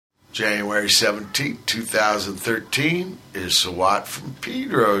January 17th, 2013 is Sawat from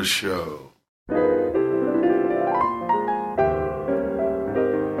Pedro Show.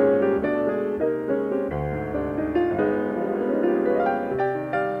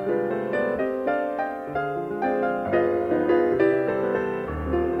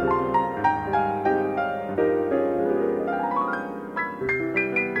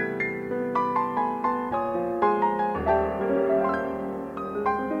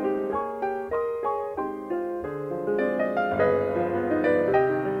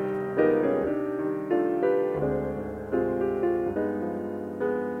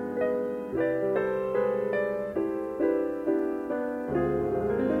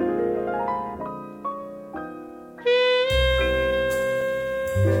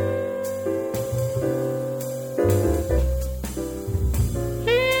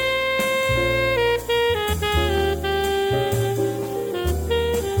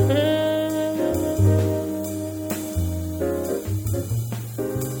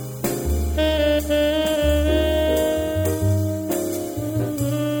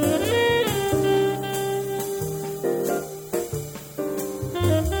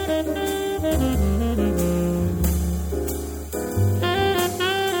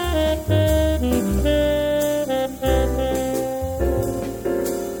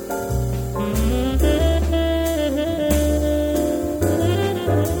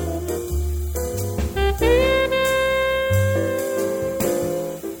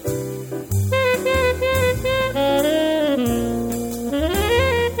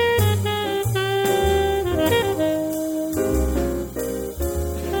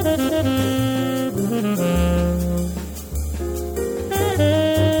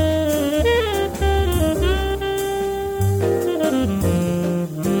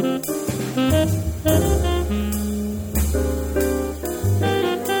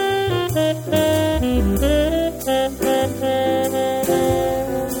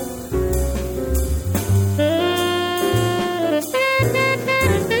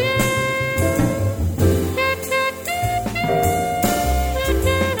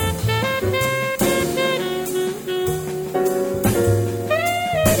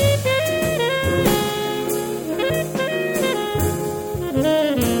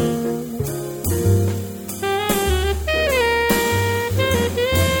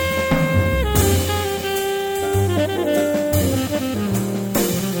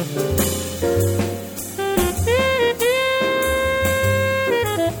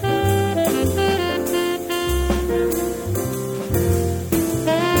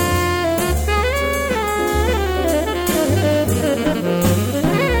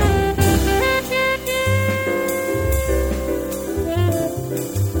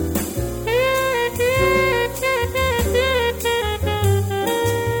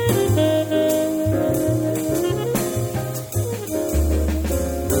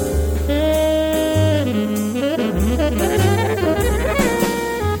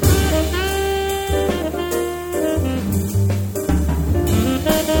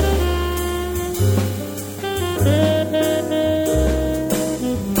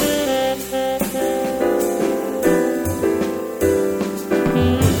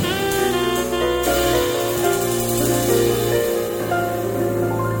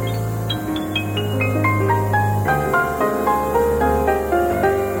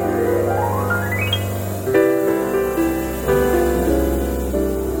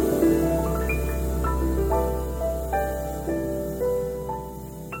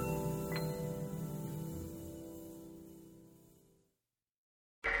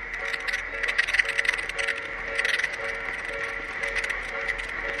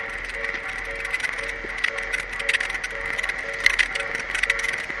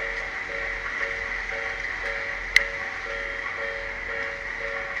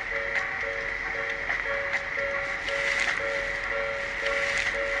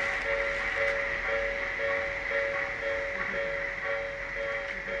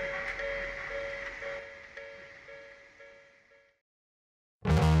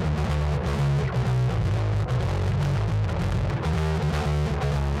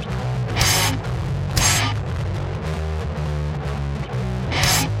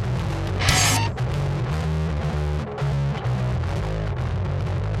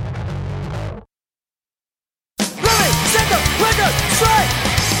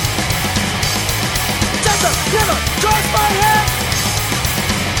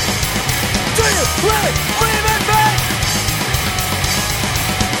 really leaving me?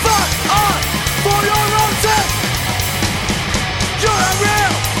 Fuck on for your own sake. You're not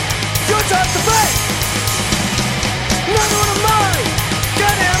real, you're just a fake. Never one of mine,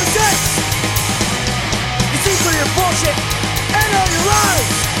 can't have a shake.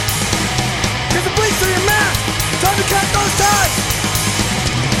 those times.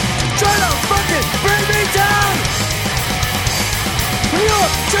 Try to fucking bring me down. You're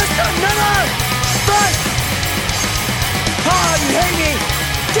just another fight. Oh, you hate me.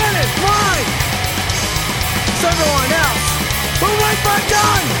 Get it, mine. Someone else will wait my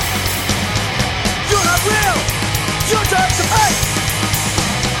gun. You're not real. You're just a fake.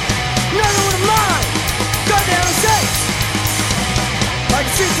 None of them lie. Goddamn mistakes. I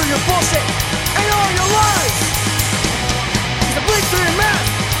can see through your bullshit and all your lies. I bleed through your mask.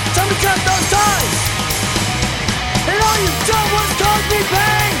 Time to cut those ties. And all you've done was cause me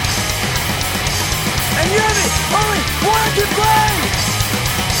pain. And you're the only one I can blame.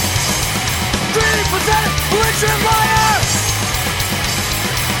 Greedy, pathetic, belligerent liar.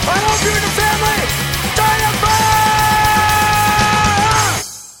 I hope you're in the family. Die of fire.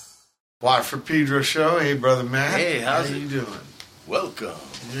 Watt for Pedro Show. Hey, Brother Matt. Hey, how you doing? Welcome.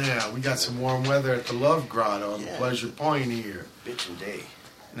 Yeah, we got some warm weather at the Love Grotto on the Pleasure Point here. Bitchin' day.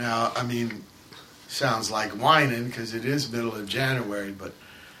 Now, I mean, sounds like whining because it is middle of January, but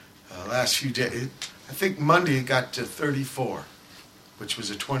last few days, I think Monday it got to 34, which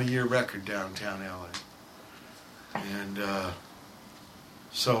was a 20-year record downtown LA. And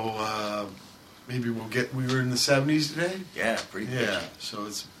so maybe we were in the 70s today? Yeah, pretty good. Yeah, so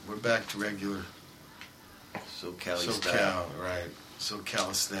we're back to regular SoCal SoCal, right.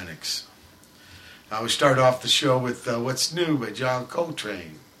 SoCalisthenics. Now we start off the show with What's New by John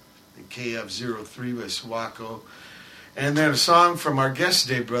Coltrane and KF03 by Sawako. And then a song from our guest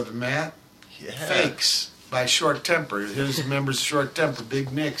today, Brother Matt. Yeah. Fakes by Short Temper. Here's members of Short Temper,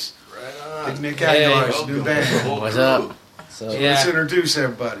 Big Nick's. Right on. Big Nick Aguilar's welcome. new band. What's up? So let's introduce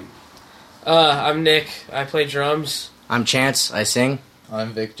everybody. I'm Nick. I play drums. I'm Chance. I sing.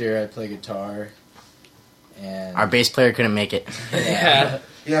 I'm Victor. I play guitar. And Our bass player couldn't make it. Yeah.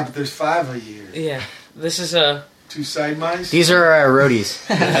 Yeah, but there's 5 of you here. Yeah. This is 2 side mice. These are our roadies.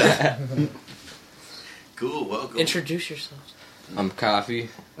 Cool, welcome. Introduce yourselves. I'm Coffee.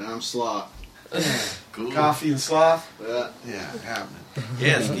 And I'm Sloth. Cool. Coffee and Sloth. Yeah. Yeah, happening.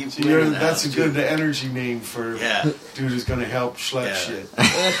 Yeah, Steve So Flynn in the that's a house, good too. energy name for Yeah. dude who's going to help schlep Yeah. shit.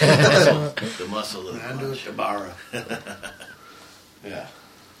 The muscle of the Nando bunch. Tabara. Yeah.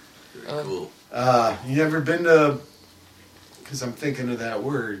 Very cool. You ever been to, because I'm thinking of that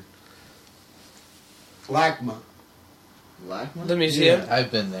word, LACMA? Lackman? The museum. Yeah. I've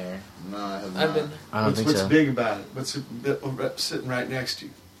been there. No, I have not. I've been there. I don't think What's so. big about it? What's sitting right next to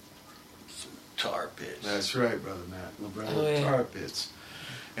you? Tar pits. That's right, Brother Matt. LeBron Oh, yeah. tar pits.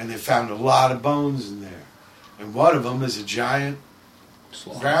 And they found a lot of bones in there. And one of them is a giant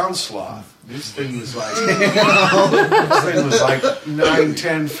ground sloth. This thing was like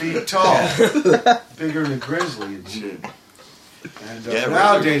 9-10 feet tall. Bigger than a grizzly and shit. And Yeah,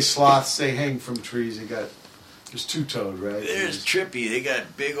 nowadays sloths, they hang from trees. There's two-toed, right? There's trippy. They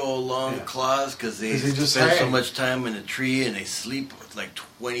got big old long Yeah. claws because they 'Cause they just spend so hang. much time in a tree and they sleep like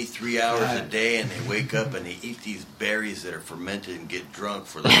 23 hours a Right. day and they wake up and they eat these berries that are fermented and get drunk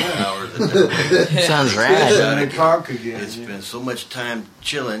for like hours and then wake up. Sounds And rad. they conk again. It's yeah. been so much time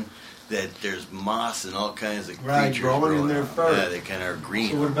chilling that there's moss and all kinds of Right, creatures growing in their up. fur. Yeah, they kind of are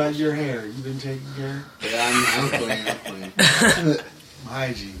green. So what about your hair? You been taking care? Yeah, I'm clean. I'm clean.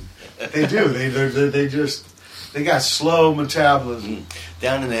 Hygiene. They do. They got slow metabolism.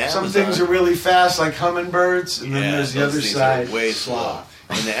 Down in the Amazon, Some things are really fast, like hummingbirds, and then there's the those other things side. are way slow.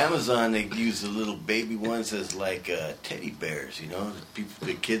 sloth. In the Amazon, they use the little baby ones as like teddy bears. You know,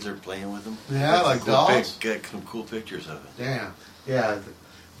 the kids are playing with them. Yeah, like cool dolls. Got some cool pictures of it. Damn. Yeah.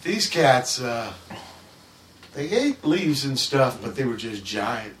 These cats, they ate leaves and stuff, but they were just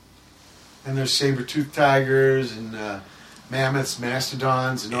giant. And there's saber-toothed tigers and mammoths,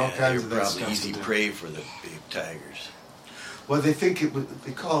 mastodons, and all kinds of they're that probably stuff. easy in there. prey for the big tigers. Well, they think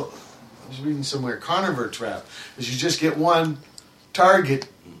they call it, I was reading somewhere, carnivore trap. Is you just get one target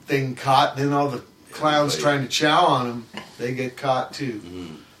thing caught, then all the clowns Everybody- trying to chow on them, they get caught too.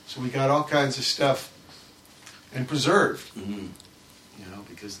 Mm-hmm. So we got all kinds of stuff and preserved, Mm-hmm.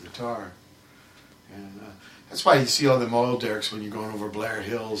 because of the tar. And that's why you see all them oil derricks when you're going over Blair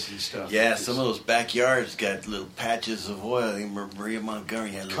Hills and stuff. Yeah, It's- some of those backyards got little patches of oil. I think Maria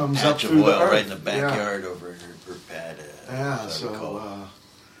Montgomery had a little Comes up patch of through the oil earth. right in the backyard over her pad. Yeah, as I recall.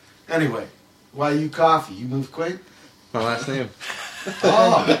 so anyway, why you coffee? You move quick? My last name.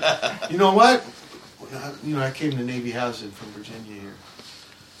 Oh, you know what? I came to Navy housing from Virginia here,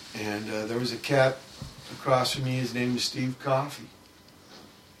 and there was a cat across from me. His name was Steve Coffee.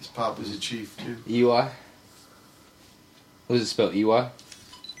 His pop was a chief too. EY? What does it spell? EY?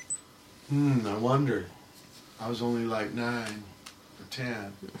 I wonder. I was only like 9 or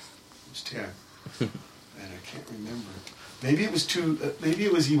 10. It was 10. and I can't remember. Maybe it was maybe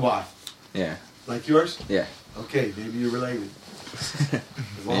it was EY. Yeah. Like yours? Yeah. Okay, maybe you're related.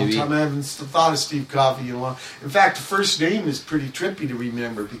 A long Maybe. time I haven't thought of Steve Coffey in a long. In fact, the first name is pretty trippy to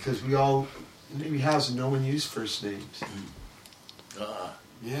remember because we all maybe houses no one used first names.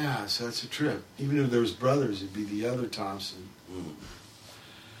 Yeah, so that's a trip. Even if there was brothers, it'd be the other Thompson.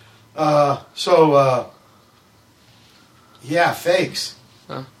 Yeah, fakes.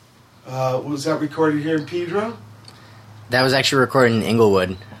 Huh. Was that recorded here in Pedro? That was actually recorded in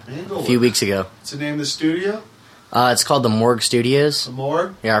Inglewood a Inglewood. few weeks ago. What's the name of the studio? It's called the Morgue Studios. The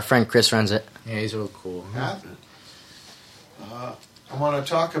Morgue? Yeah, our friend Chris runs it. Yeah, he's real cool. Happening. I want to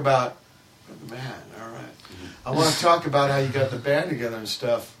talk about... Man, all right. I want to talk about how you got the band together and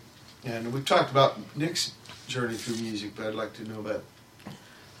stuff. And we've talked about Nick's journey through music, but I'd like to know about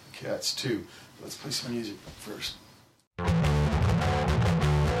Cats too. Let's play some music first. Big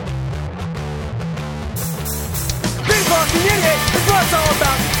fucking idiot is what it's all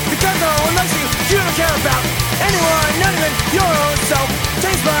about. Because no one likes you, you don't care about anyone, not even your own self.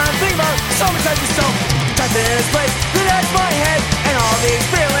 Taste blind, think about so much like yourself. Trapped in this place that has my head, and all these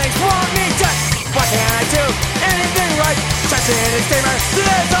feelings want me dead. Why can't I do anything right? Trapped in this gamer that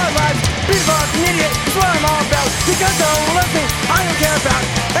has our lives. Big fucking idiot is what I'm all about. Because no one loves me, I don't care about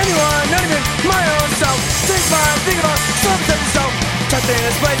anyone, not even my own self. Taste blind, think about so much like yourself. Trapped in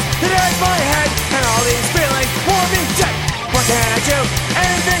this place that has my head, and all these feelings want me dead. Why can't I do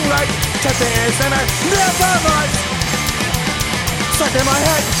anything right? Trapped in this nightmare that has our lives. Stuck in my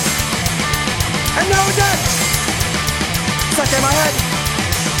head, and now we're dead. Stuck in my head,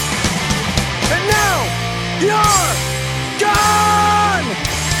 and now you're gone,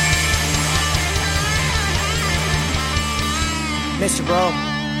 Mr. Bro.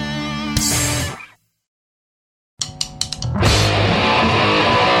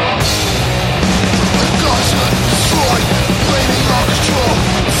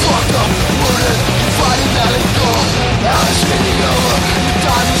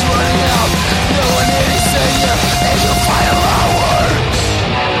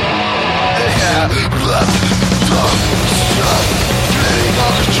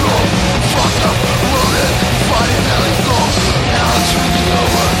 Fucked up, loaded, fighting, letting go. Now it's ringing over.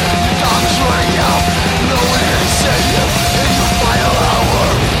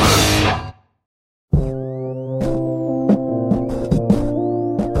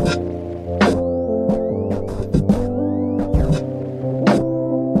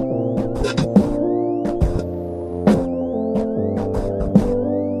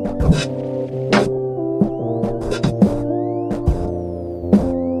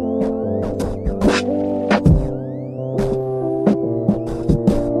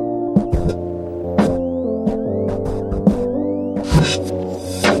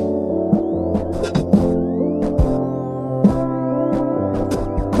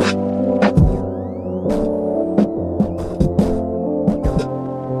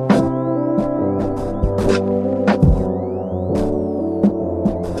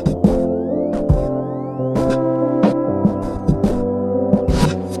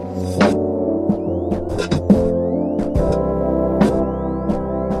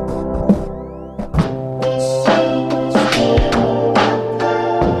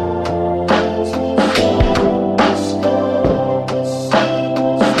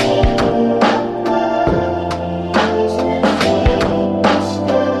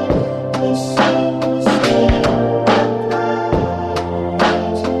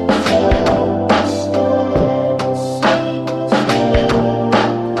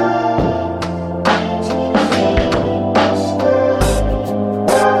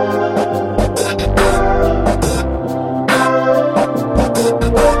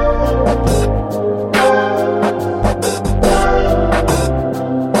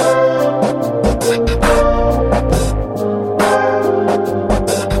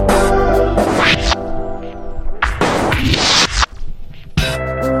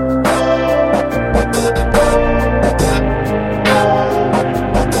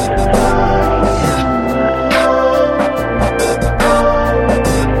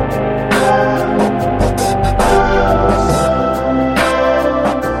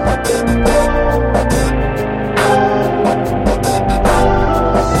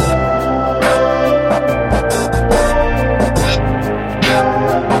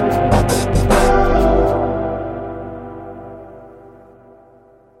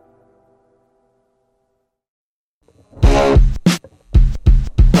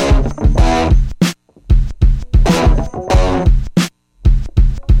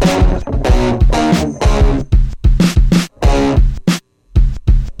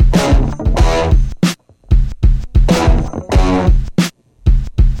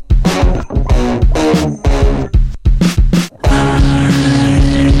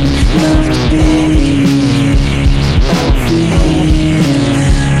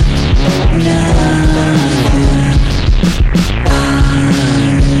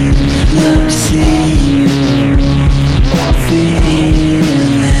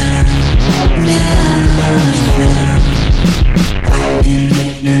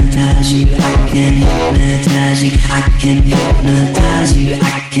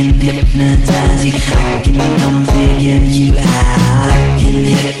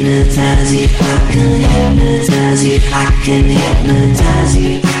 hypnotize you, I can hypnotize you, I can hypnotize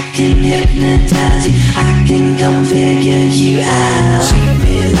you, I can hypnotize you, I can come figure you out. Treat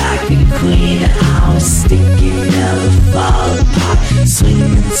me like a queen, I was sticking, never fall apart. Swing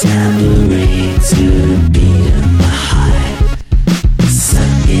the tambourine to the beat of my heart.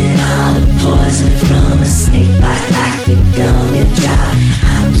 Sucking all the poison from a snake bite like the gummy drop.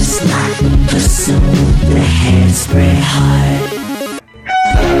 I'm just like a person with a hairspray heart.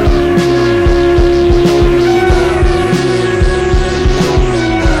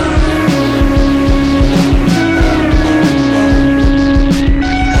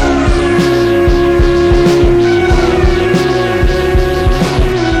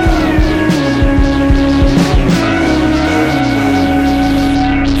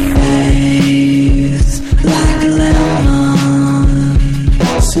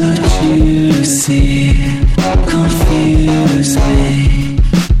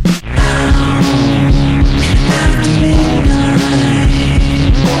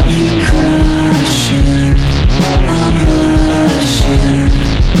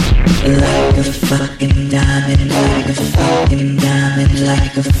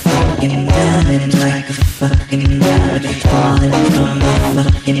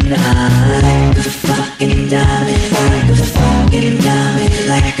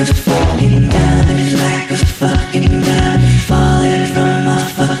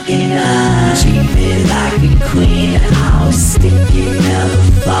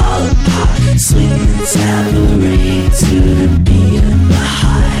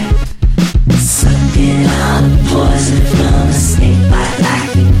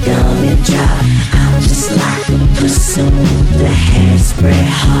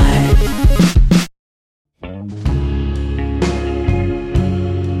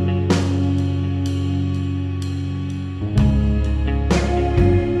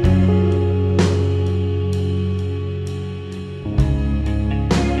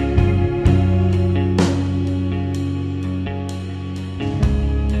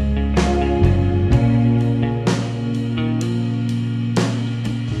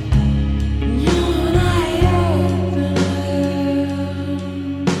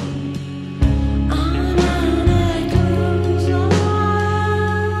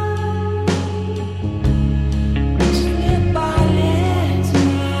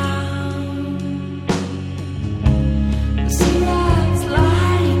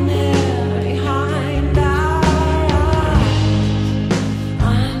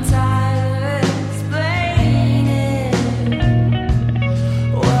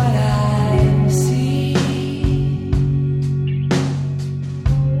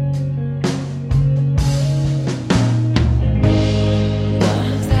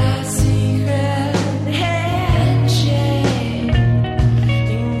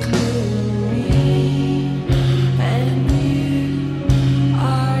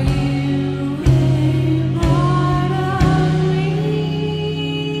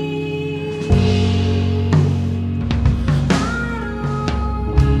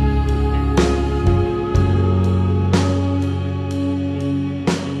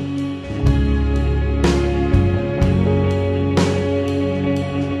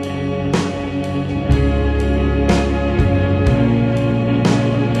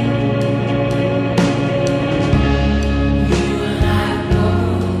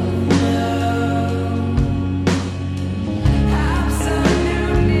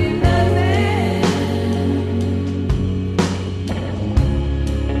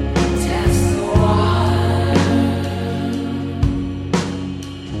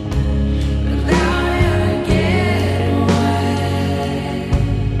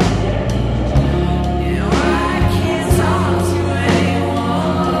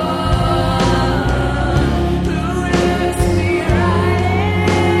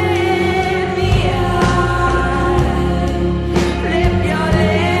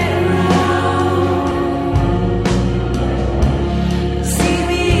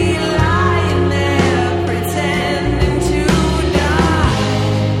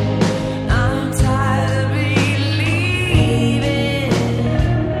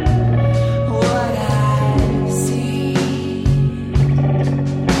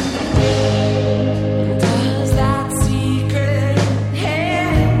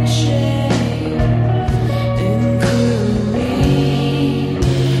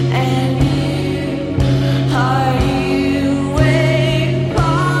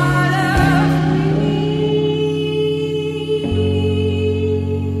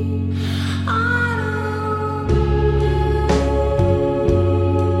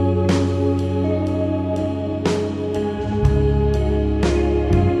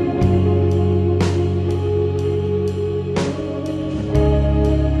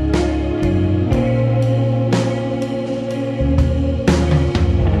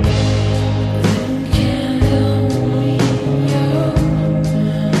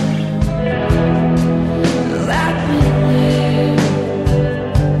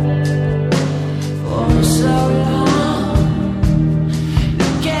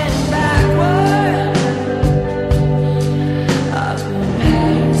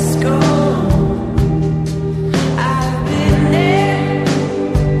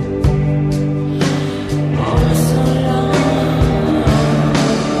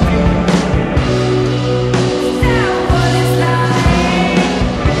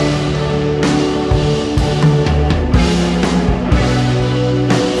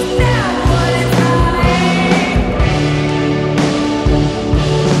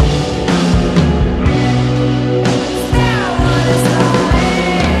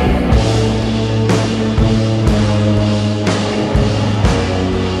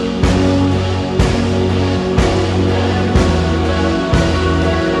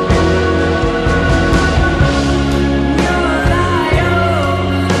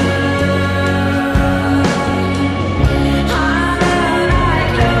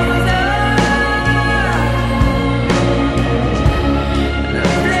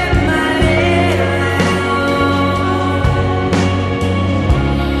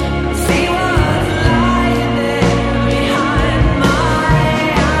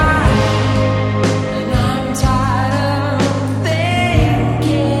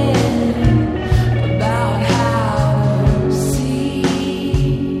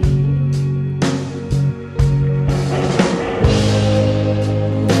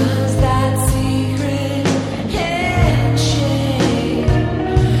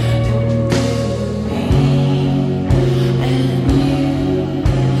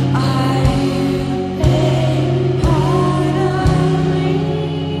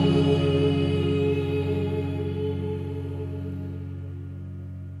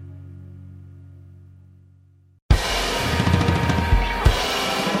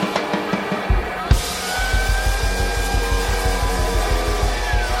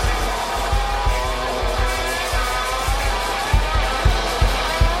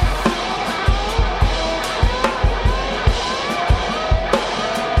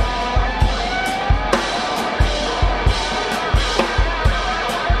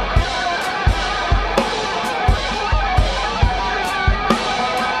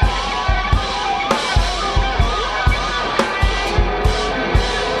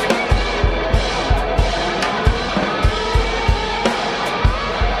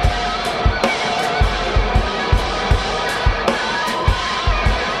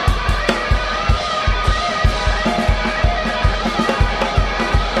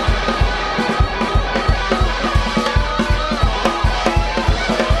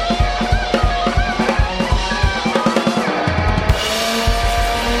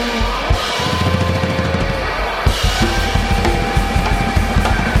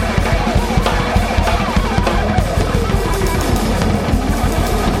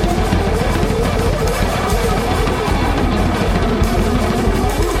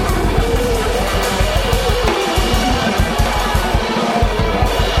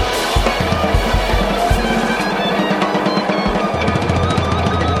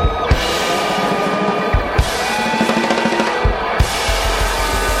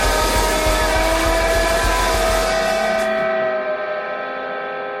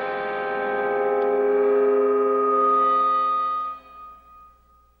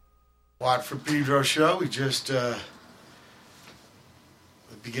 Watt for Pedro Show. We just, at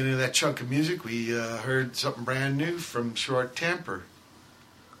the beginning of that chunk of music, we heard something brand new from Short Temper.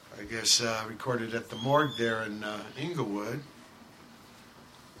 I guess recorded at the morgue there in Inglewood.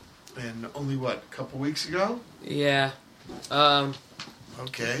 And only, a couple weeks ago? Yeah.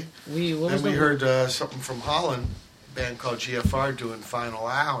 Okay. We heard something from Holland, a band called GFR doing Final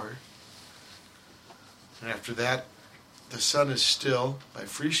Hour. And after that, The Sun Is Still by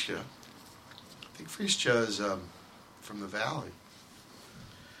freescha. I think freescha is from the Valley.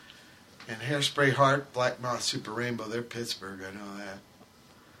 And Hairspray Heart, Black Moth, Super Rainbow, they're Pittsburgh, I know that.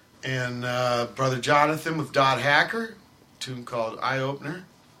 And Brother Jonathan with Dot Hacker, a tune called Eye Opener.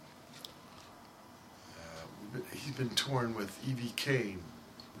 He's been touring with E.V. Kane.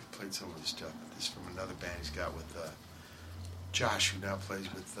 We've played some of his stuff. This is from another band he's got with Josh, who now plays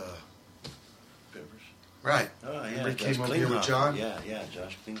with... Beavers. Right. Oh, yeah. Remember he Josh came up here with Klinghoff. John? Yeah,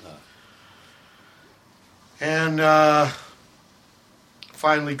 Josh Klinghoff. And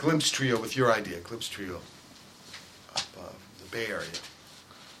finally, Glimpse Trio with your idea. Glimpse Trio up the Bay Area.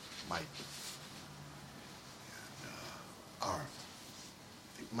 Mike. And, I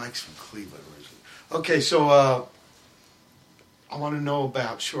think Mike's from Cleveland originally. Okay, so I want to know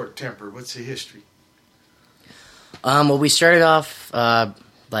about Short Temper. What's the history? Well, we started off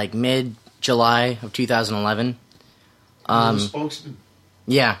like mid-July of 2011. You're the spokesman?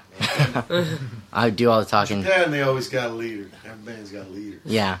 Yeah. I do all the talking. Japan, they always got a leader. Every band's got a leader.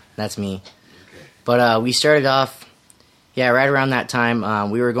 Yeah, that's me. Okay. But we started off, right around that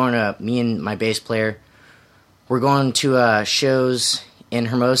time. We were going to, me and my bass player, we're going to shows in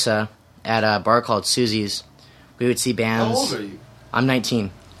Hermosa at a bar called Susie's. We would see bands. How old are you? I'm 19.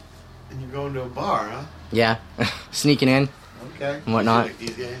 And you're going to a bar, huh? Yeah. Sneaking in Okay. and whatnot. Like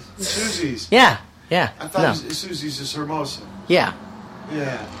these guys? Susie's. Yeah. I thought Susie's is Hermosa. Yeah.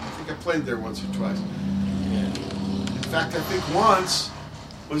 Yeah, I think I played there once or twice. In fact, I think once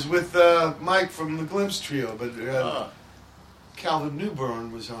was with Mike from the Glimpse Trio, but Calvin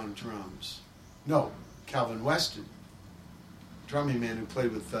Newburn was on drums. No, Calvin Weston, drumming man who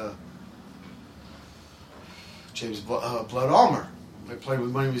played with James Blood Ulmer. I played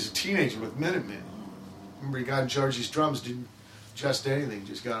with when he was a teenager with Minutemen. Remember, he got in charge of his drums, didn't adjust anything,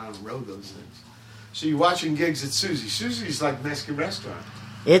 just got on and rode those things. So you're watching gigs at Susie's. Susie's like a Mexican restaurant.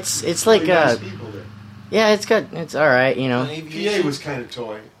 It's Really like nice people there. yeah, it's all right, you know. PA was kind of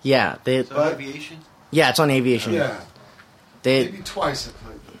toy. Yeah, So aviation? yeah, it's on aviation. Yeah, They maybe twice I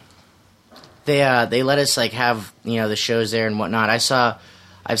played there. they let us like have the shows there and whatnot.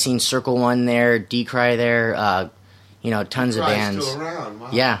 I've seen Circle One there, Decry there, tons of Cry's bands. still around. Wow.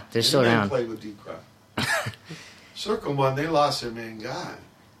 Yeah, they're still around. Played with Decry. Circle One, they lost their main guy.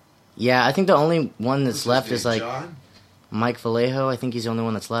 Yeah, I think the only one that's What's his left is name, like John. Mike Vallejo. I think he's the only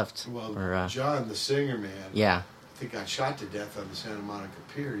one that's left. Well, Or, John, the singer man. yeah. I think got shot to death on the Santa Monica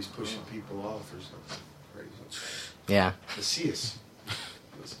Pier. He's pushing people off or something crazy. Yeah. Macias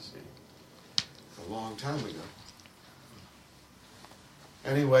was his name. A long time ago.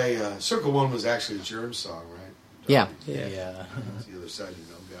 Anyway, Circle One was actually a Germ song, right? Yeah. Yeah. It's the other side,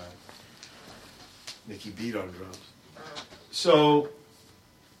 guy. Nicky Beat on drums. So,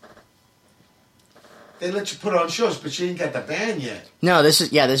 they let you put on shows, but you ain't got the band yet. No, this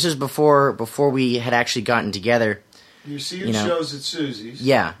is before we had actually gotten together. You see your shows at Susie's.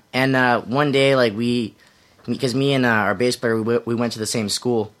 Yeah, and one day like because me and our bass player we went to the same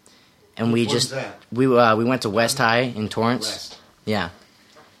school, and we When's just that? we went to West High in Torrance. West. Yeah,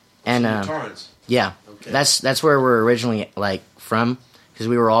 and Torrance. yeah, Okay. that's where we're originally like from, because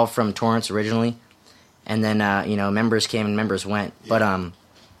we were all from Torrance originally, and then members came and members went. Yeah.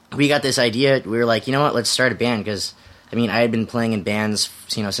 But we got this idea. We were like, you know what? Let's start a band, because I had been playing in bands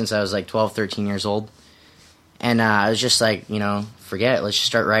since I was like 12, 13 years old, and I was just like, forget it. Let's just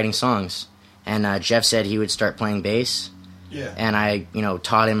start writing songs. And Jeff said he would start playing bass. Yeah. And I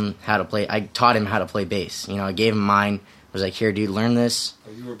taught him how to play. I taught him how to play bass. I gave him mine. I was like, here, dude, learn this.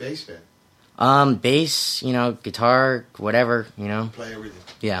 Oh, you were a bass fan. Bass, guitar, whatever, Play everything.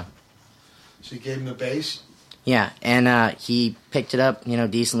 Yeah. So you gave him the bass. Yeah, and he picked it up,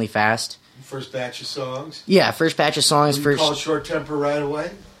 decently fast. First batch of songs. Yeah, first batch of songs. Did you call it Short Temper right away?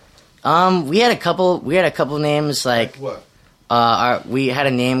 We had a couple names like what? We had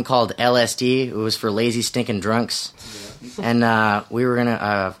a name called LSD. It was for Lazy Stinking Drunks. Yeah. And we were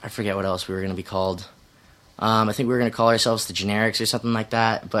gonna I forget what else we were gonna be called. I think we were gonna call ourselves the Generics or something like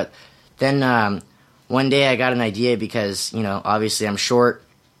that. But then one day I got an idea because obviously I'm short.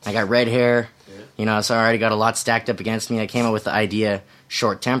 I got red hair. Yeah. So I already got a lot stacked up against me. I came up with the idea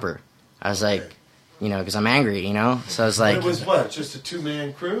Short Temper. I was like, because I'm angry, So I was like... It was what? Just a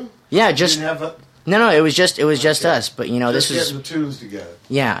two-man crew? Yeah, You just didn't have no. It was just us. But you know, just this was getting the tunes together.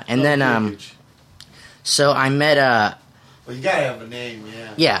 yeah. And then Package. so I met Well, you gotta have a name,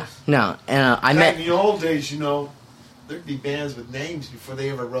 yeah. yeah no, and I Back met in the old days, you know, there'd be bands with names before they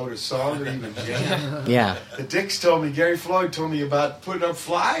ever wrote a song or even jam. yeah. The Dicks told me, Gary Floyd told me about putting up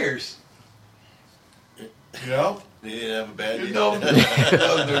flyers. You know? They didn't have a band. You know,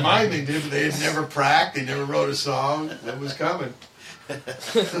 their mind they did, but they had never practiced. They never wrote a song. It was coming.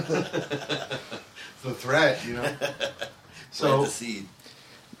 The threat, you know. So So, the seed.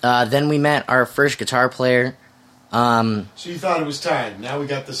 Then we met our first guitar player. so you thought it was time. Now we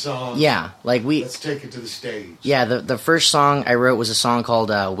got the song. Yeah, like we Let's take it to the stage. yeah the first song I wrote was a song called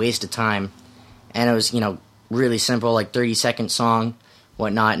 "Waste of Time," and it was really simple, like 30-second song,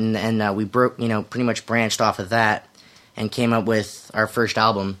 whatnot, and we broke pretty much branched off of that and came up with our first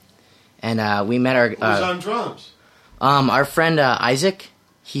album. And we met Who was on drums? our friend Isaac.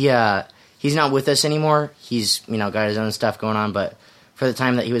 He's not with us anymore. He's got his own stuff going on, but for the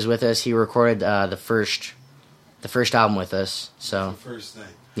time that he was with us, he recorded the first album with us. So The first thing.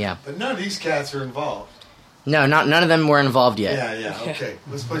 yeah, But none of these cats are involved. no, none of them were involved yet. Yeah, okay.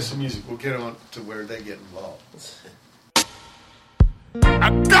 Let's play some music. We'll get on to where they get involved. I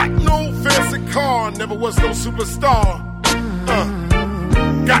got no fancy car, never was no superstar.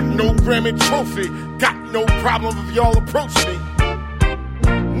 Got no Grammy trophy, got no problem if y'all approach me.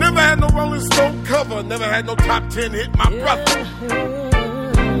 Never had no Rolling Stone cover, never had no top 10 hit, my brother.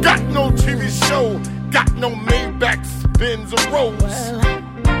 Got no TV show, got no Maybachs, Benz or Rolls.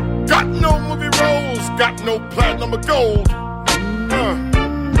 Got no movie roles, got no platinum or gold.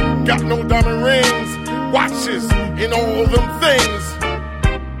 Got no diamond rings, watches, and all them things.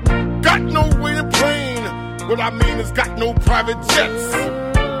 Got no waiting plane, what I mean is got no private jets.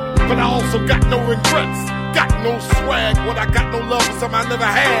 But I also got no regrets, got no swag, what I got no love for something I never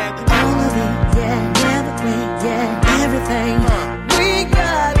had. All of it, yeah, everything, yeah, everything. We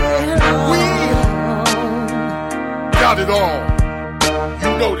got it all. We got it all. You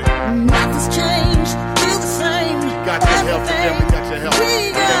know that. Nothing's changed, still the same. Got your help, together, got your help. We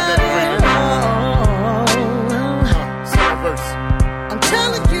got it all. Second verse. I'm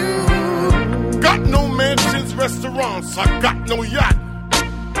telling you. Got no mansions, restaurants, I got no yacht.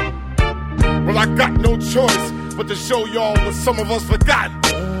 Well, I got no choice but to show y'all what some of us forgot.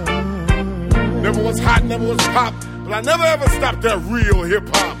 Never was hot, never was pop, but I never ever stopped that real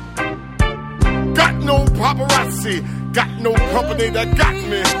hip-hop. Got no paparazzi, got no company that got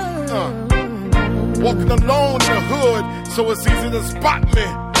me. Walking alone in the hood, so it's easy to spot me,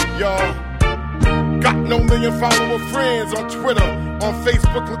 y'all. Got no million follower friends on Twitter, on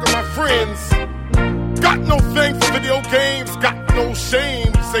Facebook, look at my friends. Got no thing for video games, got no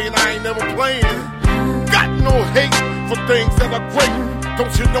shame saying I ain't never playing. Got no hate for things that are great,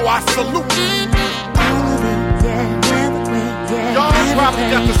 don't you know I salute. All of it, yeah, everything, yeah, Y'all probably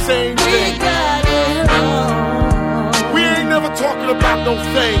got the same We thing. got it all. We ain't never talking about no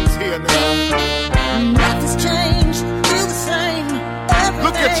things here now. Nothing's changed, still the same. Everything.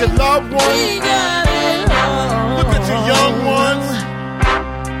 Look at your loved We ones, got it all. look at your young ones.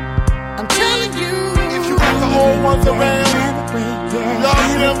 I'm telling you. If you got the old ones around,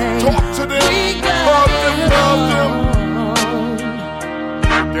 love them, talk to them, hug them, love them.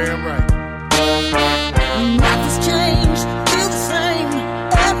 Damn right. Nothing's changed, still the same.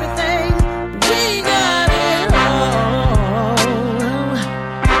 Everything, we got it all.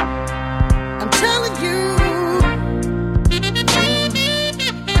 I'm telling you.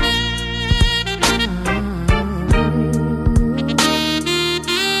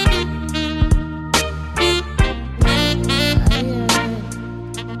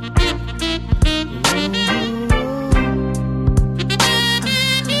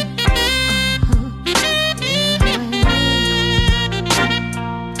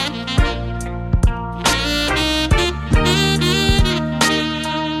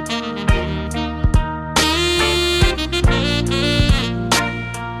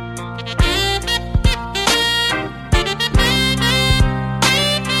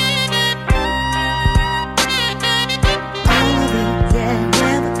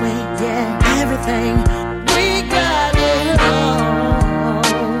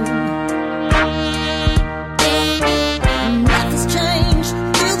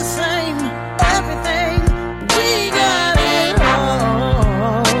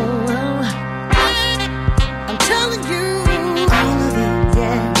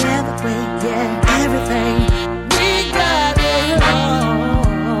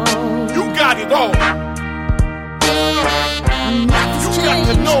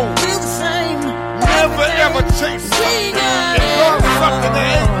 Chase. something that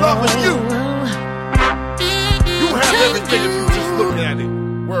ain't loving you. You have everything if you just look at it.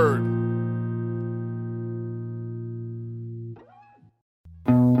 Word.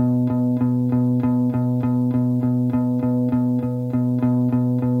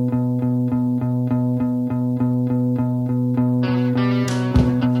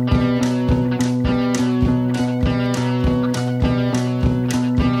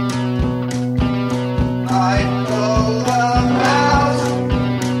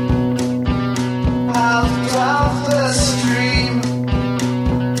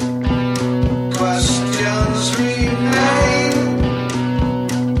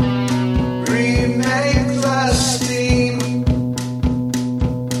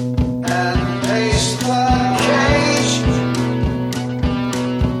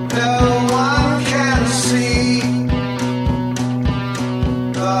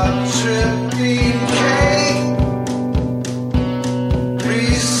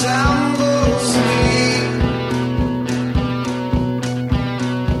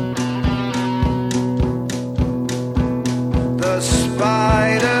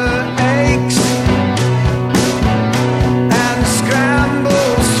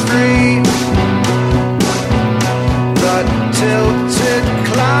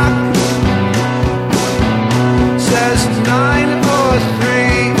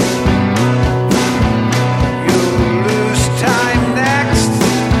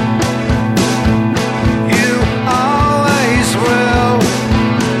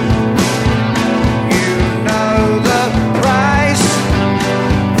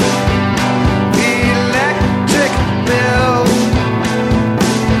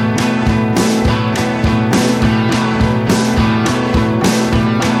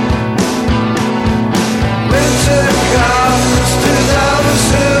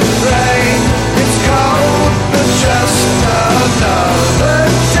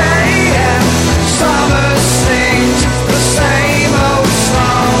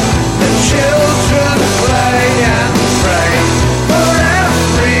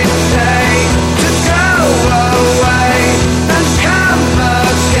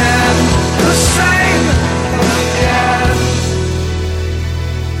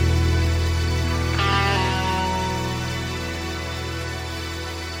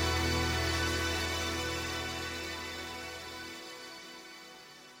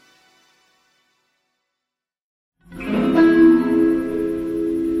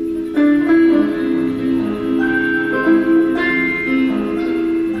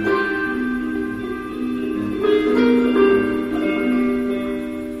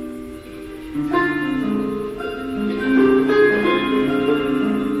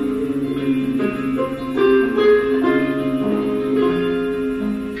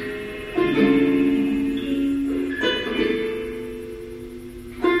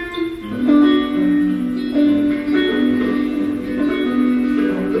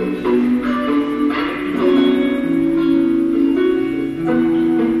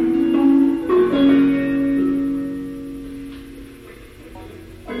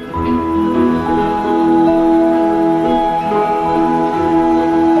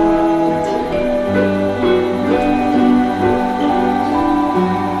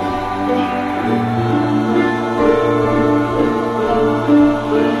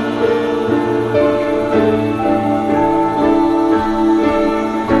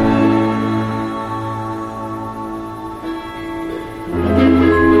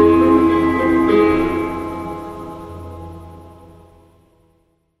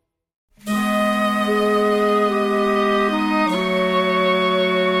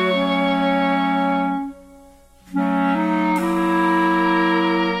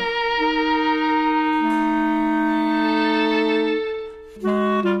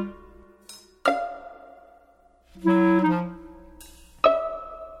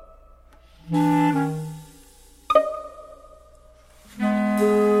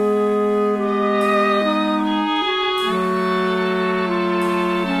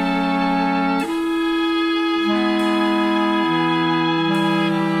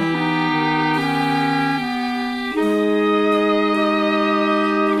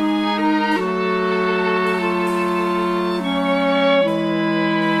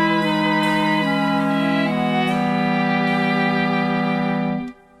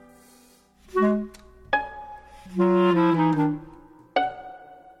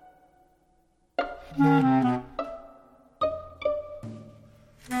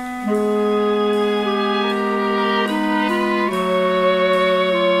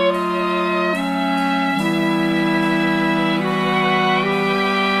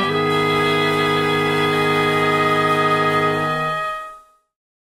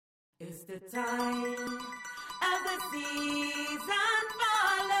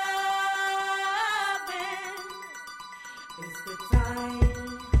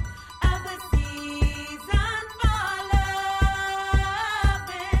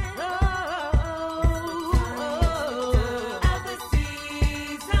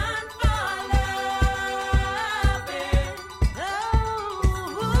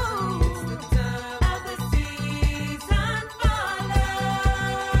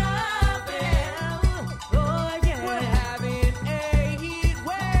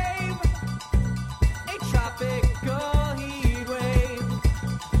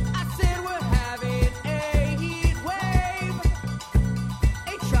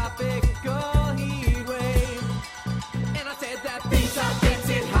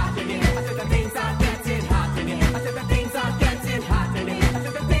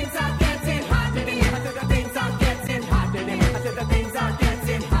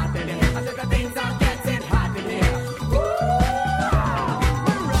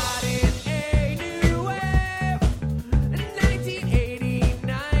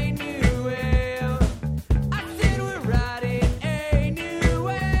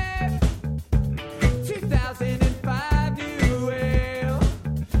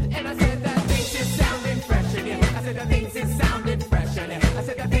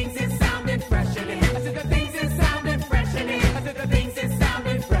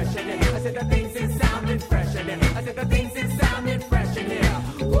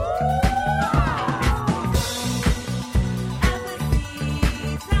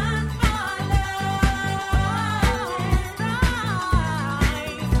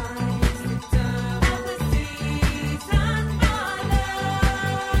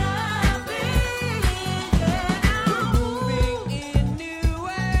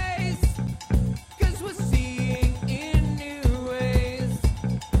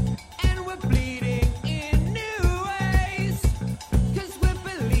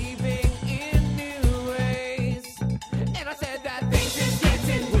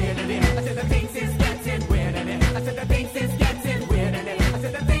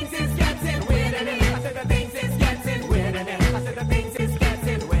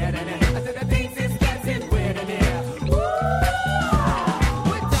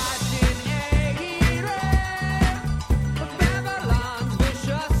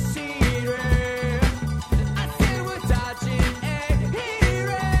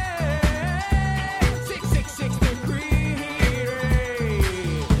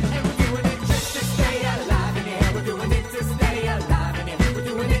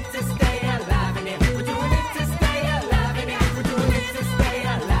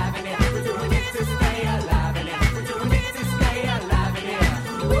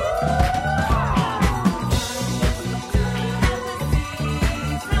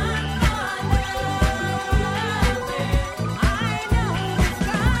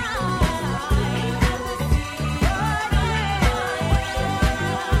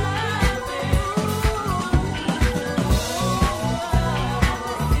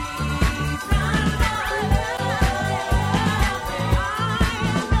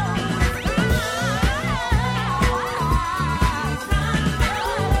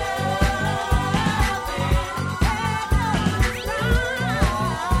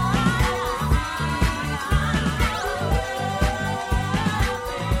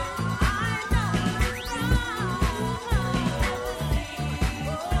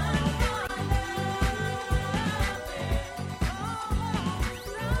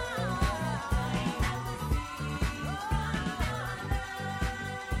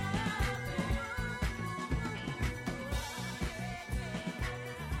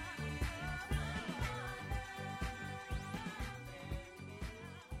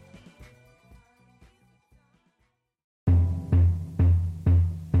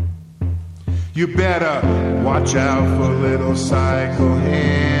 You better watch out for little Psycho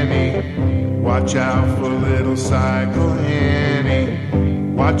Annie. Watch out for little Psycho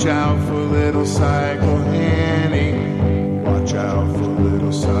Annie. Watch out for little Psycho Annie. Watch out for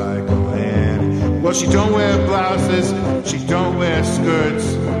little Psycho Annie. Well, she don't wear blouses, she don't wear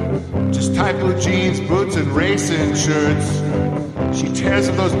skirts. Just tight blue jeans, boots, and racing shirts. She tears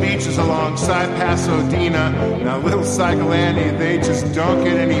up those beaches alongside Pasadena. Now little Psycho Annie, they just don't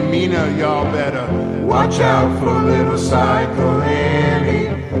get any meaner. Y'all better watch out for little Psycho Annie.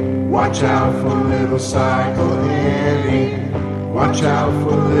 Watch out for little Psycho Annie. Watch out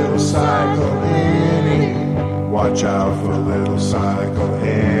for little Psycho Annie. Watch out for little Psycho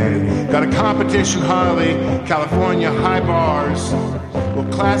Annie. Got a competition Harley, California high bars. Well,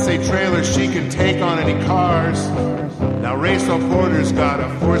 Class A trailer she can take on any cars. Now Rachel Porter's got a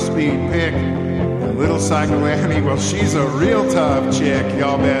 4-speed pick. And little Psycho Annie, well, she's a real tough chick.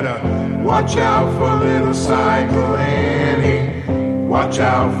 Y'all better watch out for little Psycho Annie. Watch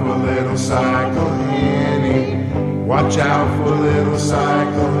out for little Psycho Annie. Watch out for little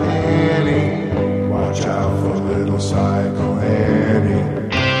Psycho Annie. Watch out for little Psycho Annie.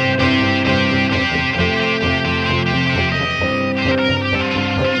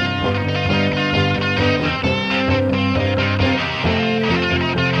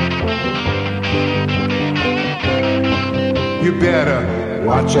 You better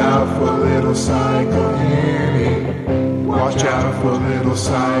watch out for little Psycho Annie. Watch out for little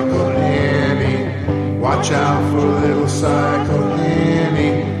Psycho Annie. Watch out for little Psycho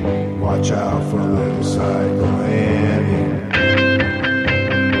Annie. Watch out for little Psycho Annie.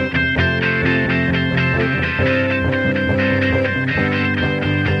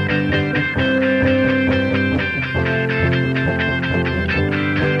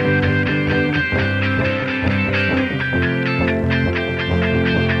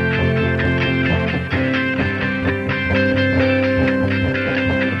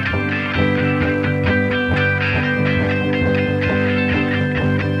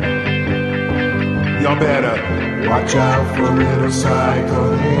 Better watch out for little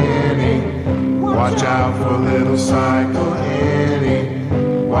Psycho Annie. Watch out for little Psycho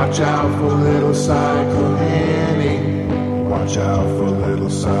Annie. Watch out for little Psycho Annie. Watch out for little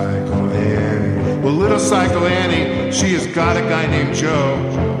Psycho Annie. Well, little Psycho Annie, she has got a guy named Joe,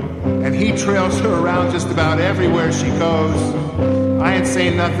 and he trails her around just about everywhere she goes. I ain't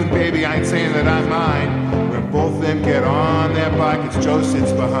saying nothing, baby, I ain't saying that I'm mine. When both of them get on their bike, it's Joe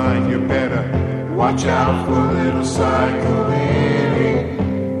sits behind. You better watch out for little Psycho Annie.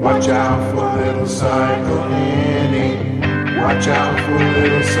 Watch out for little Psycho Annie. Watch out for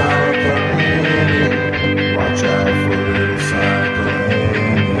little Psycho Annie. Watch out for little Psycho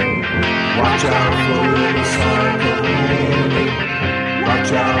Annie. Watch out for little Psycho Annie.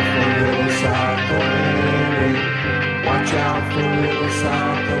 Watch out for little Psycho Annie. Watch out for little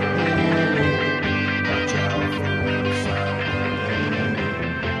Psycho Annie. Watch out for little Psycho Annie.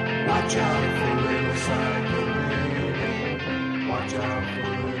 Watch out for little Psycho Annie. Watch out for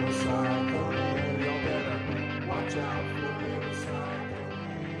little Psycho Annie. Y'all better watch out for little Psycho Annie. Watch out for little Psycho.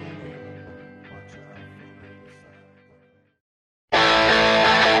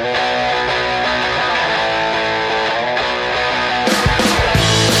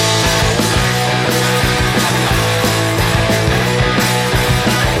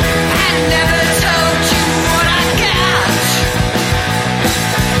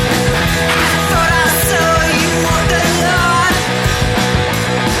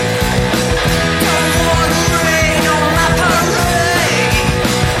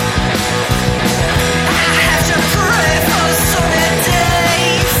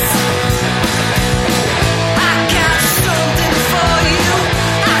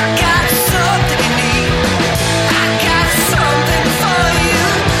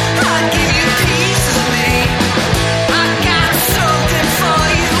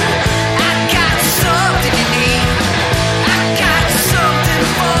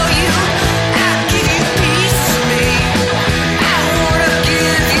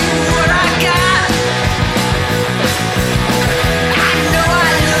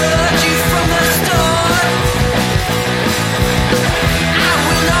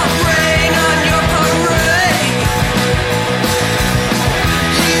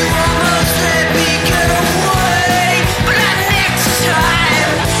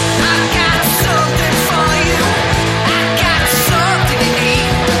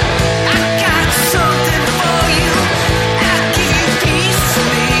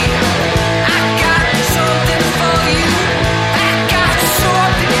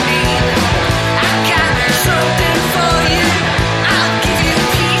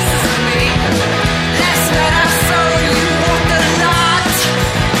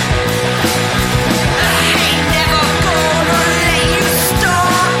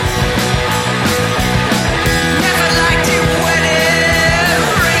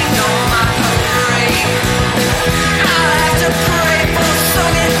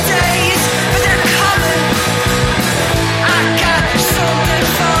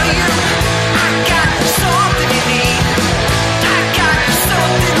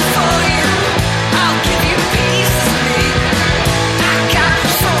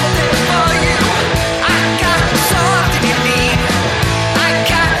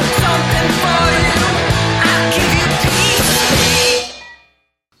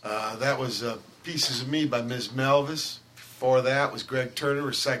 Pieces of Me by Ms. Melvis. Before that was Greg Turner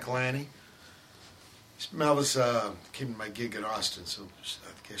with Cyclani. Ms. Melvis came to my gig in Austin, so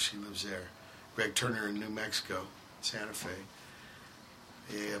I guess she lives there. Greg Turner in New Mexico, Santa Fe.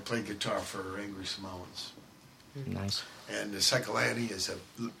 He played guitar for Angry Samoans. Nice. And Cyclani is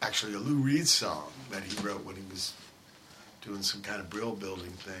actually a Lou Reed song that he wrote when he was doing some kind of brill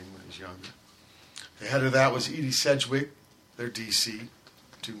building thing when he was younger. Ahead of that was Edie Sedgwick, they're DC,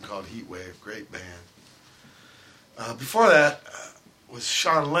 a tune called Heatwave, great band. Before that was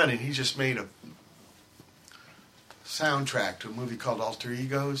Sean Lennon. He just made a soundtrack to a movie called Alter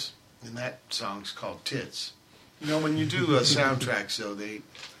Egos, and that song's called Tits. You know, when you do soundtracks, though, they're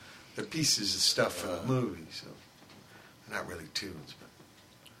pieces of stuff from the movie, so they're not really tunes, but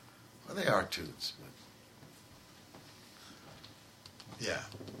well, they are tunes. But yeah,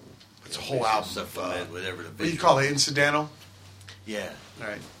 it's a whole album. Supplement whatever the What do you call it? Incidental? Yeah. All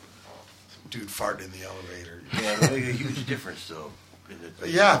right. Some dude farting in the elevator. Yeah, it made a huge difference, though.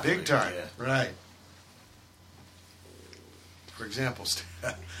 Yeah, big time. Yeah. Right. For example,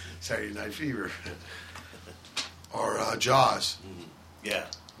 Saturday Night Fever. Or Jaws. Yeah.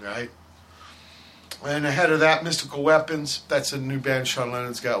 Right? And ahead of that, Mystical Weapons. That's a new band Sean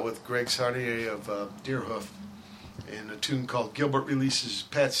Lennon's got with Greg Sarnier of Deerhoof. And a tune called Gilbert Releases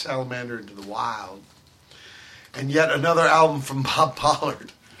Pet Salamander into the Wild. And yet another album from Bob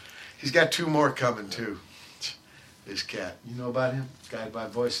Pollard. He's got 2 more coming, too. This cat. You know about him? Guided by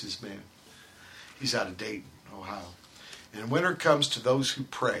Voices, man. He's out of Dayton, Ohio. And winter comes to those who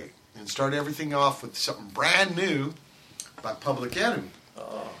pray. And start everything off with something brand new by Public Enemy.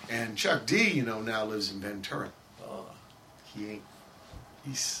 Oh. And Chuck D, now lives in Ventura. Oh. He ain't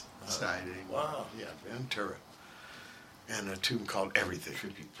east side anymore. Wow. Yeah, Ventura. And a tune called Everything.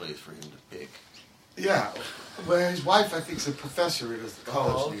 Tricky place for him to pick. Yeah. Well, his wife, I think, is a professor at a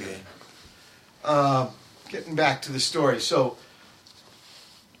college. Okay. Getting back to the story. So,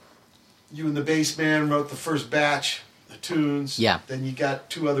 you and the bass man wrote the first batch of tunes. Yeah. Then you got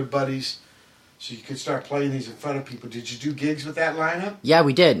 2 other buddies, so you could start playing these in front of people. Did you do gigs with that lineup? Yeah,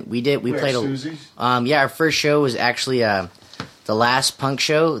 we did. We Where, played Susie's? Yeah, our first show was actually the last punk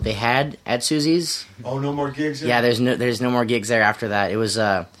show they had at Susie's. Oh, no more gigs there? Yeah, there's no more gigs there after that. It was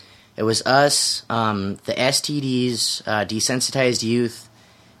us, the STDs, Desensitized Youth,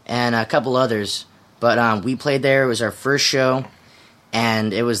 and a couple others. But we played there. It was our first show,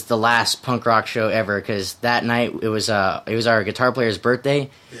 and it was the last punk rock show ever because that night it was our guitar player's birthday,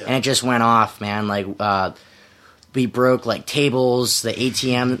 and it just went off, man. Like we broke like tables, the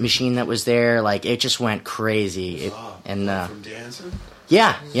ATM machine that was there, like it just went crazy. From dancing?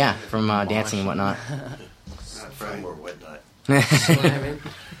 Yeah, from dancing and whatnot. Not From or whatnot. Slamming.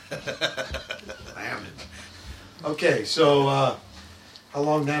 Okay, so how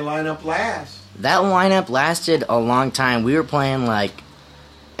long did that lineup last? That lineup lasted a long time. We were playing like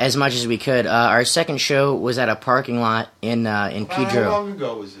as much as we could. Our second show was at a parking lot in Pedro. How long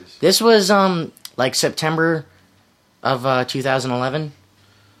ago was this? This was like September of 2011.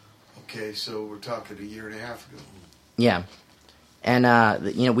 Okay, so we're talking a year and a half ago. Yeah. And,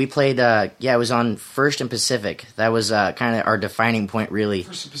 we played, it was on First and Pacific. That was kind of our defining point, really.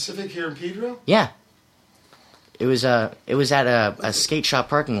 First and Pacific here in Pedro? Yeah. It was at a skate shop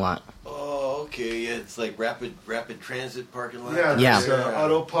parking lot. Oh, okay. Yeah, it's like rapid transit parking lot. Yeah.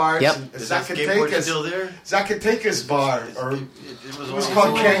 Auto parts. Yep. And Is that skateboard still there? Zacatecas Bar. Or It was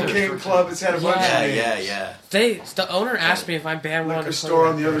called Can Club. It's had a bunch of names. Yeah. The owner asked me if my band wanted Liquor to play store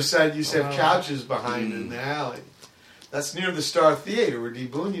that on the other night. side used to have couches behind in the alley. That's near the Star Theater where D.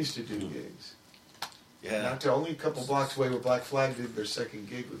 Boone used to do gigs. Yeah. Not to only a couple blocks away where Black Flag did their second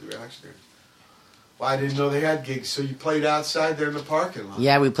gig with the Reactionaries. Well, I didn't know they had gigs, so you played outside there in the parking lot.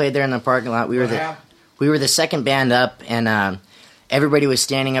 Yeah, we played there in the parking lot. We What were happened? we were the second band up, and everybody was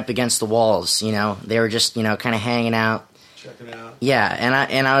standing up against the walls. They were just kind of hanging out. Checking it out. Yeah,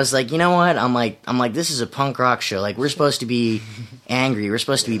 and I was like, you know what? I'm like, this is a punk rock show. Like, we're supposed to be angry. We're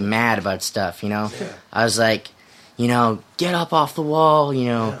supposed to be mad about stuff. Yeah. I was like, get up off the wall.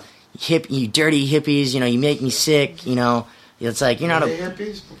 You dirty hippies. You make me sick. It's like you're not Were they a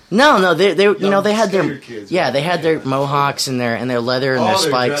hippies? no. They Young they had their skater kids, they had their mohawks and their leather and their they're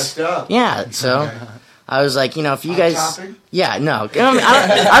spikes. dressed up. Yeah, so. Okay. I was like, if you Hot guys, topic? yeah, no,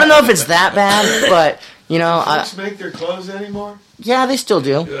 I don't know if it's that bad, but Folks make their clothes anymore? yeah, they still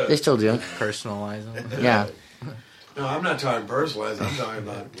do. Good. They still do. Personalize them. Yeah. No, I'm not talking personalized. I'm talking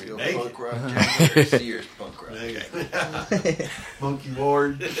about Real naked. punk rock. Jack Sears punk rock. Monkey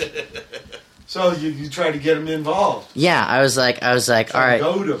Ward. So you tried to get them involved. Yeah, I was like, all right,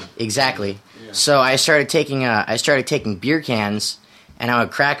 Goad them. exactly. Yeah. So I started taking beer cans, and I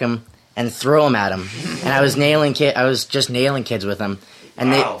would crack them, and throw them at them. And I was just nailing kids with them.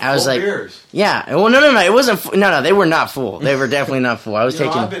 And Wow, I was full like, beers. yeah. Well, no, it wasn't. No, they were not full. They were definitely not full. I was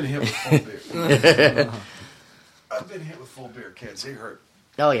taking. I've been hit with full beer. I've been hit with full beer cans. They hurt.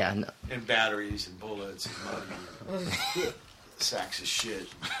 Oh yeah. No. And batteries and bullets and money and sacks of shit.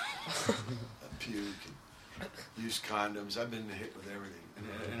 Puke and used condoms. I've been hit with everything.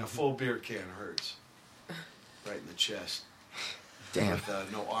 And a full beer can hurts. Right in the chest. Damn. With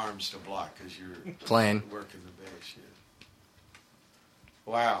no arms to block because you're Playing. working the bass. Yeah.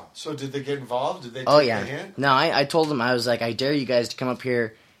 Wow. So did they get involved? Did they take Oh yeah. the hand? No, I told them, I was like, I dare you guys to come up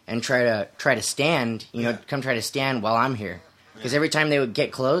here and try to stand. Come try to stand while I'm here. Because every time they would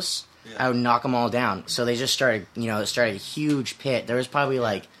get close, I would knock them all down. So they just started. It started a huge pit. There was probably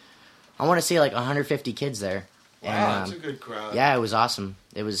I want to say 150 kids there. Wow, and, that's a good crowd. Yeah, it was awesome.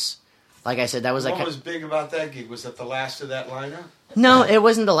 It was, like I said, that was What was big about that gig? Was that the last of that lineup? No, it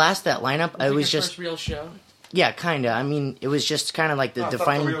wasn't the last of that lineup. It was your just first real show. Yeah, kind of. I mean, it was just kind of like the I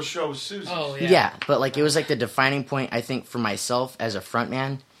defining. thought the real show was Susan. Oh yeah. Yeah, but it was like the defining point, I think, for myself as a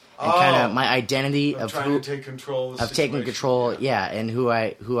frontman, and kind of my identity of trying to take control. Of taking control, and who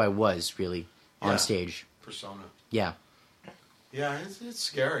I was really on stage. Persona. Yeah. Yeah, it's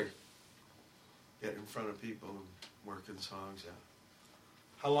scary. Getting in front of people and working songs out.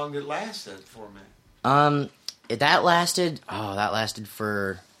 How long did it last, that format? That lasted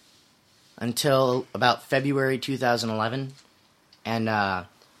for until about February 2011, and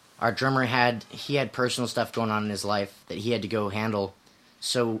our drummer had personal stuff going on in his life that he had to go handle.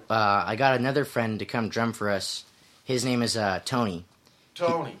 So I got another friend to come drum for us. His name is Tony.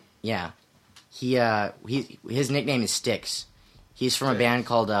 Tony. His nickname is Sticks. He's from a band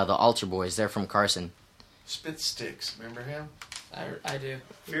called the Altar Boys. They're from Carson. Spit Sticks, remember him? I do.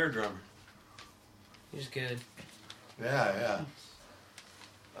 Fear drummer. He's good. Yeah.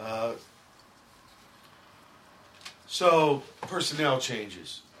 So personnel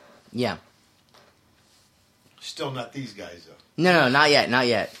changes. Yeah. Still not these guys though. No, not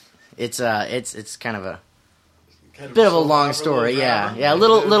yet. It's kind of a bit of a long story. Yeah,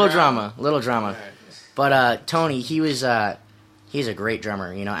 little drama. Right. But Tony, he's a great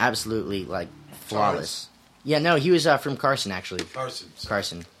drummer. Absolutely flawless. Yeah, no, he was from Carson actually.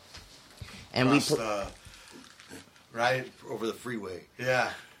 Carson. And across right over the freeway.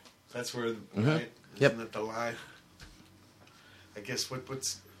 Yeah, that's where. Mm-hmm. Right? Isn't that the line? I guess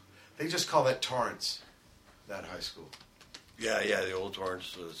what's they just call that Torrance, that high school. Yeah, the old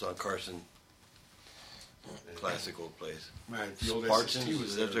Torrance. It's on Carson. Classic old place. Right, the old Spartans, SST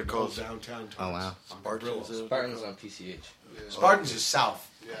was there. they're called downtown Torrance. Oh wow. Spartans on PCH. Yeah. Spartans is south.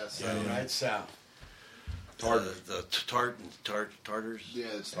 Yes. Right south. The Tartars. Yeah,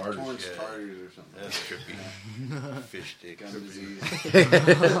 it's Tartars, Torrance yeah. Tartars or something. That's trippy. Fish stick. Gun disease.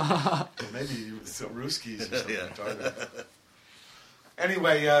 Maybe some Ruskies or something. Tartar.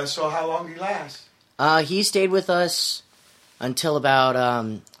 Anyway, so how long did he last? He stayed with us until about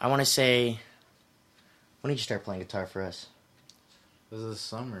I want to say. When did you start playing guitar for us? It was the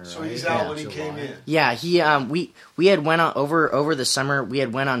summer, So right? he's out when he came in. Yeah, he we had went on over the summer. We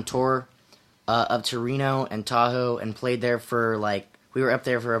had went on tour up to Reno and Tahoe and played there for we were up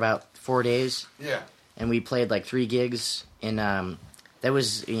there for about 4 days. Yeah. And we played 3 gigs, and that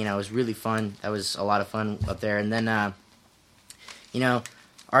was it was really fun. That was a lot of fun up there. And then our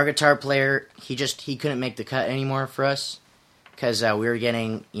guitar player he couldn't make the cut anymore for us because we were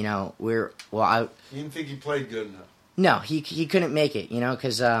getting I You didn't think he played good enough? No, he couldn't make it,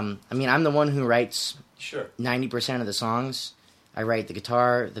 because I'm the one who writes 90% of the songs. I write the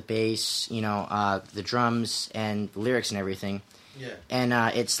guitar, the bass, the drums, and the lyrics and everything. Yeah. And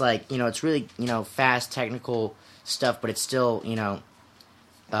it's it's really, fast, technical stuff, but it's still,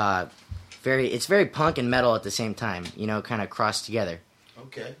 it's very punk and metal at the same time, kind of crossed together.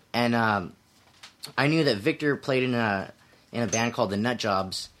 Okay. And I knew that Victor played in a band called the Nut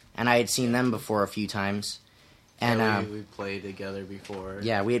Jobs, and I had seen them before a few times. And we played together before.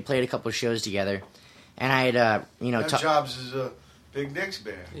 Yeah, we had played a couple of shows together, and I had Nut Jobs is a Big Nick's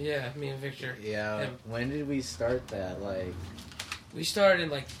band. Yeah, me and Victor. Yeah. When did we start that? We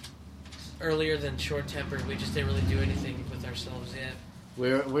started earlier than Short Tempered. We just didn't really do anything with ourselves yet.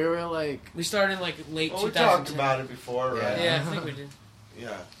 We were we started in late 2010. We talked about it before, right? Yeah, I think we did.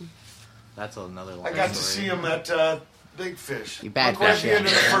 Yeah. That's another long I got to story. see him at Big Fish. You bad We're at fish, the end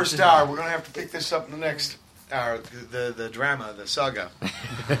of the first hour. We're going to have to pick this up in the next hour. The drama, the saga.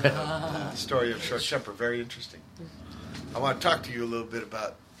 The story of Short Temper. Very interesting. I want to talk to you a little bit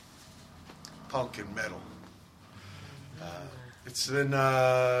about punk and metal. It's in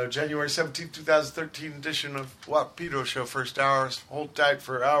January 17th, 2013 edition of Pedro Show, first hour. Hold tight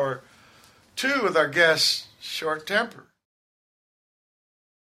for hour 2 with our guest, Short Temper.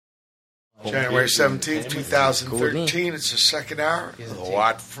 January 17th, 2013. It's the second hour of the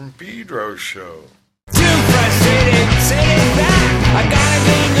Watt from Pedro Show. Too frustrated, sitting back. I got a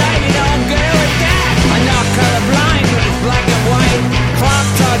green light, you don't go with that. I'm not colorblind, but it's black and white.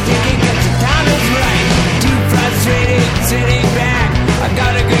 Clocks are ticking, cause the time is right. Too frustrated, sitting back. I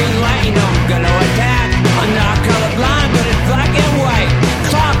got a green light, you know I'm gonna attack. I'm not colorblind, but it's black and white.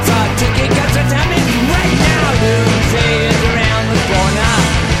 Clocks are ticking, cause the time is right now. Doomsday is around the corner.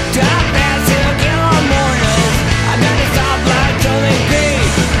 Top ass, it'll kill all mourners. I got a stop light till they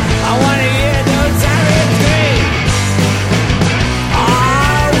green. I wanna hear those sirens scream.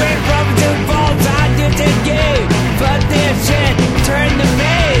 Oh, we're from two faults, I just a game. But this shit turned to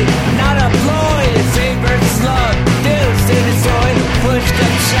me.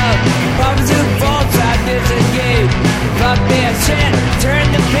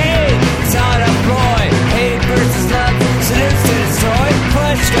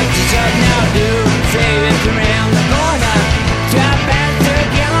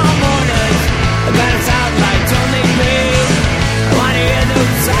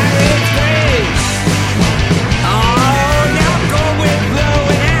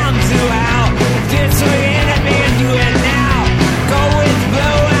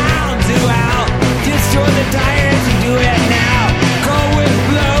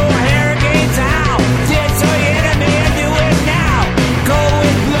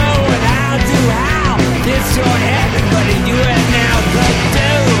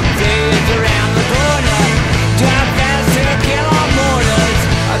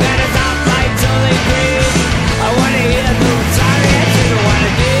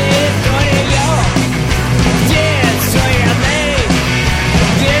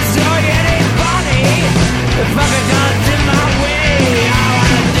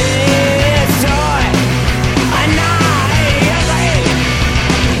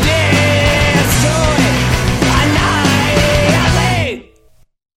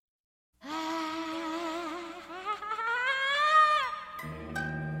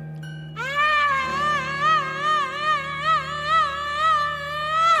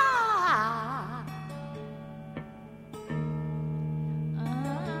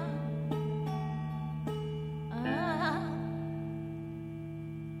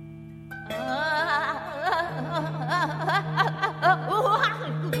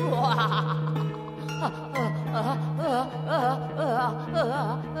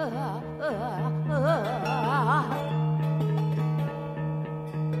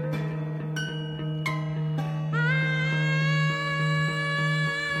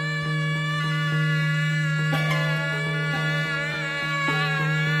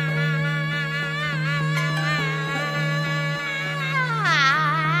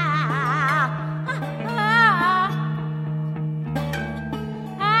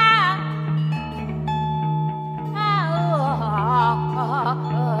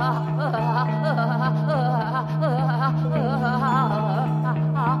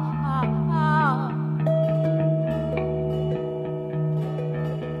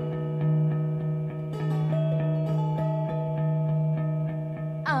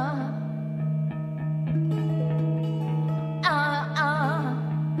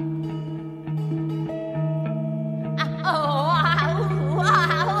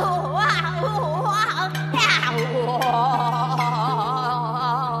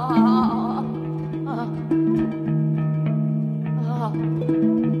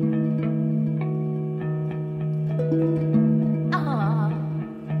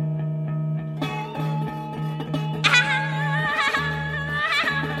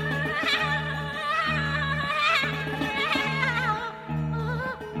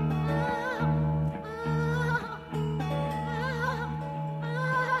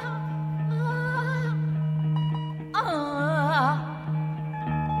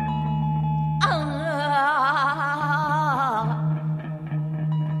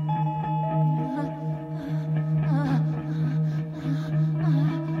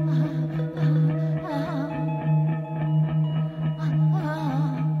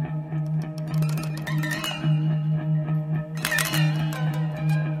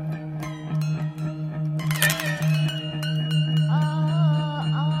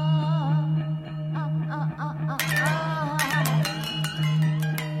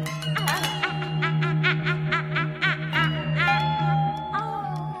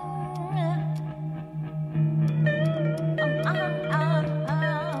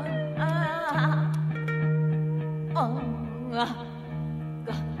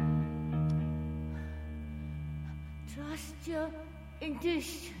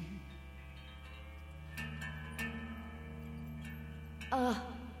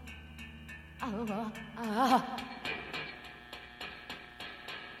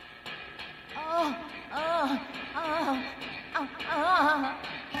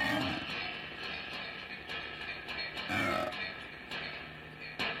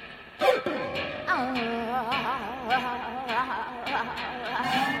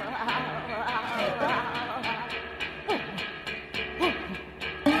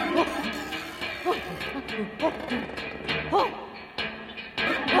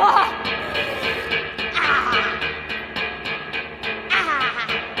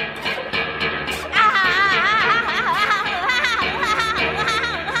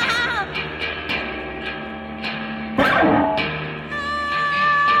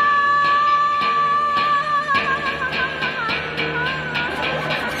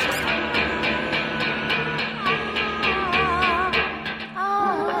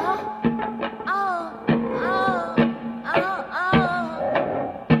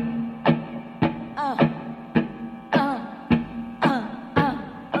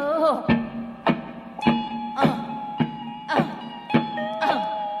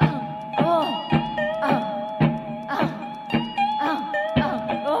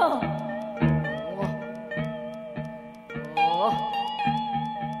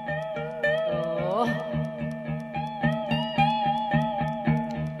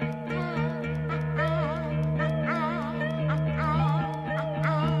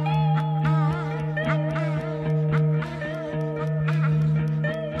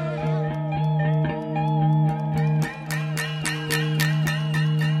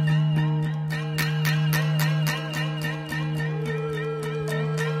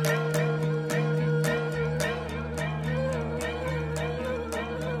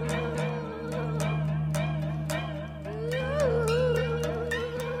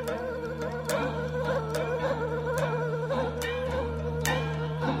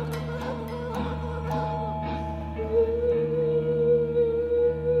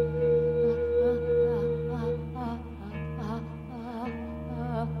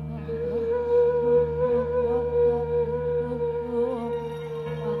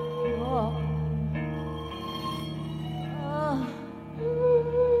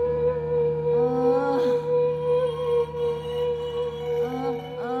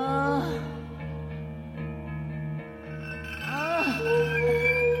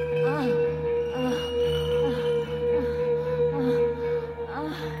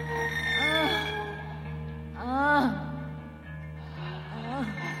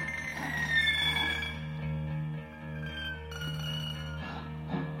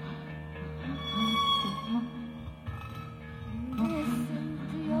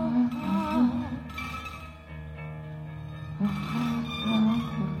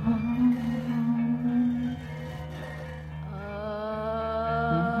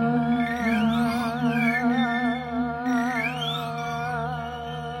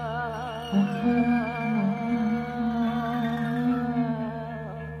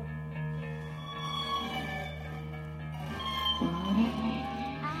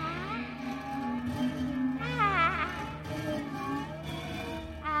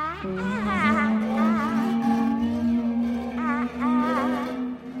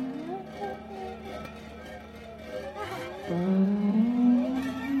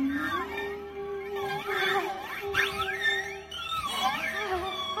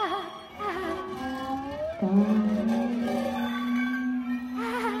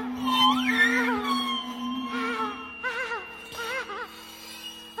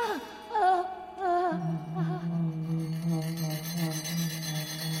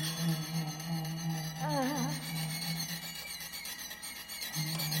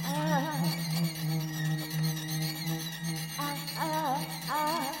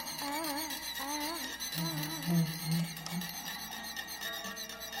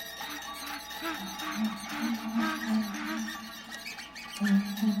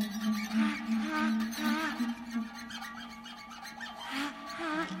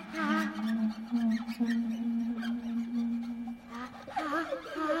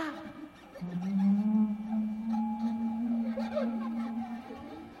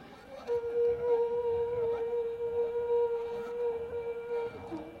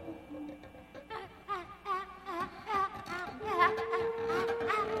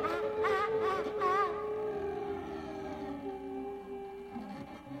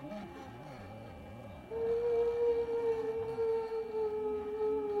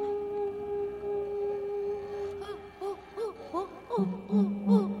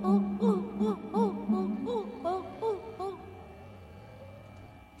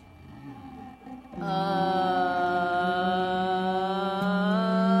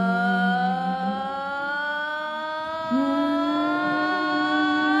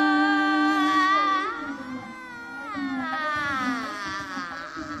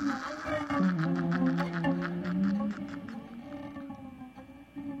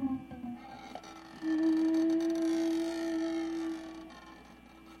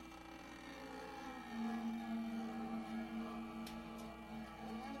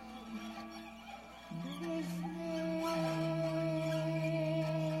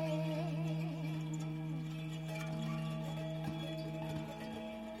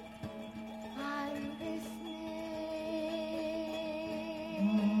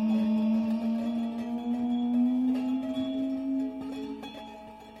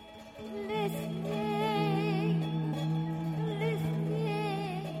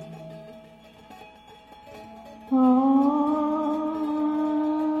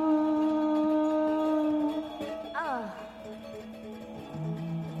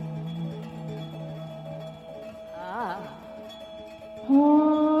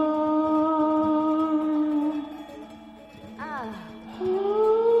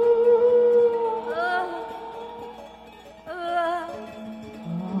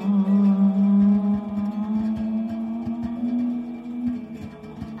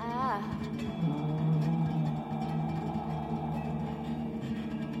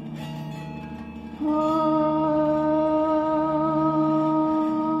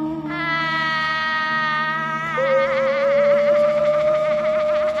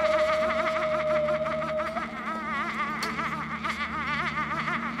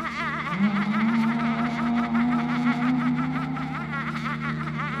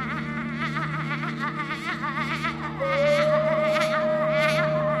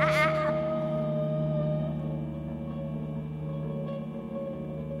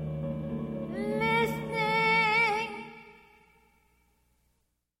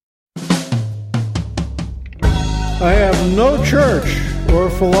 I have no church or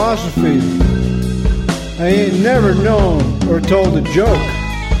philosophy. I ain't never known or told a joke.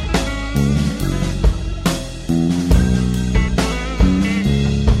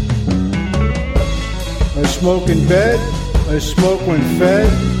 I smoke in bed, I smoke when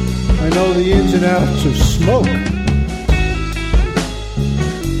fed. I know the ins and outs of smoke.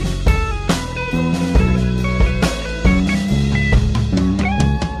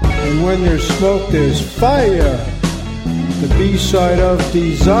 And when there's smoke, there's fire, the B-side of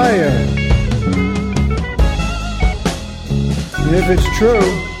desire. And if it's true,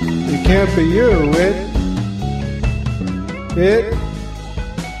 it can't be you, it.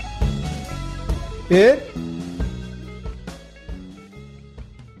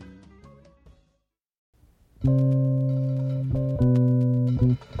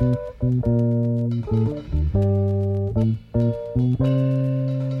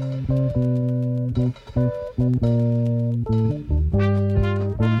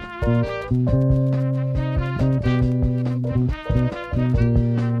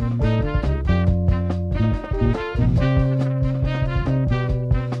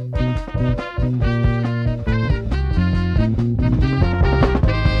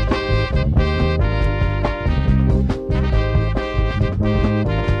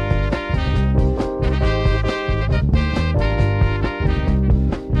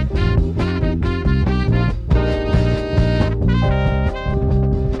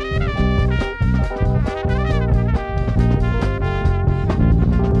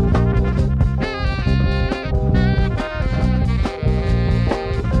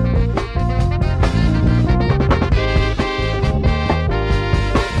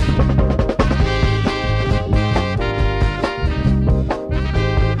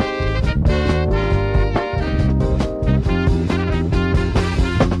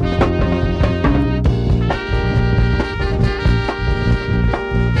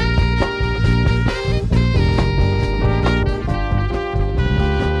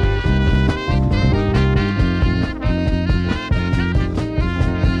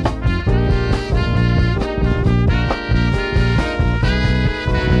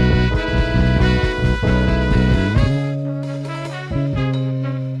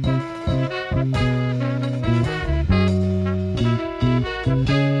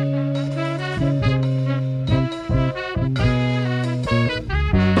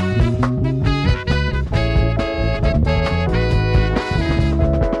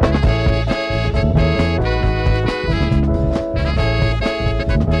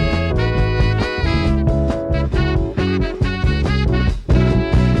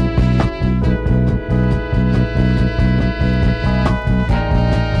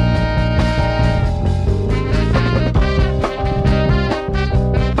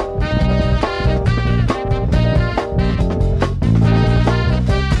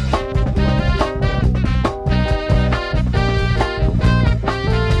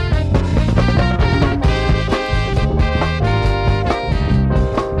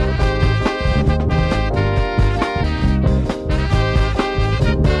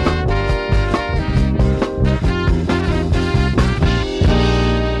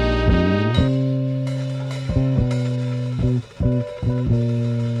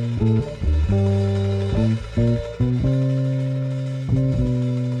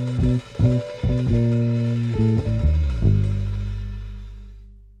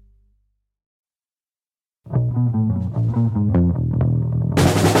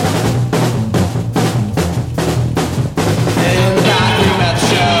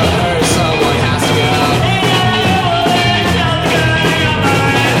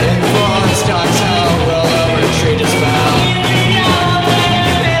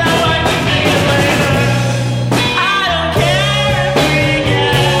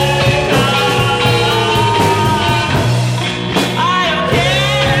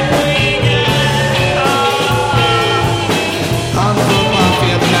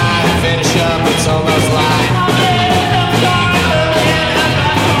 was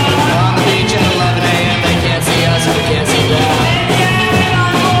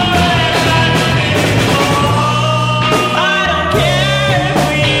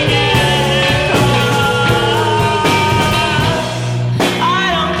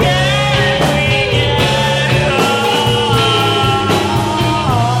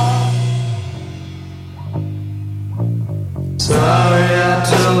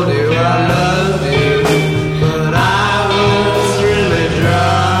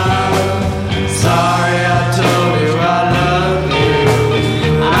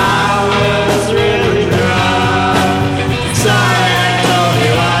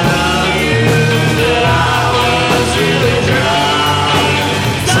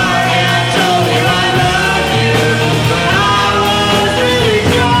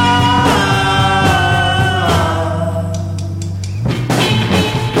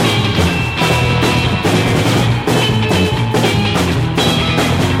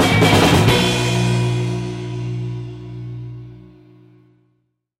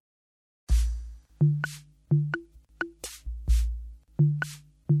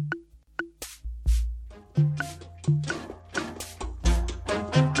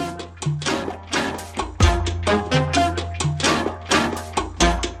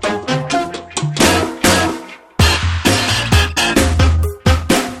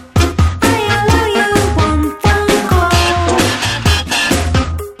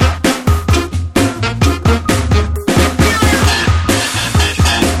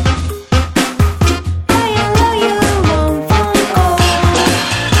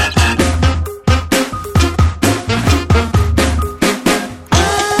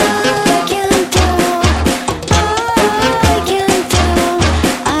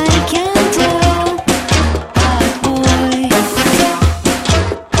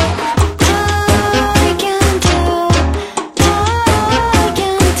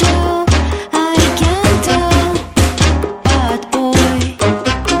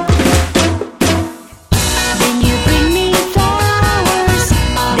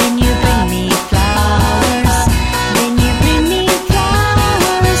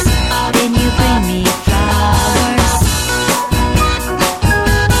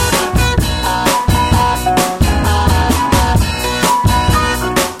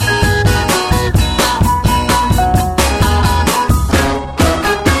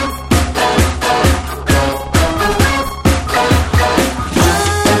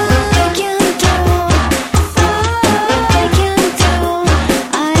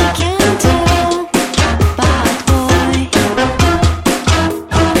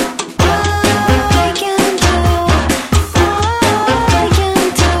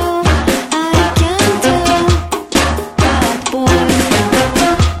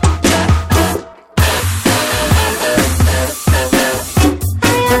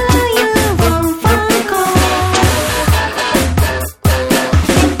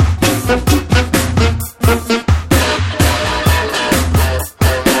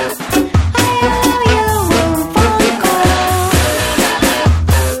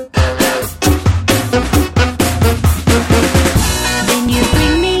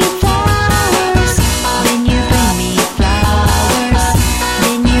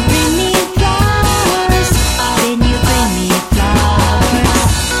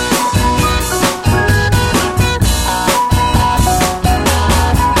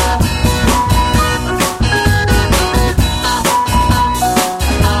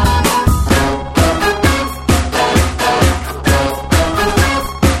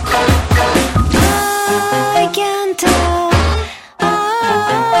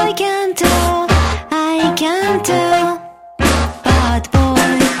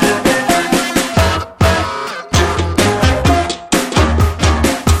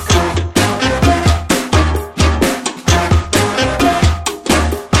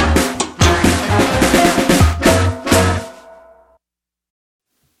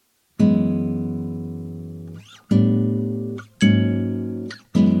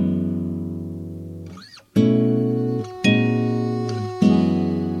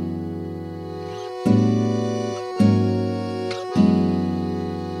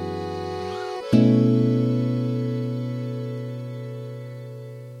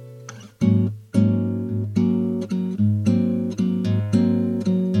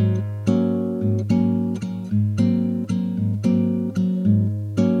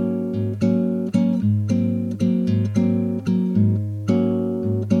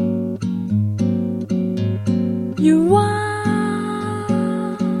You are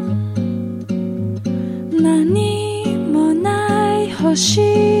何もない星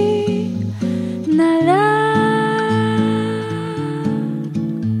なら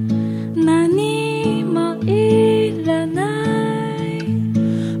何もいらない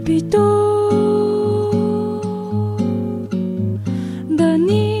人だ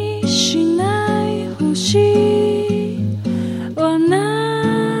にしない星はない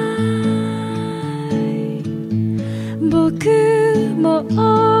僕も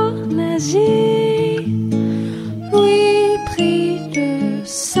同じ Oui, prie le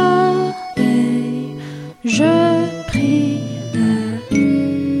soleil, je prie la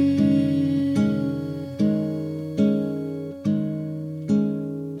lune.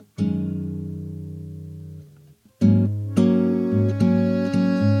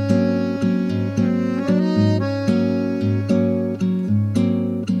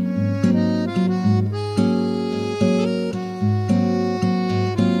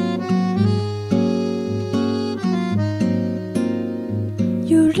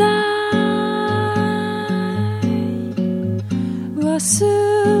 You lie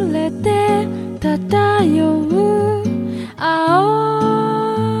忘れて漂う青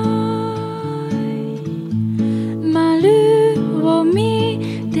い丸を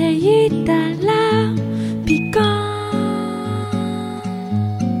見ていたらピカン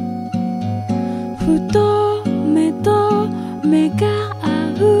ふと目と目が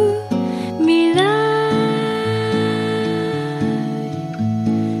合う未来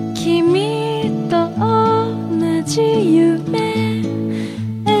君と同じ夢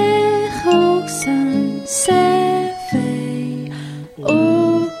Et au sein s'éveille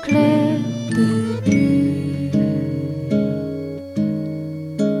au clair de lune.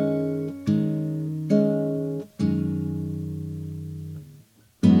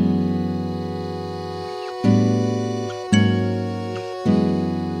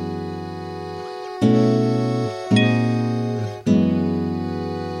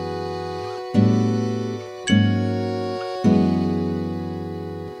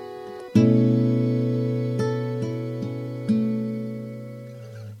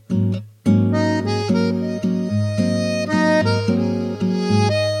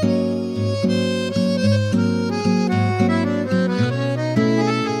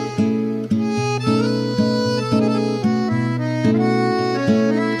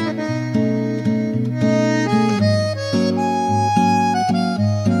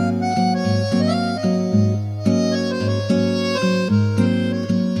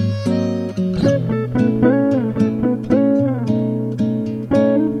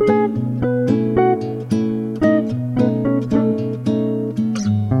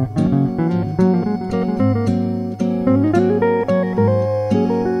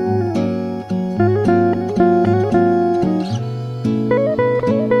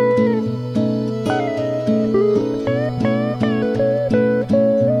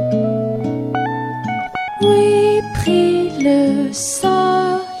 Oui, prie le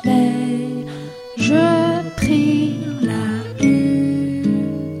soleil, je prie la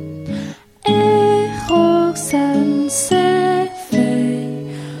lune. Et Roxane s'éveille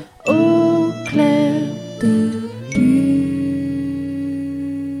au clair de lune.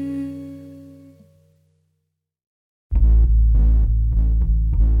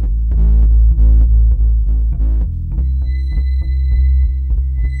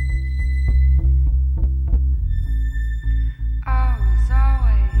 I was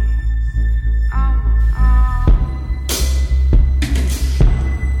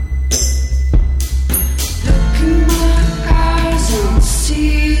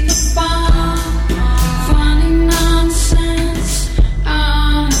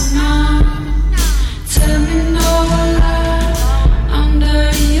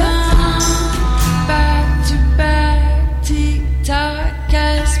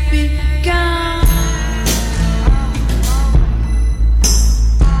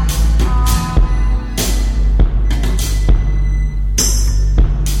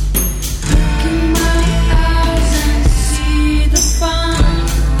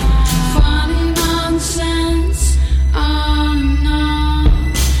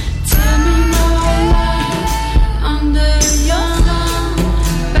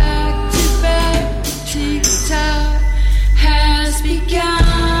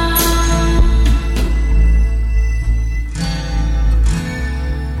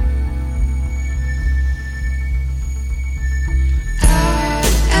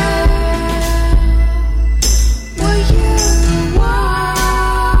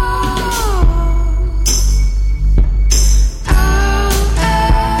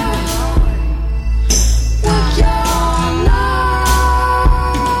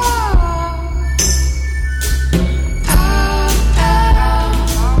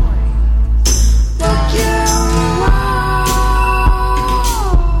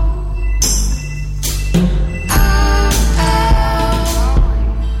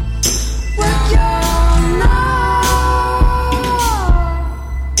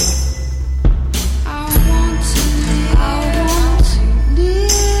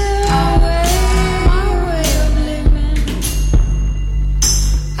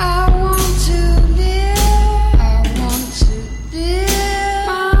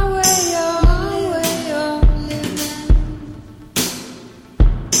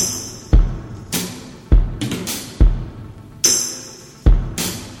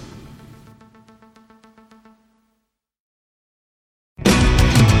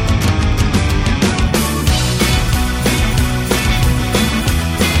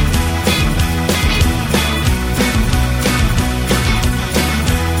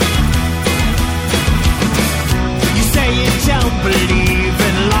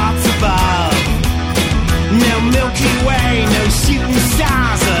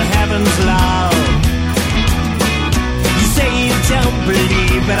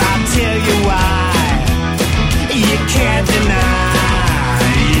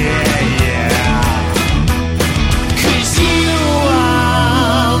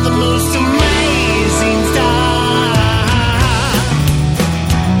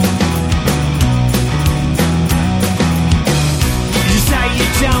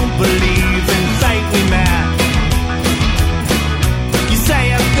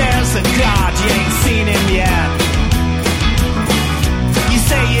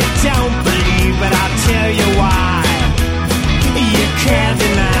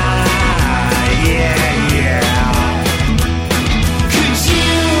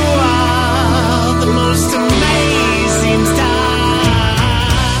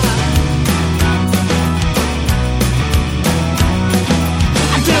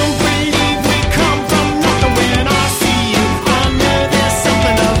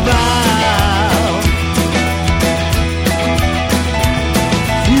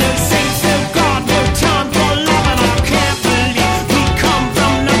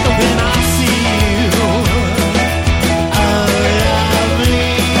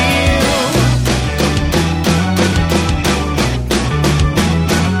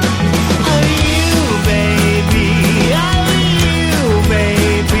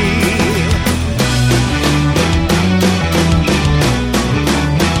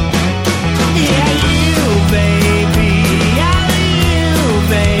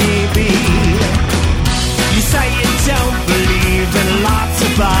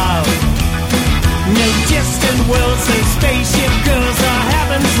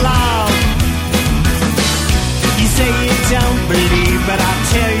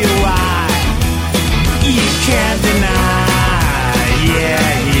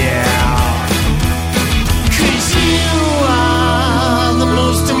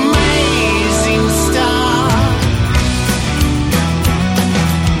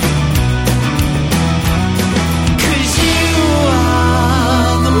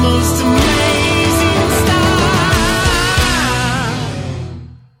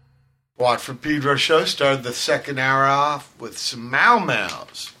Watt from Pedro Show started the second hour off with some Mau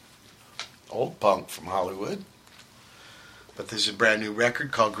Mau's. Old punk from Hollywood. But this is a brand new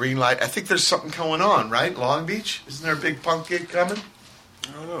record called Greenlight. I think there's something going on, right? Long Beach? Isn't there a big punk gig coming?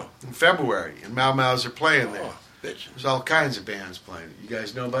 I don't know. In February. And Mau Mau's are playing there. Oh, bitch. There's all kinds of bands playing. You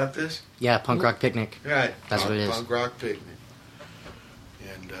guys know about this? Yeah, punk rock picnic. Right. That's what it is. Punk rock picnic.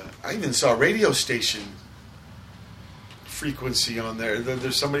 And I even saw a radio station frequency on there.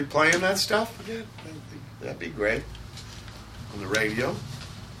 There's somebody playing that stuff again? That'd be great. On the radio.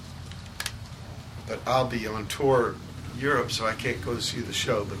 But I'll be on tour Europe, so I can't go to see the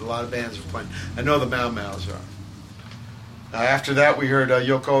show. But a lot of bands are playing. I know the Mau Mau's are. After that, we heard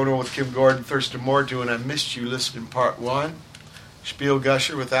Yoko Ono with Kim Gordon, Thurston Moore doing I Missed You Listening Part 1.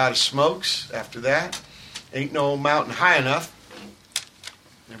 Spielgusher with Out of Smokes. After that, Ain't No Mountain High Enough.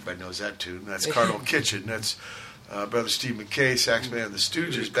 Everybody knows that tune. That's Carnal Kitchen. That's Brother Steve McKay, sax man of the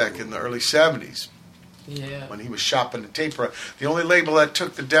Stooges, back in the early 70s. Yeah. When he was shopping the tape. The only label that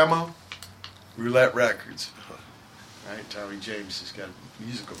took the demo, Roulette Records. Right? Tommy James has got a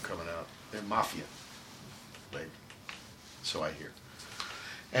musical coming out. They're Mafia label. So I hear.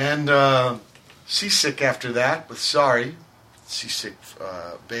 And Seasick after that with Sorry. Seasick,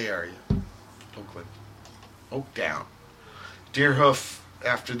 Bay Area. Oakland. Oaktown. Deerhoof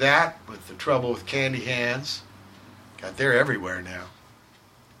after that with The Trouble with Candyhands. God, they're everywhere now.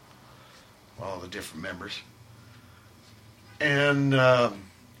 All the different members. And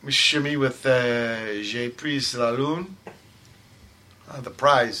Shimmy with J'ai pris la lune. The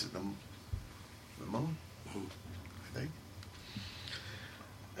prize, the moon, I think.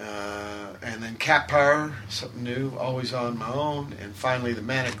 And then Cat Power, something new, Always on My Own. And finally the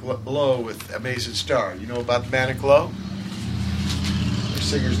Manic Low with Amazing Star. You know about the Manic Low? Their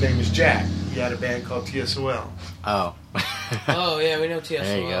singer's name is Jack. He had a band called TSOL. Oh. Oh, yeah, we know TSOL.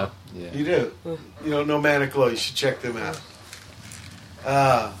 There you go. Yeah. You do? You don't know Manic Low, you should check them out.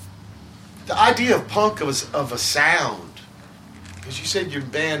 The idea of punk of a sound, because you said your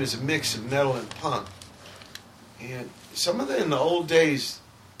band is a mix of metal and punk, and in the old days,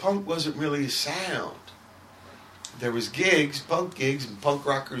 punk wasn't really a sound. There was punk gigs, and punk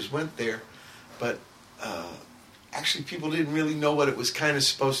rockers went there, but actually people didn't really know what it was kind of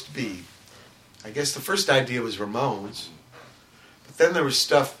supposed to be. I guess the first idea was Ramones, but then there was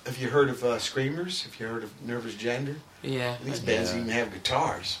stuff. Have you heard of Screamers? Have you heard of Nervous Gender? Yeah. These bands even have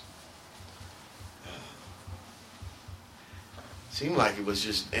guitars. Seemed like it was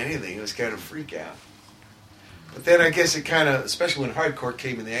just anything. It was kind of a freak out. But then I guess it kind of, especially when hardcore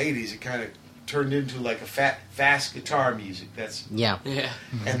came in the 80s, it kind of turned into like a fast guitar music. That's Yeah. Yeah.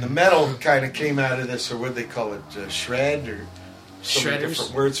 And the metal kind of came out of this, or what do they call it, shred, or so many Shredders?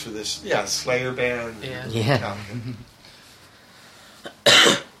 different words for this. Yeah, Slayer band. Yeah. Yeah.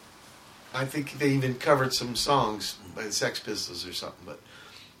 I think they even covered some songs by the Sex Pistols or something, but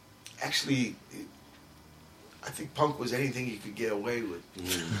actually, I think punk was anything you could get away with.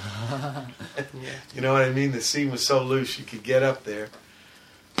 You know what I mean? The scene was so loose, you could get up there.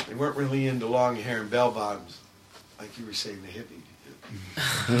 They weren't really into long hair and bell bottoms, like you were saying, the hippie.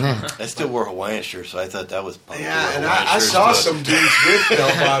 I still wore Hawaiian shirts, so I thought that was punk. Yeah, and I saw some dudes with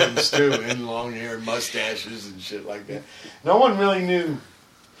bell bottoms too, and long hair and mustaches and shit like that. No one really knew.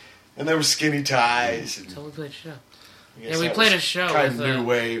 And there were skinny ties. And Until we played a show. I guess Yeah, we that played was a show kind of with, new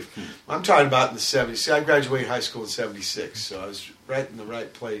wave. I'm talking about in the 70s. See, I graduated high school in 76, so I was right in the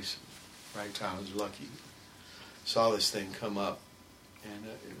right place, right time. I was lucky. Saw this thing come up, and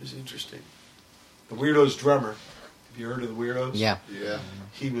it was interesting. The Weirdos drummer. Have you heard of the Weirdos? Yeah. Yeah.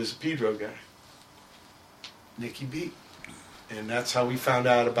 He was a Pedro guy. Nicky B. And that's how we found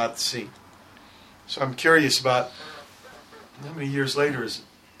out about the scene. So I'm curious about how many years later is it?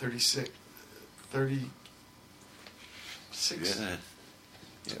 36? 36? Yeah,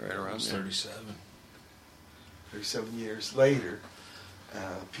 right around there. 37. 37 years later,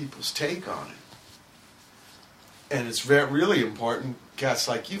 people's take on it. And it's really important, cats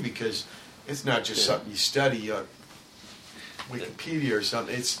like you, because it's not just something you study on Wikipedia or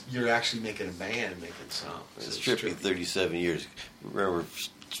something. You're actually making a band, making songs. It's trippy, 37 years. Remember,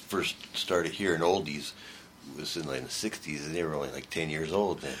 first started here in oldies was in like the 60s, and they were only like 10 years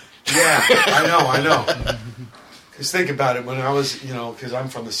old then. Yeah, I know. Because think about it, when I was, because I'm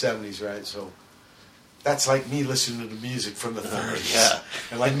from the 70s, right? So that's like me listening to the music from the 30s. Yeah.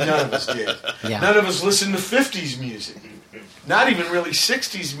 And like none of us did. Yeah. None of us listened to 50s music. Not even really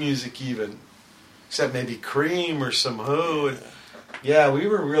 60s music even. Except maybe Cream or some Who. And yeah, we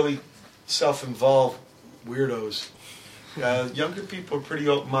were really self-involved weirdos. Younger people are pretty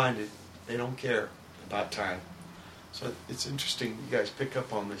open-minded. They don't care about time. So it's interesting you guys pick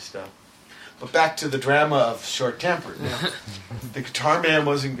up on this stuff. But back to the drama of Short Tempered. The guitar man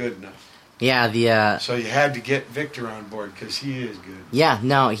wasn't good enough. Yeah, So you had to get Victor on board because he is good. yeah,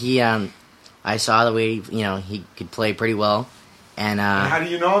 no, he, I saw the way, he could play pretty well. And How do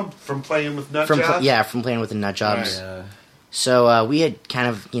you know him? From playing with Nut from Jobs? from playing with the Nut Jobs. Right. So we had kind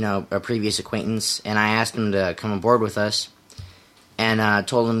of, a previous acquaintance, and I asked him to come aboard with us, and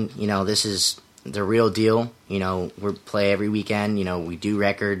told him, this is the real deal. We play every weekend. We do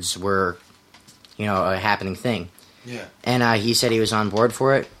records. We're, a happening thing. Yeah. And he said he was on board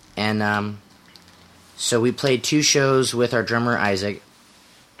for it, and so we played 2 shows with our drummer Isaac.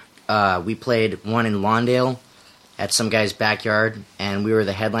 We played one in Lawndale at some guy's backyard, and we were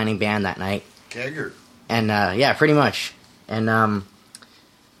the headlining band that night. Kegger. And yeah, pretty much. And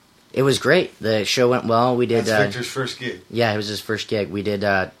it was great. The show went well. We did. That's Victor's first gig. Yeah, it was his first gig. We did.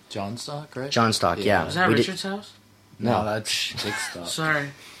 John Stock, right? John Stock, yeah. Was that we Richard's house? No, that's Big Stock. Sorry.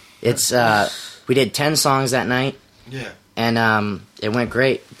 It's we did 10 songs that night. Yeah. And it went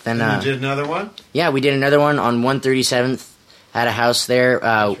great. Then you did another one? Yeah, we did another one on 137th at a house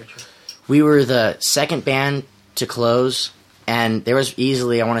there. We were the second band to close, and there was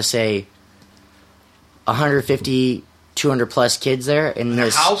easily, I want to say, 150, 200 plus kids there in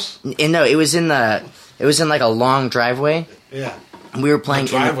this house. No, it was in like a long driveway. Yeah. And we were playing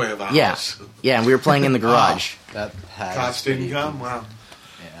The driveway of a yeah, house. yeah, and we were playing in the garage. That Cops didn't come. Wow.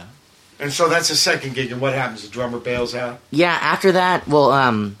 Yeah. And so that's the second gig. And what happens? The drummer bails out. Yeah. After that,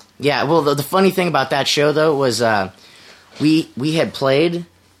 the funny thing about that show though was we had played,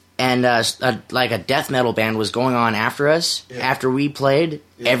 and like a death metal band was going on after us. Yeah. After we played,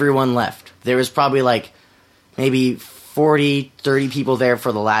 Yeah. everyone left. There was probably like maybe 40, 30 people there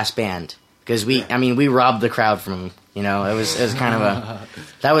for the last band because we robbed the crowd from them. It was kind of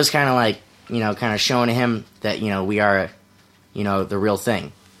that was kind of like kind of showing him that we are the real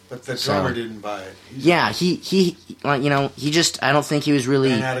thing. But the drummer didn't buy it. He just I don't think he was really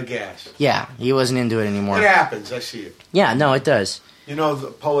ran out of gas. Yeah, he wasn't into it anymore. It happens. I see it. Yeah, no, it does. You know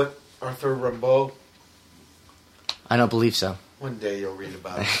the poet Arthur Rimbaud? I don't believe so. One day you'll read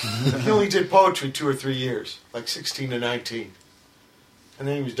about it. He only did poetry 2 or 3 years, like 16 to 19. And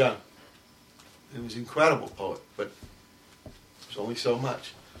then he was done. He was an incredible poet, but there's only so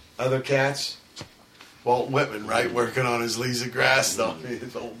much. Other cats, Walt Whitman, right, working on his Leaves of Grass, though,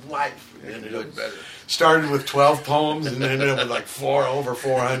 his whole life. Ended up better. Started with 12 poems and ended up with like over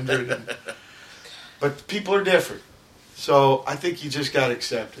 400. But people are different. So I think you just got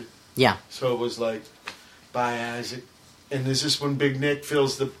accepted. Yeah. So it was like, bye, Isaac. And is this when Big Nick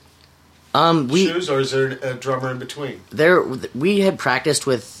fills the shoes, or is there a drummer in between? We had practiced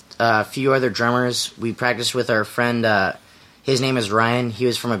with a few other drummers. We practiced with our friend. His name is Ryan. He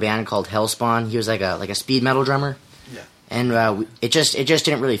was from a band called Hellspawn. He was like a speed metal drummer. Yeah. And it just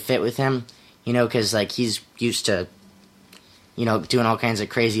didn't really fit with him, because like he's used to, doing all kinds of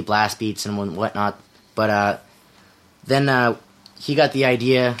crazy blast beats and whatnot. But then he got the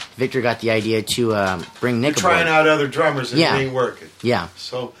idea. Victor got the idea to bring Nick. You're trying out other drummers and it ain't working. Yeah.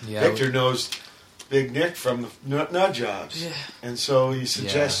 So Victor knows Big Nick from the Nut Jobs. Yeah. And so he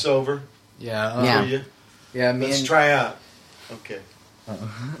suggests over. Yeah. For you. Yeah. Let's try out. Okay.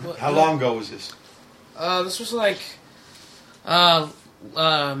 How long ago was this? This was like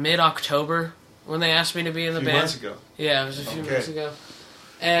mid-October when they asked me to be in the band. A few months ago. Yeah, it was a few months ago.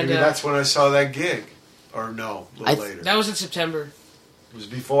 And maybe that's when I saw that gig. Or no, a little later. That was in September. It was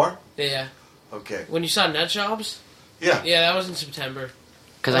before? Yeah. Okay. When you saw Nut Jobs? Yeah. Yeah, that was in September.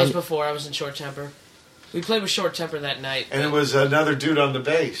 That was before I was in Short Temper. We played with Short Temper that night. And it was another dude on the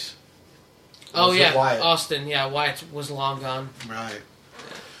bass. Oh, yeah. Wyatt? Austin. Yeah, Wyatt was long gone. Right.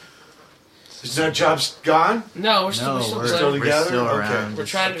 Is Nut Jobs gone? No, we're still together? We're still around. Okay. We're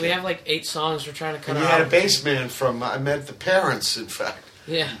trying. We have like 8 songs. We're trying to cut. And you had a bass man from. I met the parents, in fact.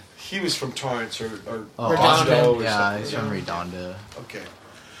 Yeah. He was from Torrance or Redondo. or yeah, something. he's from Redondo. Okay.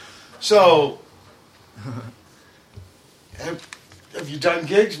 So, have you done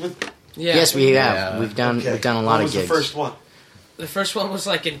gigs with? Yeah. Yes, we have. Yeah. We've done a lot When of was gigs. the first one? The first one was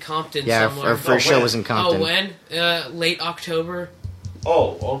like in Compton. Yeah, somewhere. our first show was in Compton. Oh, when? Late October.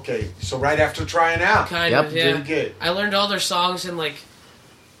 Oh, okay. So right after trying out. Kind Yep. of. Yeah. Did a gig. I learned all their songs in like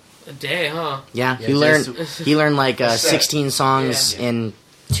a day, huh? Yeah, Yeah, he learned like set. 16 songs in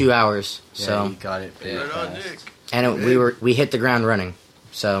 2 hours. Yeah, So he got it. and we hit the ground running.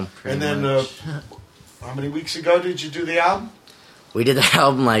 So And then, how many weeks ago did you do the album? we did the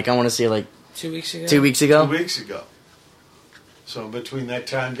album like I want to say like 2 weeks ago. 2 weeks ago. 2 weeks ago. So between that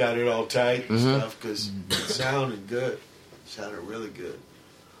time, got it all tight and stuff because it sounded good. Sounded really good.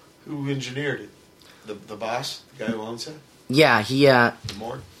 Who engineered it? The boss, the guy who owns it. Yeah, he The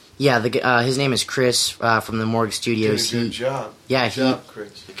Mort. Yeah, his name is Chris from the Morgue Studios. Did a good job. Yeah, good job,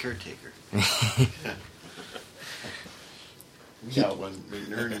 Chris. The caretaker. Yeah, when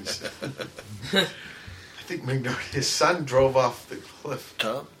McNerney said. I think his son drove off the cliff.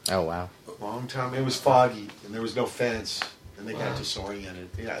 Tom? Oh, wow. Long time. It was foggy, and there was no fence, and they got disoriented.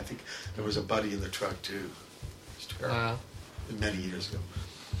 Yeah, I think there was a buddy in the truck, too. It's terrible. Wow. Many years ago.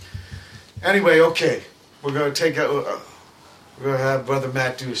 Anyway, okay. We're going to we're going to have Brother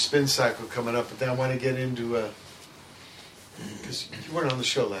Matt do a spin cycle coming up, but then I want to get into... because you weren't on the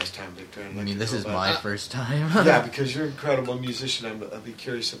show last time, Victor. I mean, this is my first time. Yeah, because you're an incredible musician. I'd be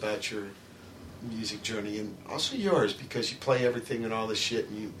curious about your music journey, and also yours, because you play everything and all this shit,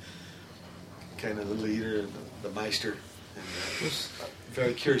 and you kind of the leader and the meister. And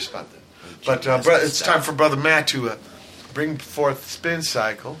very curious about that. But it's time for Brother Matt to bring forth spin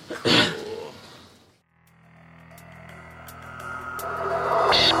cycle. Oh,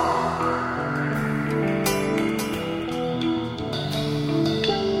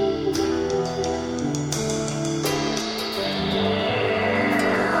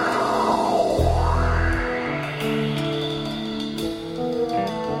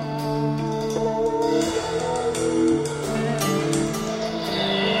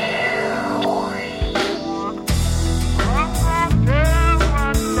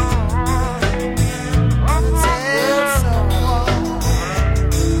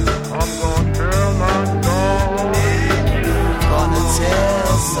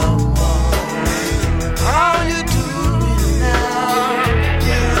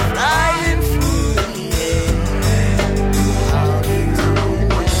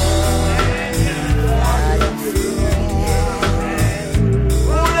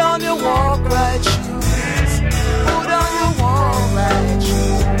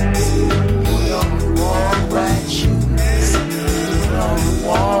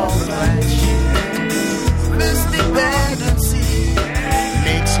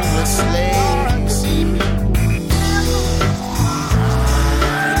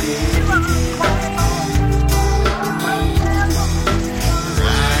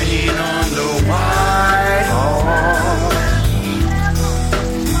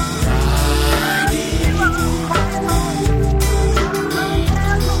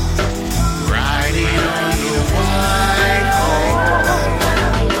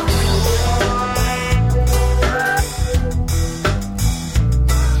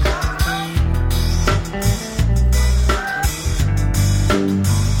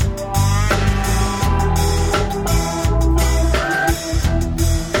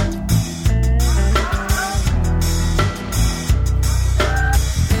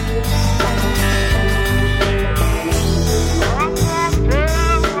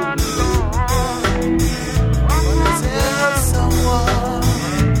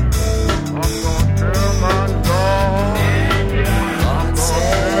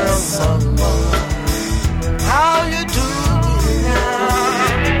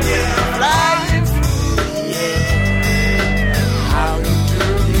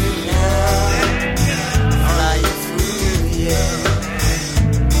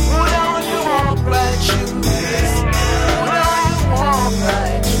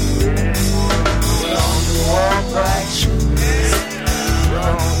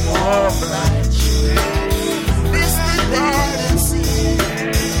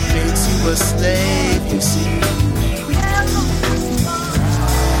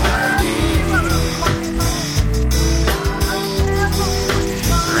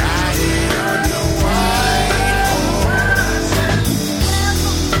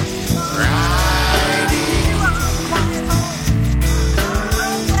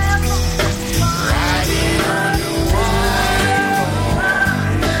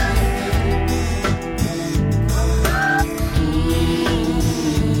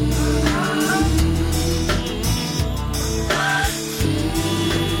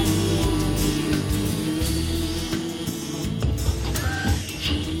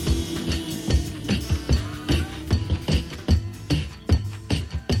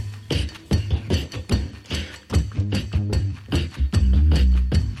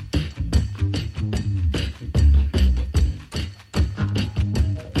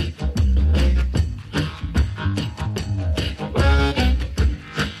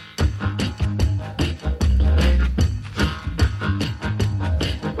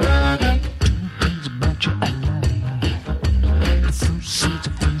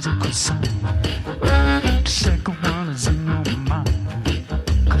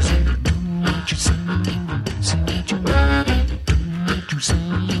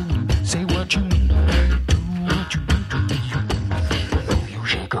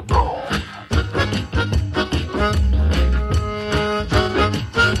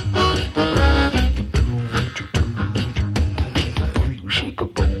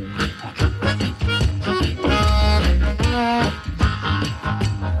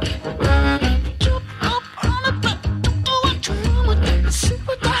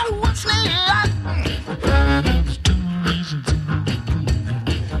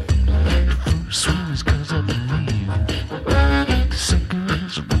 swims 'cause of the wave.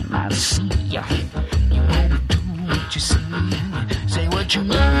 Sickers when I see ya. You always do what you say and you say what you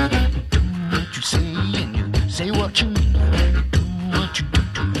mean. You do what you say and you say what you mean. You do what you do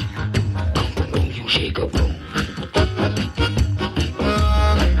to me. You shake a room.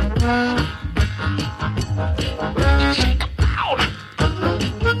 Shake a powder.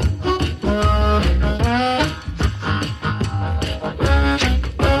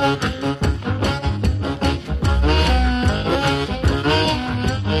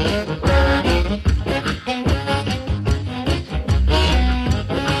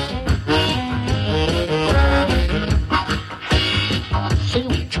 Say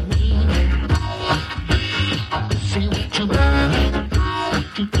what you mean. Say what you mean.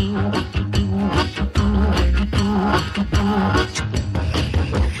 What you do, what you do, what you do, what you do, what you do, what you do.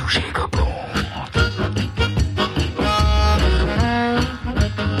 You shake a bone.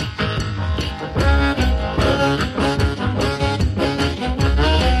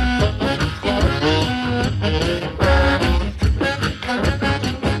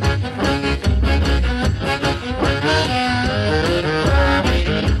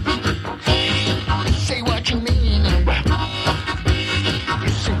 Say what you mean.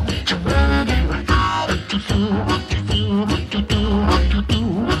 Say what you mean. What you do, what you do, what you do, what you do, what you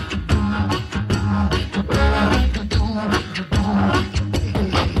do, what you do, what you do, what you do, what you do, what you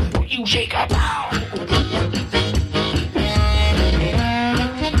do. You shake a pound.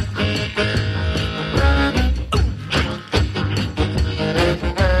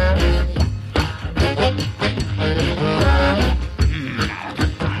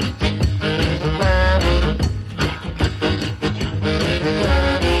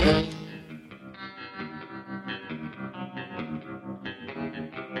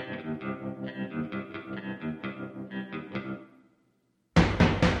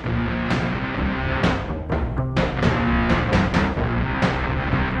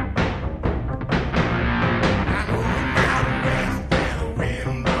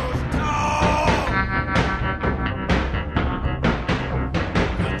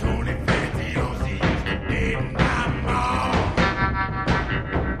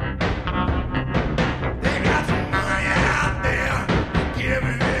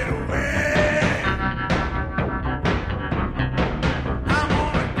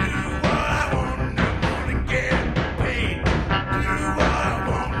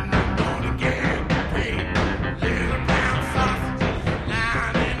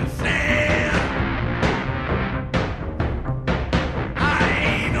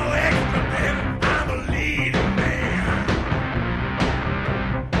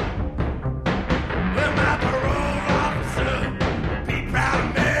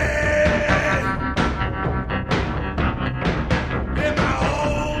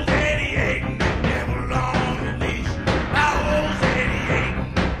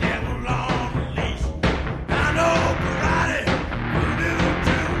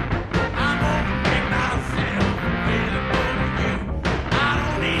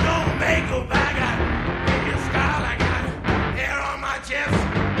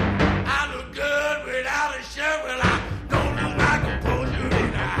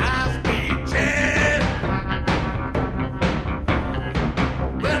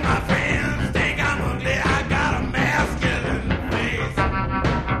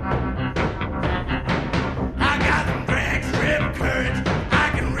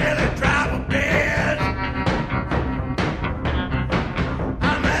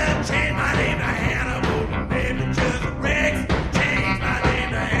 Change my name.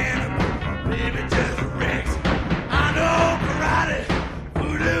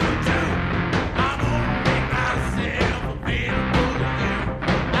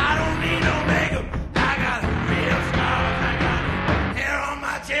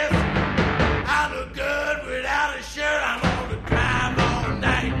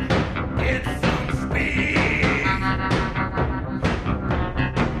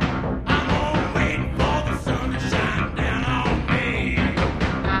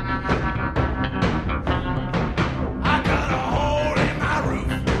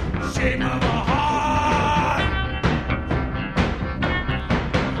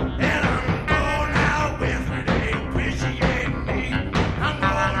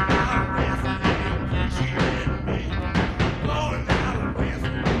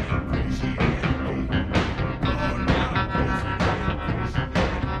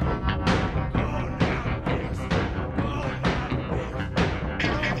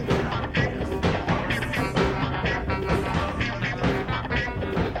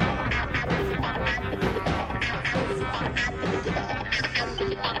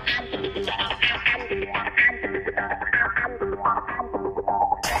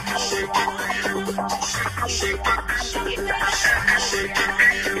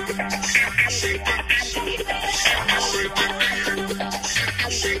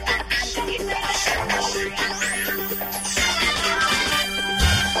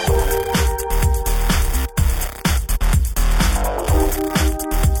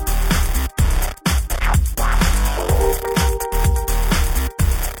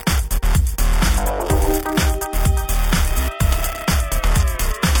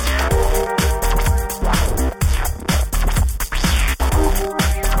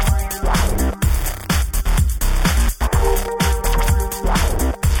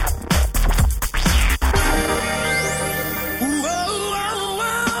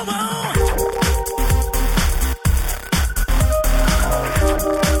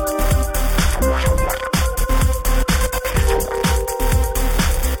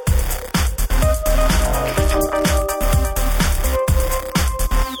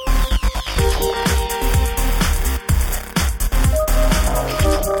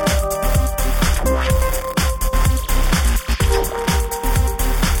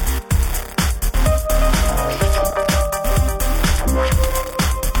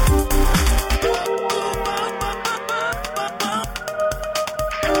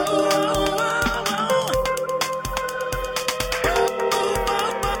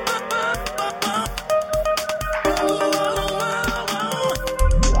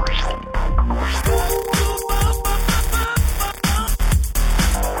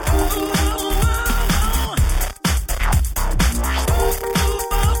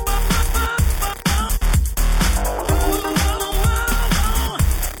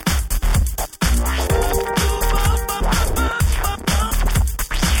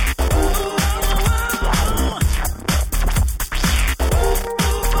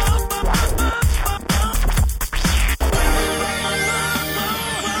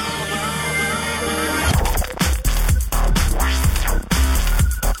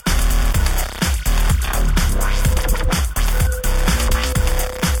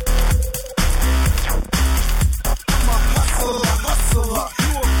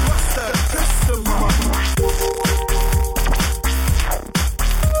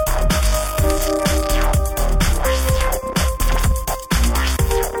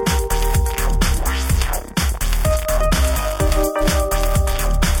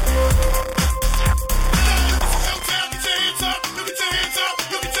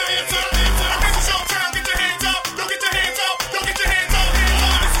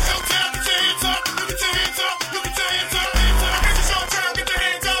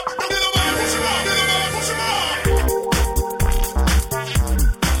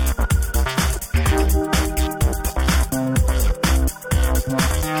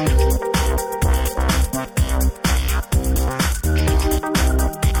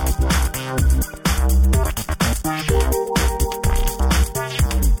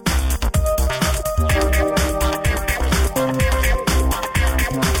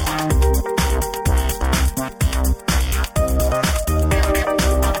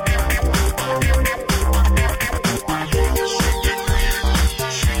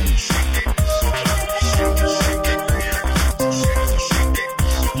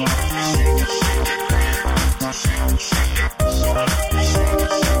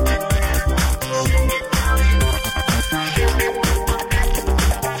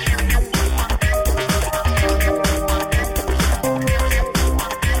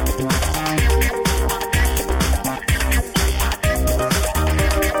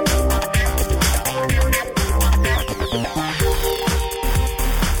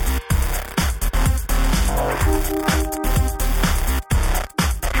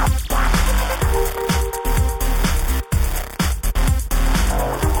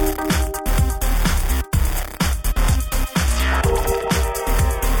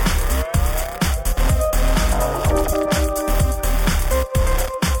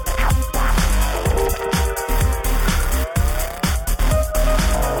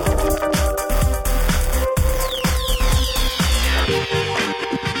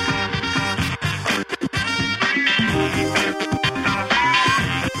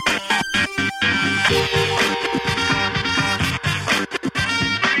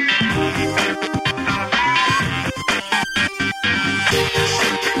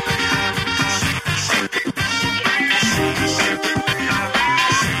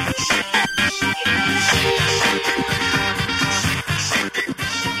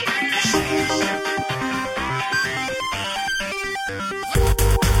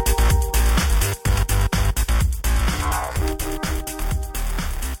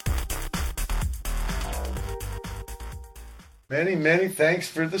 Many thanks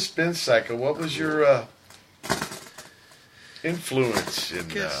for the spin cycle. What was your influence in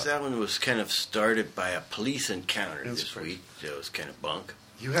I guess that one was kind of started by a police encounter this Inspiration. week. It was kind of bunk.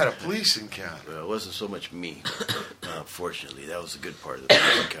 You had a police encounter. Well, it wasn't so much me. Fortunately, that was the good part of the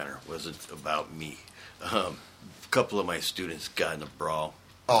police encounter. It wasn't about me. A couple of my students got in a brawl.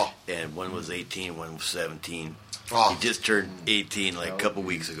 Oh. And one was 18, one was 17. Oh. He just turned 18 like a couple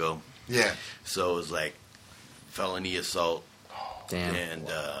weeks ago. Yeah. So it was like felony assault. Damn. And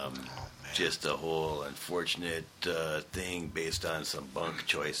just a whole unfortunate thing based on some bunk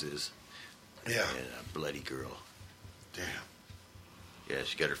choices. Yeah. And a bloody girl. Damn. Yeah,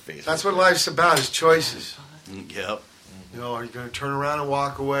 she got her face. That's what life's about, is choices. Yep. You know, are you going to turn around and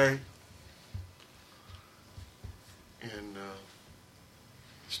walk away? And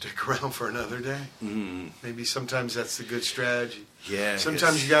stick around for another day? Mm-hmm. Maybe sometimes that's the good strategy. Yeah.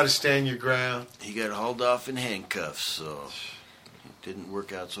 Sometimes you got to stand your ground. He got hauled off in handcuffs, so it didn't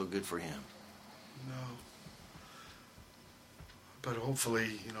work out so good for him. No. But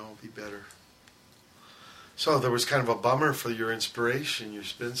hopefully, you know, it'll be better. So there was kind of a bummer for your inspiration, your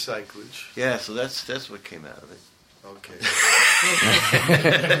spin cyclage. Yeah, so that's what came out of it. Okay.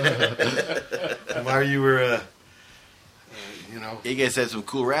 And while you were, you know... You guys had some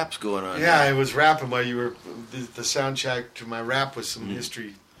cool raps going on. Yeah, I was rapping while you were... The soundtrack to my rap was some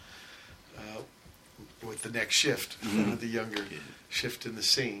history with the next shift, the younger shift in the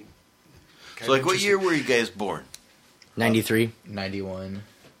scene. Kind So, like, of what interesting. year were you guys born? 93. 91.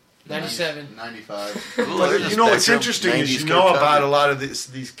 97. 95. Cool, But there's a you know what's spectrum. interesting is 90s you know cover. about a lot of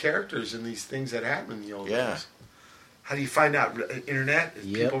these characters and these things that happen in the old Yeah. days. How do you find out? Internet?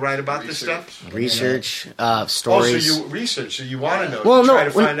 Yep. People write about this stuff? Research, Oh, stories. so you research, so you want to know. Well, you no, try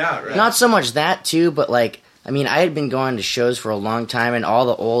to find out, right? not so much that too, but like, I mean, I had been going to shows for a long time, and all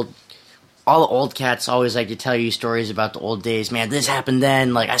the old cats always like to tell you stories about the old days. Man, this happened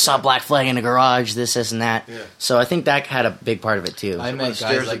then. Like, I saw Black Flag in the garage. This, and that. Yeah. So I think that had a big part of it too. I Up met on guys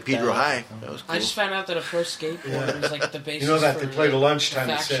stairs like at Pedro that. High. That was cool. I just found out that a pro skateboard was like the basis. You know that for they played a lunchtime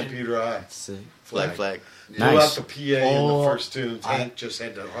the at San faction. Pedro High. Sick. Black Flag. Blew out Nice. the PA in the Oh, first tunes. I- Hank just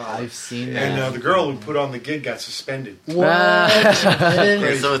had to holler. I've seen that. And the girl who put on the gig got suspended.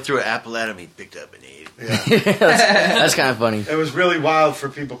 And someone threw an apple at him. He picked up and ate it. Yeah. That's kind of funny. It was really wild for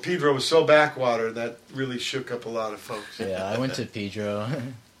people. Pedro was so backwater that really shook up a lot of folks. Yeah, I went to Pedro.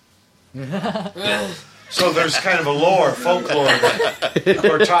 So there's kind of a lore, folklore, that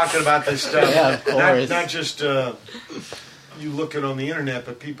we're talking about this stuff. Yeah, of course. Not just you looking on the internet,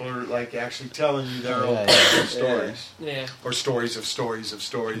 but people are like actually telling you their own Yeah. stories. Yeah. Or stories of stories of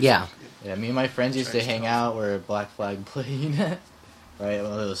stories. Yeah. Yeah, me and my friends used to hang out where Black Flag played. Right, where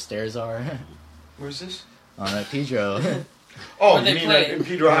those stairs are. Where's this? On at Pedro. Oh, Where you they mean play. in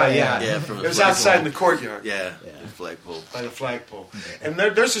Pedro High? Yeah. Yeah, from It the was flagpole. outside in the courtyard. Yeah, Yeah. the flagpole. By the flagpole. And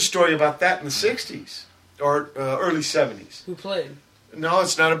there's a story about that in the 60s or early 70s. Who played? No,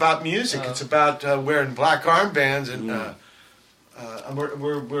 it's not about music. Oh. It's about wearing black armbands, and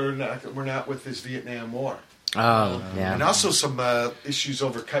we're not with this Vietnam War. Oh, yeah. And also some issues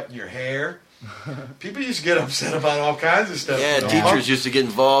over cutting your hair. People used to get upset about all kinds of stuff. Yeah, you know. teachers used to get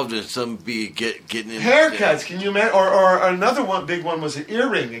involved and some be getting in. Haircuts, can you imagine? Or another one, big one was an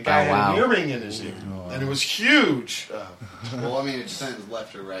earring. A guy Oh, wow. had an earring in his ear, and it was huge. Well, I mean, it depends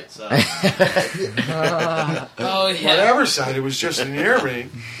left or right side. Oh, yeah. Whatever side, it was just an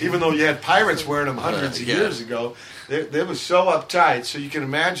earring. Even though you had pirates wearing them hundreds of Yeah. years ago, they was so uptight. So you can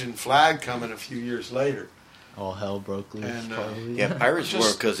imagine Flag coming a few years later. All hell broke loose, And, probably. Yeah, pirates Just-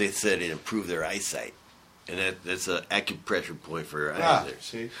 were because they said it improved their eyesight, and that's an acupressure point for your eyes. Ah, There.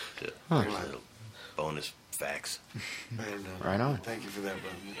 see, So, Huh. there's little bonus facts. and, Right on. Thank you for that,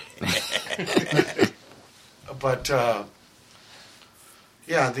 brother. But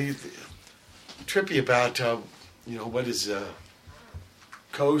yeah, the trippy about what is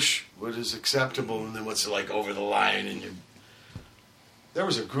kosher, what is acceptable, and then what's like over the line. And there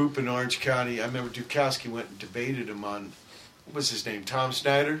was a group in Orange County. I remember Dukowski went and debated him on what was his name, Tom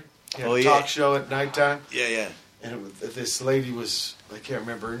Snyder. He had Oh, a yeah. talk show at nighttime. Yeah. And this lady was, I can't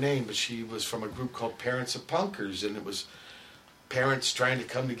remember her name, but she was from a group called Parents of Punkers, and it was parents trying to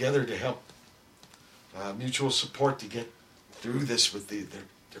come together to help mutual support to get through this with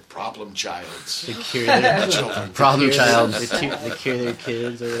their problem childs. To cure their Children. Problem child. to cure their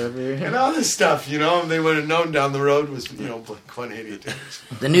kids or whatever. And all this stuff, and they would have known down the road was,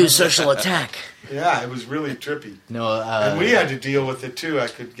 Blink-182. The new social attack. Yeah, it was really trippy. No, And we had to deal with it, too. I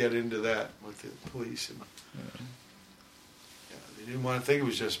could get into that with the police. And, they didn't want to think it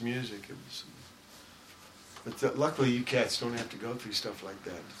was just music. It was, but luckily, you cats don't have to go through stuff like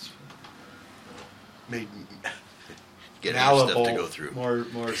that. It's made Get other stuff malleable, to go through.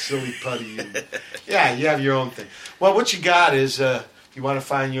 more silly putty. And, yeah, you have your own thing. Well, what you got is you want to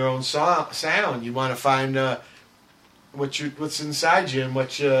find your own sound. You want to find what's inside you and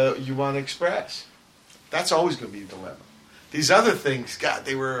what you want to express. That's always going to be a dilemma. These other things, God,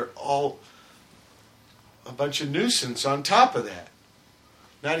 they were all a bunch of nuisance on top of that.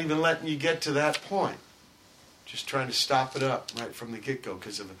 Not even letting you get to that point. Just trying to stop it up right from the get-go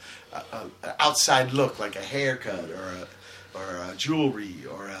because of an outside look, like a haircut or a jewelry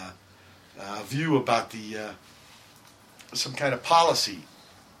or a view about the some kind of policy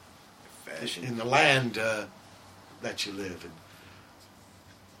Fashion. in the land that you live in.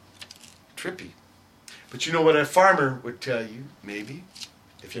 Trippy. But you know what a farmer would tell you, maybe,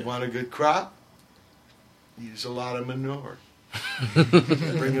 if you want a good crop, use a lot of manure.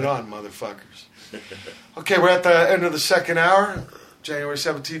 Bring it on, motherfuckers. Okay, we're at the end of the second hour, January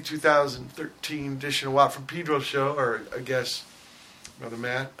 17, 2013 edition of Watt from Pedro Show, or I guess, Brother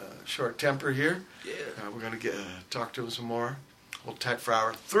Matt, short temper here. Yeah. We're going to talk to him some more. Hold tight for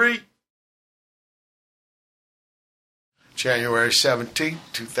hour 3. January 17,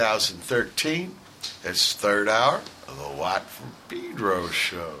 2013. It's third hour of the Watt from Pedro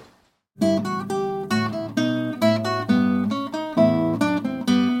Show.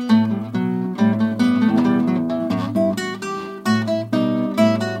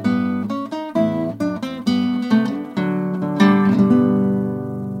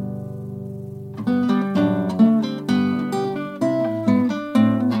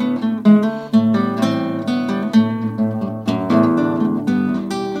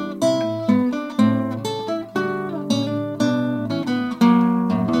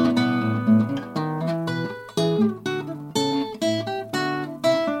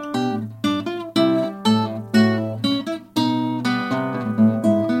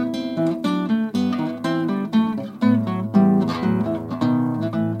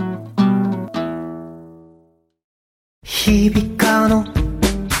響かの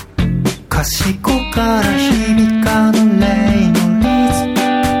賢から響かの霊のリズム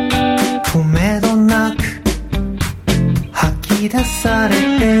止めどなく吐き出され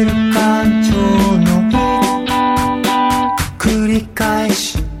てる感情の繰り返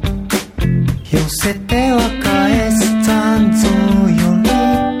し寄せては返す残像より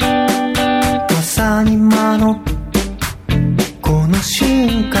まさに間のこの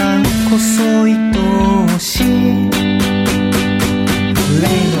瞬間こそ愛おしいレイ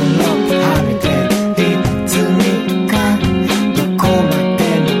のロープ跳ねてリズミカどこまで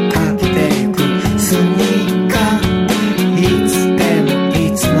もかけてゆくスニーカーいつでもい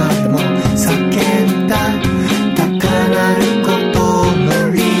つまでも叫んだ高鳴ることの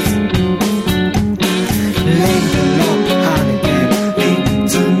リズムレイのロープ跳ねてリ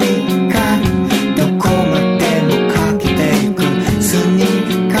ズミカどこまでもかけてゆくスニ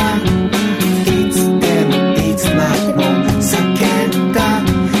ーカーいつでもいつまでも叫んだ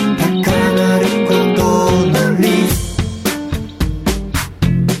高鳴ることのリズム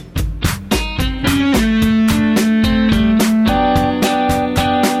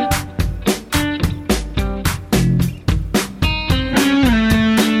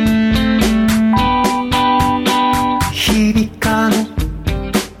響かぬ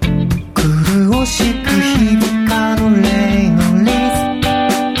苦しく響かぬ霊のリズム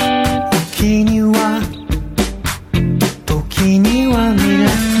時には時にはミラ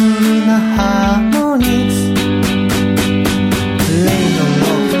クルなハーモニーズレイのロ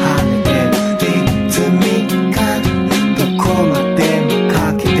ープ跳ねてリズミカどこまでもか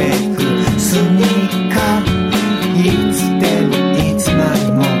けていくスニーカーいつでもいつまで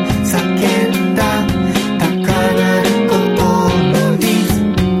も叫んだ高鳴ることのリズム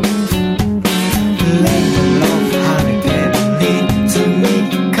レイ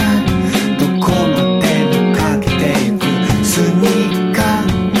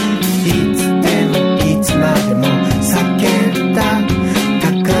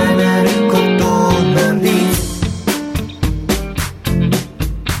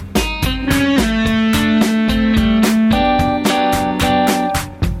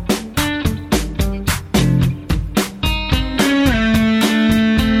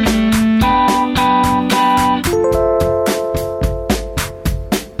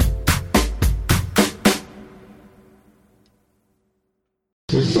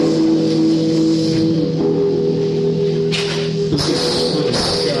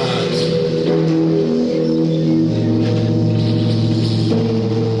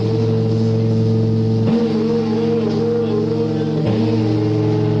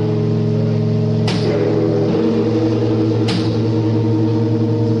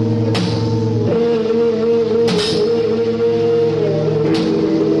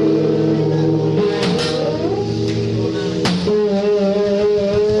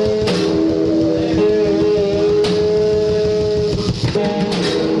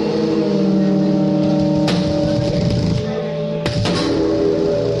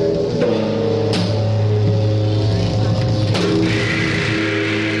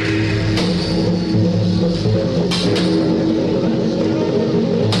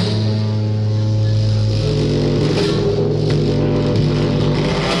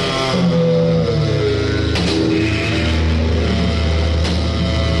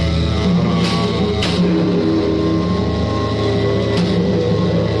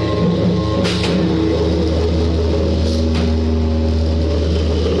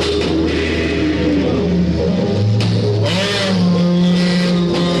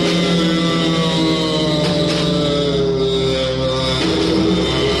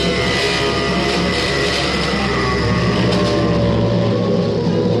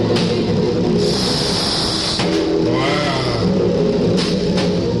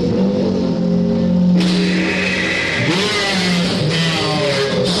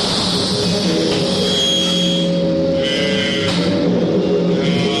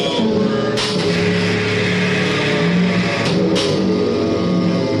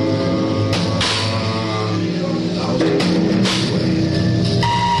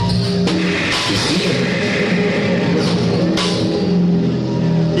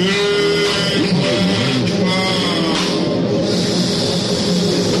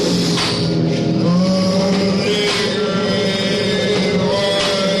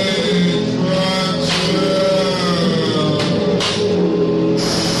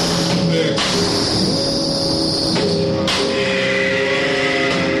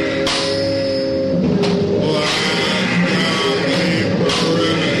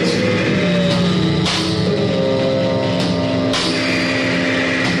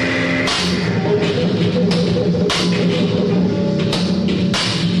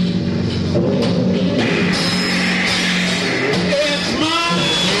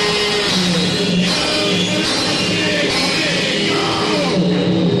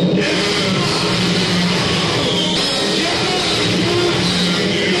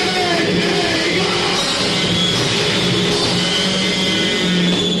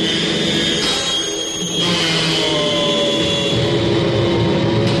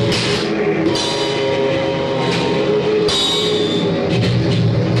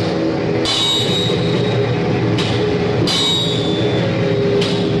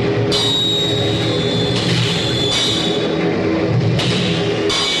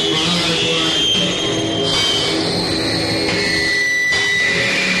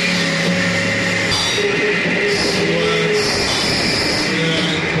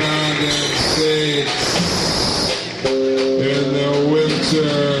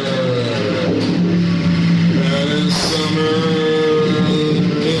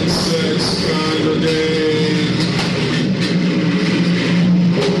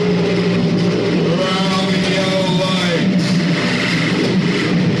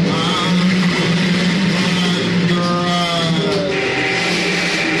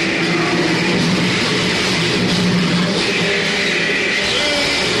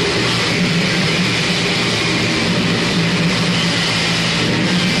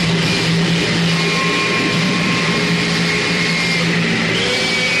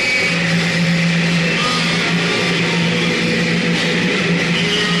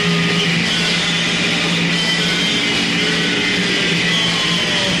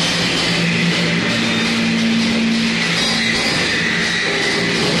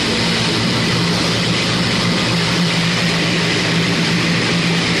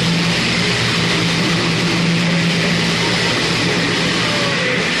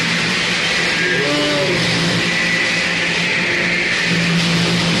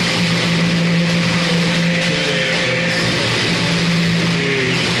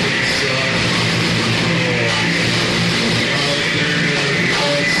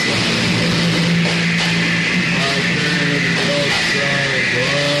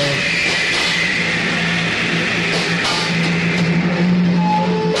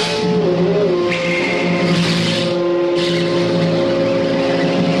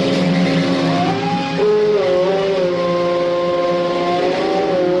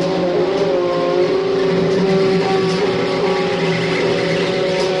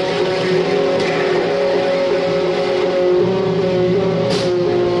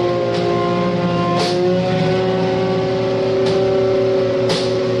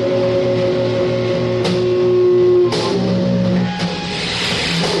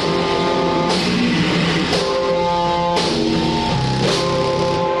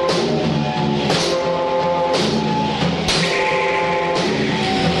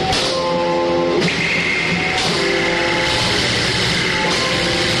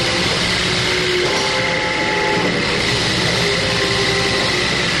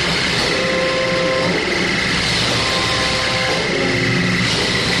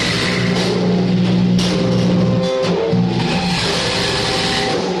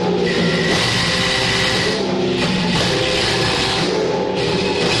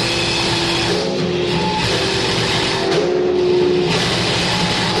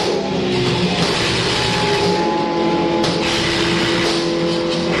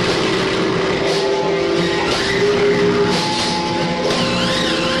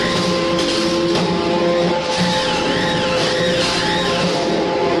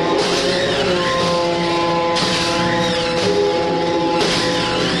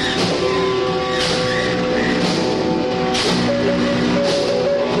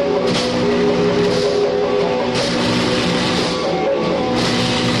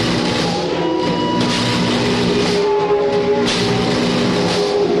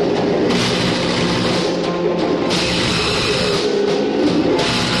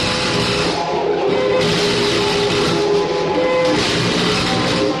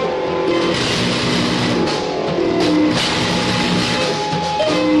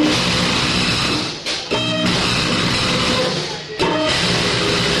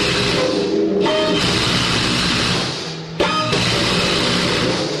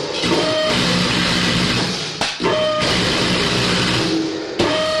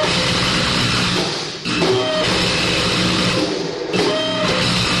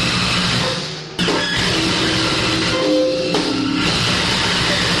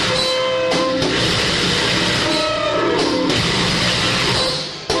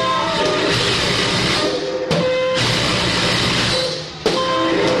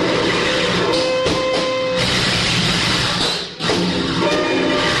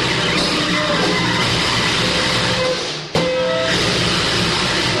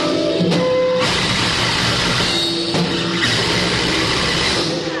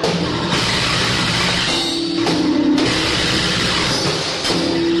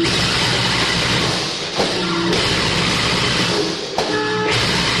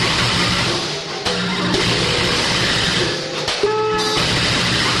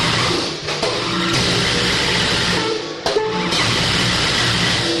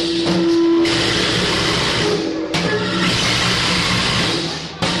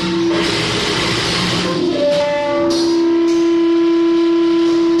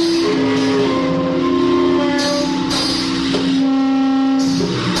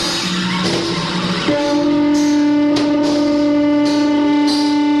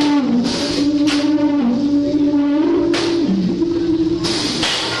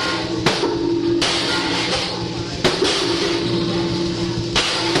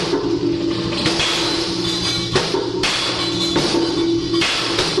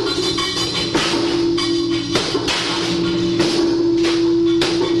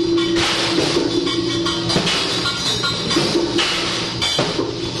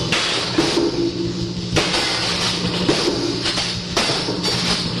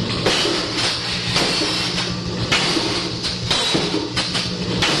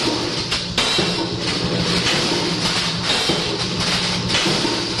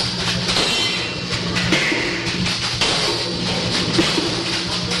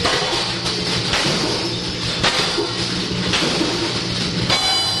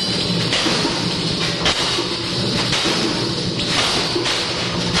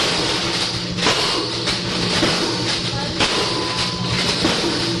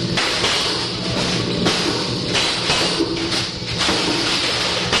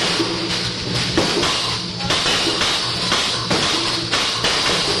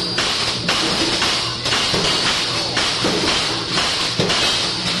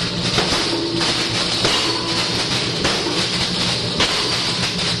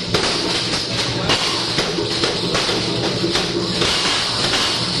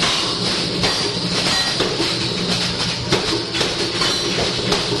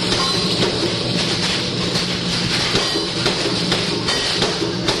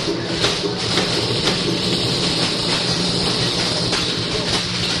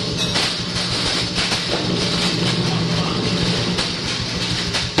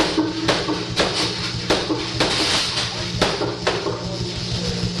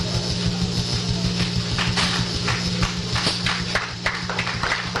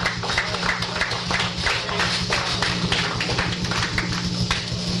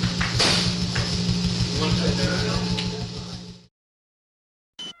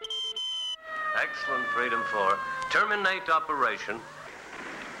Freedom 4. Terminate operation.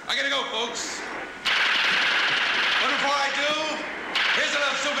 I gotta go, folks. But before I do, here's a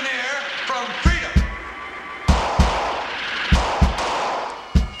little souvenir from Freedom.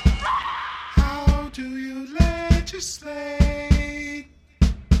 How do you legislate?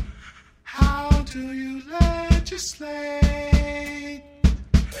 How do you legislate?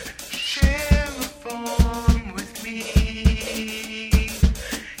 Share reform with me.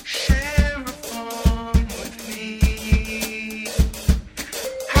 Share reform with me.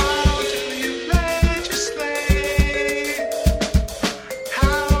 How do you legislate?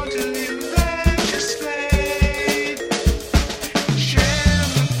 How do you legislate? Share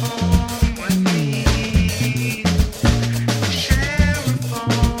reform with me. Share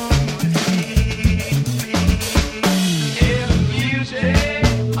reform with me. If you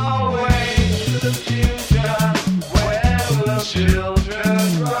take away the future, where will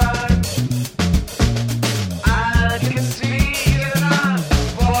children run? I can see it not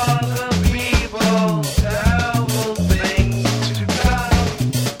for the people, terrible things to come.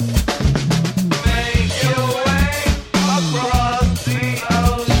 Make your way across the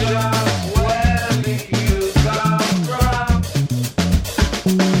ocean, where do you come from?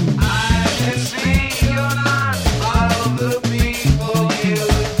 I can see you're not all the people, you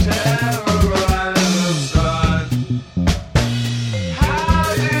terrorize the sun.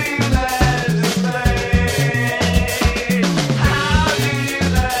 How do you legislate? How do you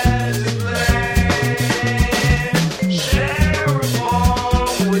legislate? Share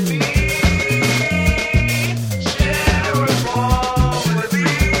reform with me. Share reform with me.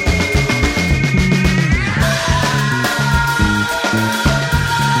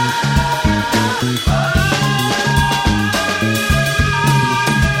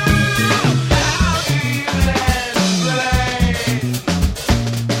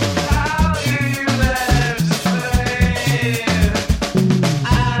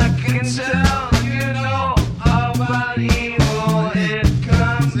 I can tell you know about evil. It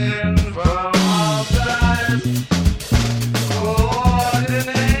comes in from all sides.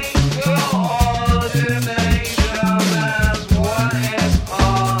 Coordination, that's what it's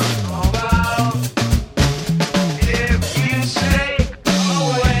all about. If you take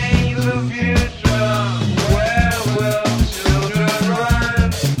away the future, where will children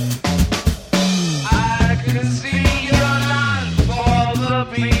run? I can see you're not for the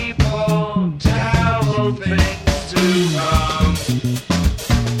people, terrible things to come.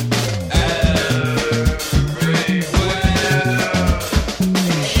 Everywhere you go,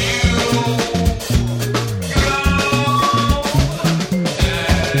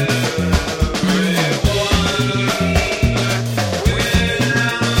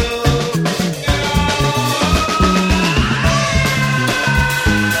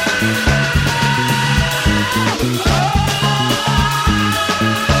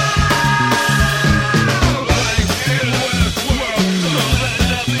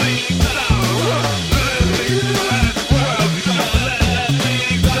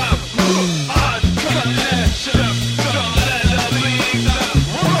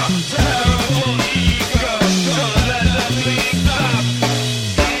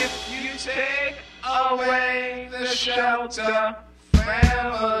 if you take away the shelter,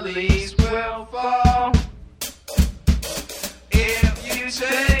 families will fall. If you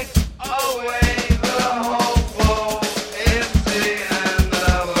take away the hopeful, it's the end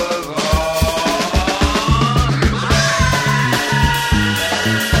of us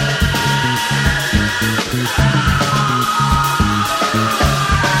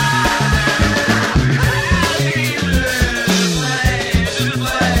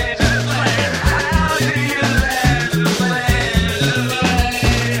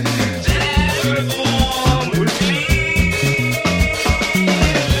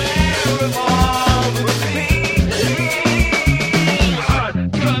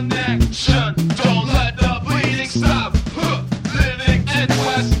Connection, don't let the bleeding stop. Living in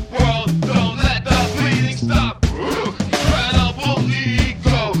Westworld, don't let the bleeding stop. Incredible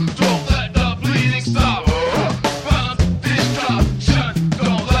ego, don't let the bleeding stop. Found destruction,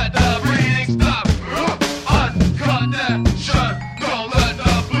 don't let the bleeding stop. Unconnection, don't let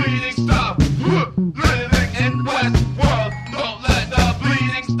the bleeding stop. Living in Westworld, don't let the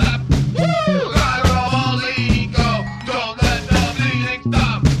bleeding stop. Incredible ego, don't let the bleeding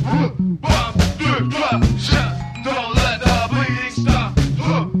stop. Bomb destruction, don't let the bleeding stop.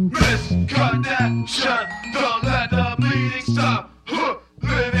 Misconnection, don't let the bleeding stop.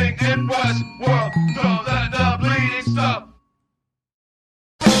 Living in Westworld, don't let the bleeding stop.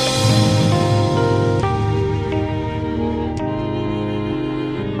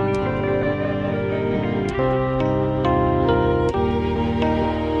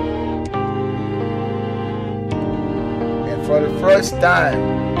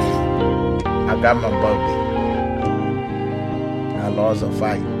 time I got my puppy, I lost a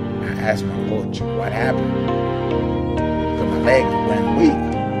fight. I asked my coach, what happened? Because my legs went weak.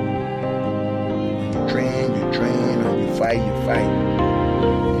 When you train, when you fight, you fight.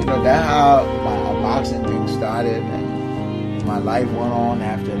 You know, that's how my boxing thing started, and my life went on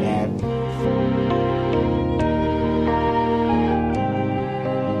after that.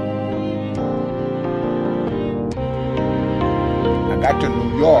 I got to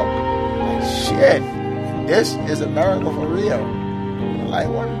New York, like, shit, this is America for real. Like,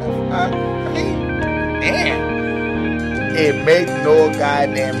 what the fuck? I mean, damn. It make no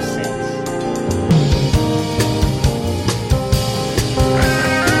goddamn sense.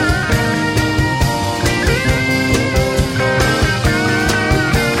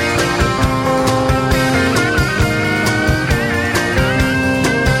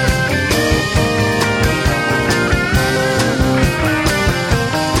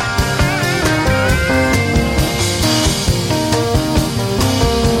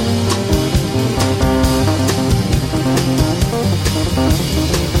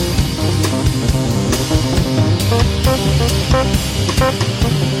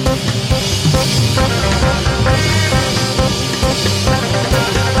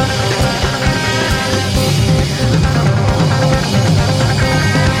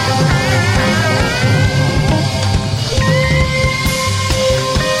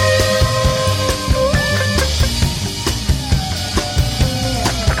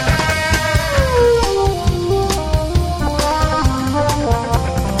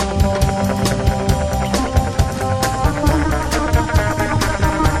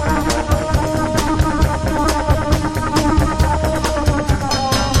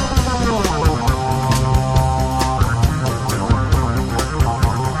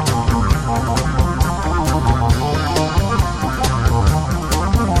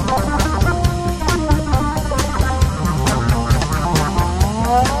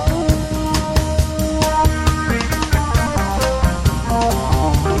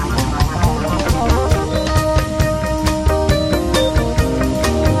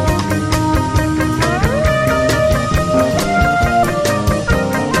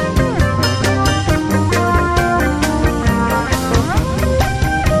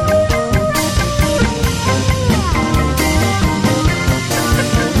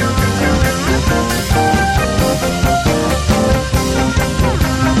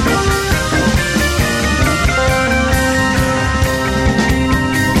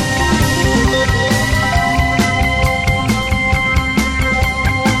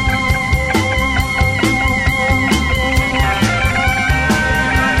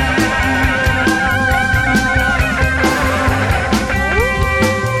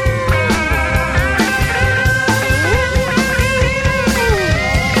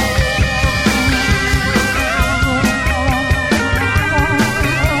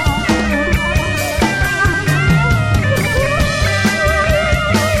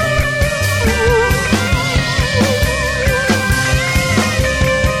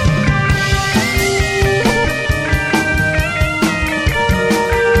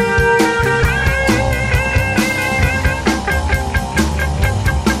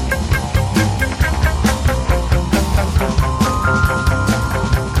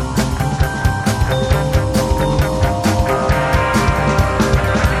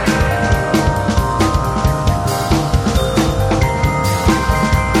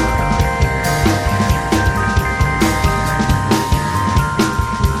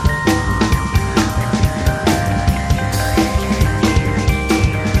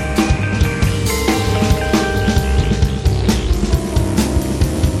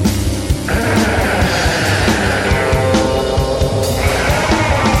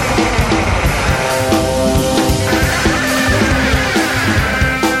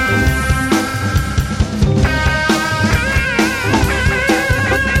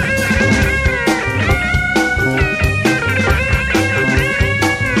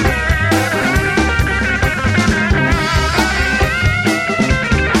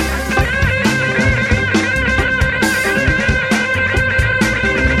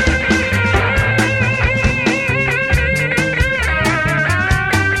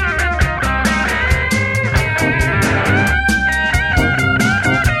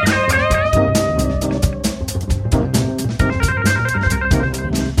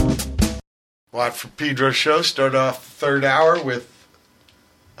 Watt for Pedro Show. Start off the third hour with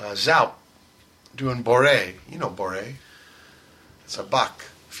Zalp doing bouree. You know bouree. It's a Bach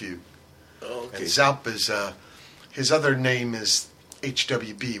fugue. Oh, okay. And Zalp is, his other name is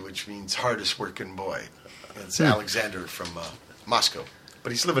HWB, which means hardest working boy. It's Alexander from Moscow.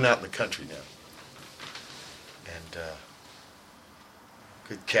 But he's living out in the country now. And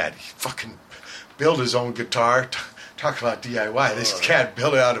good cat. He fucking built his own guitar. Talk about DIY. This cat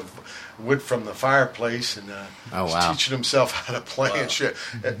built it out of wood from the fireplace and was teaching himself how to play and shit.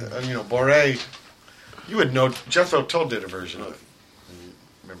 Bouree. You would know. Jethro Tull did a version of it.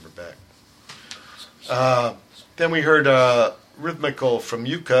 Remember back. Then we heard Rhythmical from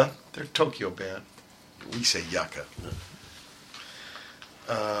Yucca. They're a Tokyo band. We say yucca.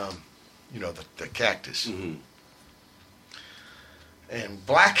 The cactus. Mm-hmm. And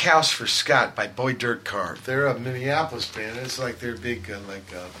Black House for Scott by Boy Dirt Car. They're a Minneapolis band. It's like their big,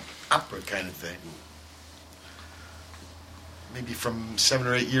 opera kind of thing. Maybe from 7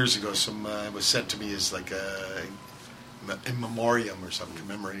 or 8 years ago, it was sent to me as like a in memoriam or something,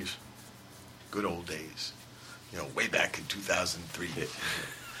 memories. Good old days. Way back in 2003.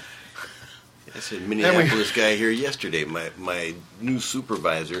 I said Minneapolis guy here yesterday. My new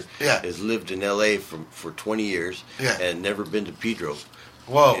supervisor has lived in L.A. for 20 years and never been to Pedro.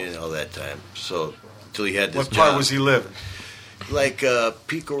 Whoa! In all that time. So until he had this what job. What part was he living? Like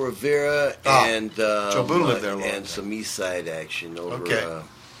Pico Rivera and Joe Boone lived there a long and time. Some East Side action over. Okay.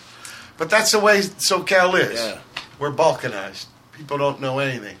 But that's the way SoCal is. Yeah. We're balkanized. People don't know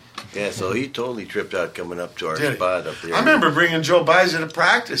anything. Yeah, so he totally tripped out coming up to our spot up there. I remember bringing Joe Biza to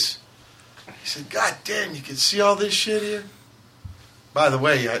practice. He said, God damn, you can see all this shit here? By the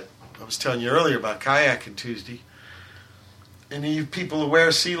way, I was telling you earlier about kayaking Tuesday. Any of you people aware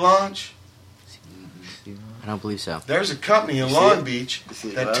of Sea Launch? I don't believe so. There's a company in Long Beach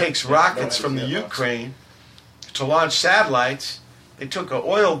that takes rockets from the Ukraine to launch satellites. They took an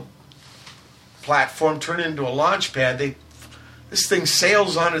oil platform, turned it into a launch pad. This thing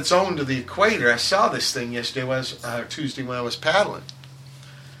sails on its own to the equator. I saw this thing Tuesday when I was paddling.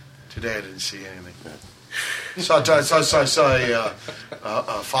 Today I didn't see anything. I saw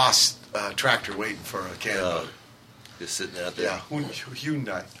a Foss tractor waiting for a cannon. Just sitting out there. Yeah,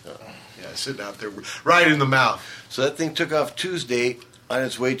 Hyundai. Yeah, sitting out there right in the mouth. So that thing took off Tuesday on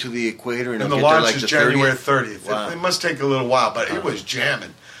its way to the equator. And the launch is January 30th. Wow. It must take a little while, but it was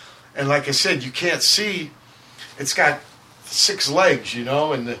jamming. And like I said, you can't see. It's got 6 legs,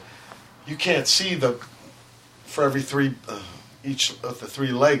 and you can't see for every 3, each of the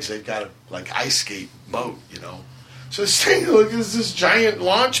 3 legs, they've got a ice skate boat, So this thing, look, is this giant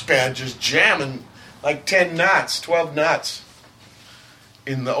launch pad just jamming like 10 knots, 12 knots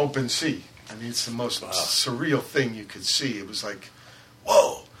in the open sea. I mean, it's the most surreal thing you could see. It was like,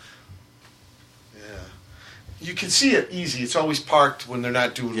 whoa. Yeah. You can see it easy. It's always parked when they're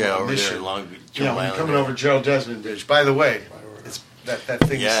not doing a mission. There, Long Beach. When you're coming over Gerald Desmond Bridge. By the way, it's that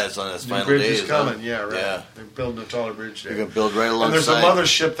thing. Yeah, it's on its final bridge days. is coming. Huh? Yeah, right. Yeah. They're building a taller bridge there. They're going to build right alongside. And there's a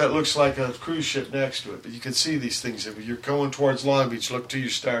mothership that looks like a cruise ship next to it. But you can see these things. If you're going towards Long Beach, look to your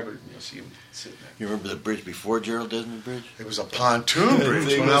starboard, and you'll see them sitting there. You remember the bridge before Gerald Desmond Bridge? It was a pontoon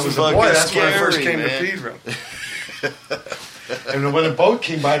bridge when I was a boy. That's when I first came to Pedro. And when a boat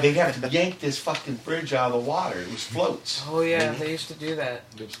came by, they got to yank this fucking bridge out of the water. It was floats. Oh, yeah, they used to do that.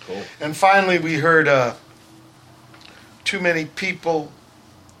 It was cool. And finally, we heard Too Many People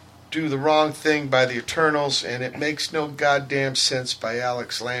Do the Wrong Thing by the Eternals, and It Makes No Goddamn Sense by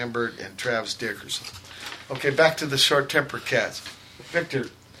Alex Lambert and Travis Dickerson. Okay, back to the Short Temper Cats. Victor,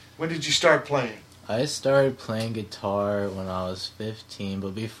 when did you start playing? I started playing guitar when I was 15,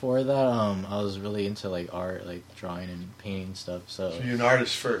 but before that, I was really into art, drawing and painting stuff. So you're an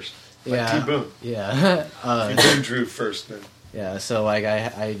artist first, like yeah, T-Boone. Yeah, you drew first, then. Yeah, so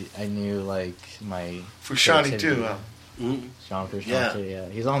I knew my Fushani too, huh? John Frusciante, yeah.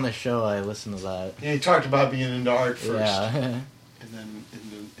 He's on the show. I listened to that. Yeah, he talked about being into art first. Yeah. And then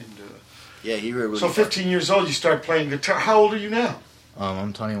into. Yeah, he really. So 15 years old, you start playing guitar. How old are you now?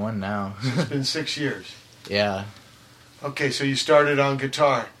 I'm 21 now. So it's been 6 years. Yeah. Okay, so you started on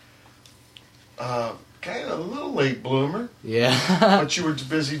guitar. Kind of a little late bloomer. Yeah. But you were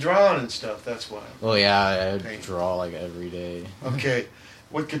busy drawing and stuff. That's why. Well, yeah, I draw every day. Okay,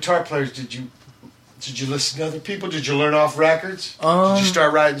 what guitar players did you listen to? Other people? Did you learn off records? Did you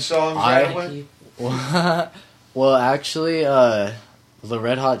start writing songs right away? Well, actually, the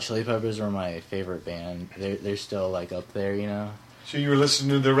Red Hot Chili Peppers were my favorite band. They're still up there, So you were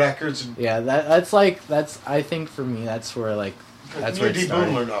listening to the records? And yeah, that's I think for me that's where that's where it D. started.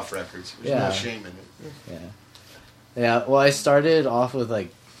 Boone learned off records. There's no shame in it. Yeah. Well, I started off with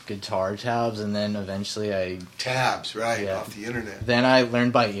guitar tabs, and then eventually tabs off the internet. Then I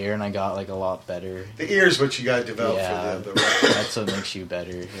learned by ear, and I got a lot better. The ear is what you got to develop for the record. That's what makes you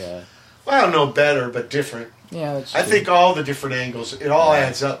better. Yeah. Well, no better, but different. Yeah, that's I true. think all the different angles, it all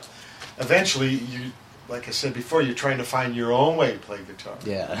adds up. Eventually, like I said before, you're trying to find your own way to play guitar.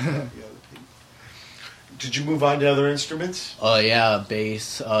 Yeah. The other people. Did you move on to other instruments? Oh yeah,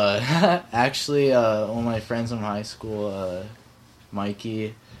 bass. Actually, one of my friends from high school,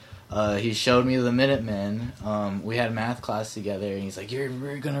 Mikey, he showed me the Minutemen. We had math class together, and he's like, "You're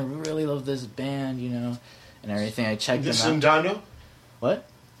gonna really love this band, you know," and everything. I checked This them is out. in Dondo? What?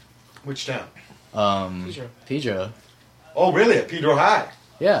 Which town? Pedro. Oh, really? At Pedro High?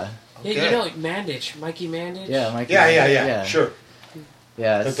 Yeah. Okay. Yeah, you know, like Mandich, Mikey Mandich. Yeah, Mikey. Yeah. Sure.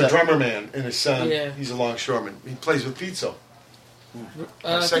 Yeah, But the drummer man and his son, Yeah. he's a longshoreman. He plays with Pizzo.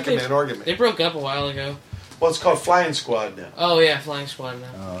 I think Second man organ man. They broke up a while ago. Well, it's called Flying Squad now. Oh yeah, Flying Squad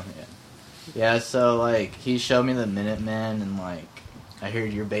now. Oh yeah. Yeah, so like he showed me the Minutemen, and like I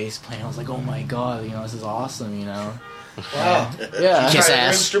heard your bass playing. I was like, oh my god, you know, this is awesome, you know. Wow. Yeah. Did you try other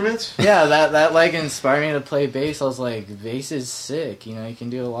instruments? Yeah, that like inspired me to play bass. I was like, bass is sick, you know. You can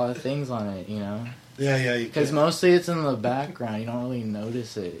do a lot of things on it, you know. Yeah. Because mostly it's in the background. You don't really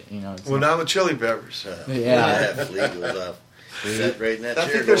notice it, you know. It's Well, now the Chili Peppers. Yeah. That flea goes off. Sat right in that I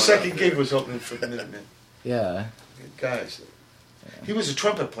chair think their going second off gig there. was opening for the Minutemen. Yeah. Good guys. He was a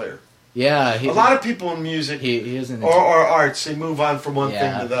trumpet player. Yeah. A lot of people in music he is into or arts, they move on from one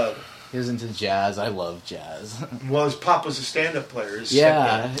thing to the other. He was into jazz. I love jazz. Well, his pop was a stand-up player. His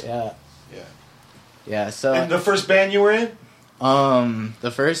Yeah. So And the first band you were in?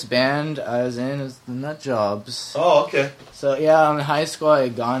 The first band I was in was the Nut Jobs. Oh, okay. So yeah, in high school I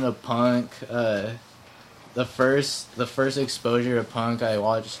had gone to punk. The first exposure to punk, I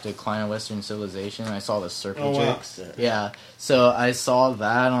watched Decline of Western Civilization. And I saw the Circle Oh, wow. Jerks. Yeah, so I saw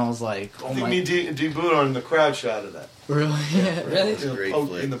that and I was like, oh I think my. me and D Boot on the crowd shot of that. Really?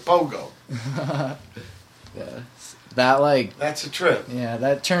 Really? In the pogo. Yeah. That like. That's a trip. Yeah,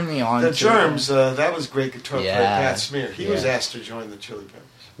 that turned me on. The to Germs, that was great guitar player Pat Smear. He was Yeah. asked to join the Chili Peppers.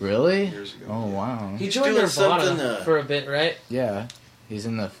 Really? Years ago. Oh wow. He joined doing Nirvana something, for a bit, right? Yeah, he's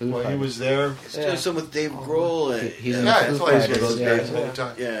in the Foo Well, Fighters. he was there. He's doing something with Dave Grohl. And, He's in Yeah, the that's Foo why he's Fighters. with those Yeah. guys all the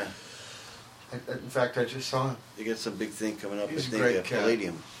time. yeah, In fact, I just saw him. you got some big thing coming up. He's I a great think cat.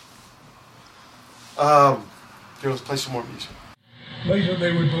 Palladium. Here, let's play some more music. Later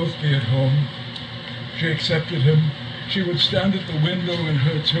they would both be at home. She accepted him. She would stand at the window in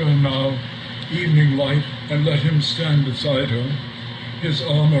her turn now, evening light, and let him stand beside her, his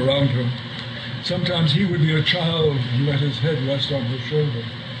arm around her. Sometimes he would be a child and let his head rest on her shoulder.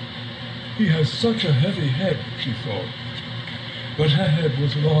 He has such a heavy head, she thought. But her head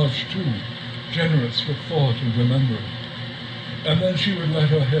was large too, generous for thought and remembering. And then she would let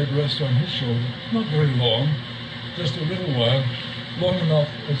her head rest on his shoulder, not very long, just a little while, long enough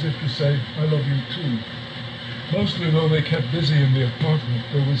as if to say, I love you too. Mostly, though they kept busy in the apartment,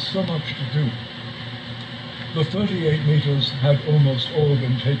 there was so much to do. The 38 meters had almost all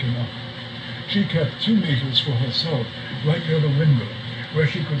been taken up. She kept 2 meters for herself, right near the window, where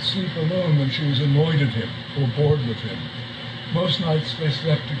she could sleep alone when she was annoyed at him or bored with him. Most nights they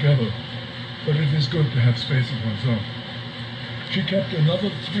slept together, but it is good to have space of one's own. She kept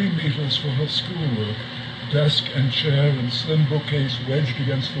another 3 meters for her schoolwork, desk and chair and slim bookcase wedged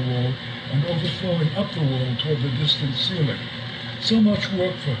against the wall and overflowing up the wall toward the distant ceiling. So much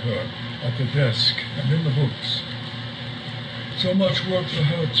work for her at the desk and in the books. So much work for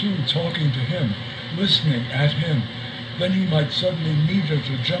her, too, talking to him, listening at him. Then he might suddenly need her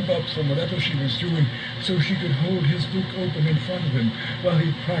to jump up from whatever she was doing so she could hold his book open in front of him while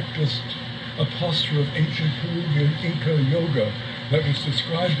he practiced a posture of ancient Peruvian Inca yoga that was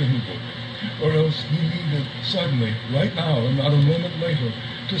described in the book. Or else he needed suddenly, right now and not a moment later,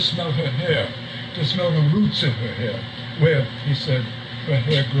 to smell her hair, to smell the roots of her hair, where, he said, her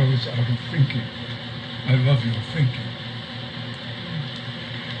hair grows out of thinking. I love your thinking.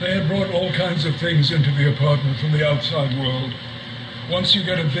 They had brought all kinds of things into the apartment from the outside world. Once you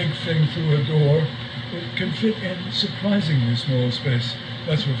get a big thing through a door, it can fit in surprisingly small space.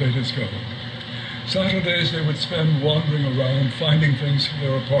 That's what they discovered. Saturdays they would spend wandering around, finding things for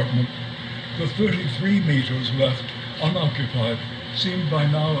their apartment. The 33 meters left, unoccupied, seemed by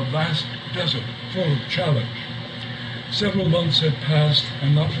now a vast desert full of challenge. Several months had passed,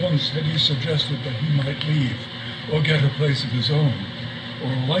 and not once had he suggested that he might leave, or get a place of his own,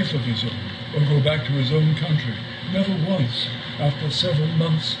 or a life of his own, or go back to his own country. Never once. After several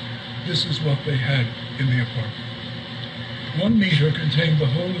months, this is what they had in the apartment. 1 meter contained the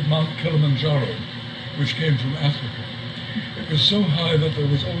whole of Mount Kilimanjaro, which came from Africa. It was so high that there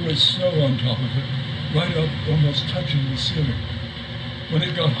was always snow on top of it, right up, almost touching the ceiling. When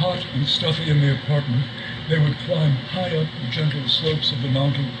it got hot and stuffy in the apartment, they would climb high up the gentle slopes of the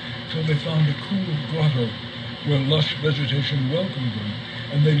mountain till they found a cool grotto where lush vegetation welcomed them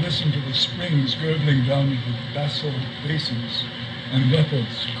and they listened to the springs gurgling down into basalt basins and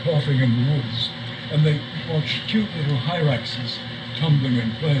leopards coughing in the woods, and they watched cute little hyraxes tumbling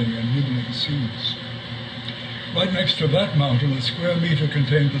and playing and nibbling seeds. Right next to that mountain, a square meter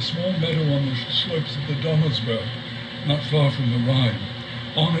contained a small meadow on the slopes of the Donnersberg, not far from the Rhine.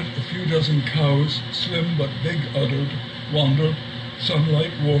 On it, a few dozen cows, slim but big-uddered, wandered,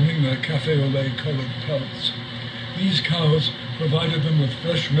 sunlight warming their cafe-au-lait-colored pelts. These cows provided them with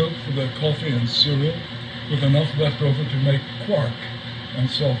fresh milk for their coffee and cereal, with enough left over to make quark and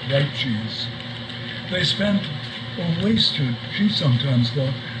soft white cheese. They spent, or wasted, she sometimes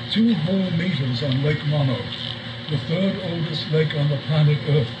thought, 2 whole meters on Lake Mono, the third oldest lake on the planet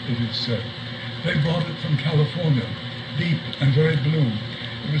Earth, it is said. They brought it from California, deep and very blue.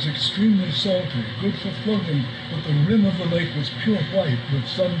 It was extremely salty, good for floating, but the rim of the lake was pure white with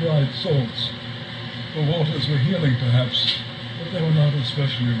sun-dried salts. The waters were healing, perhaps, but they were not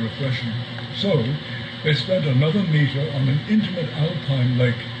especially refreshing. So, they spent another meter on an intimate alpine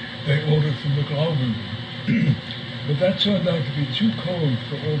lake they ordered from the Graubunden. But that turned out to be too cold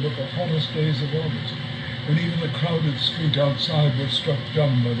for all but the hottest days of August, when even the crowded street outside was struck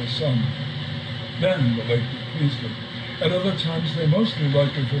dumb by the sun. Then the lake pleased them. At other times they mostly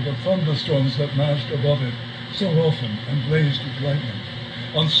liked it for the thunderstorms that mashed above it so often and blazed with lightning.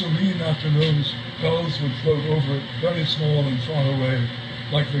 On serene afternoons, gulls would float over it, very small and far away,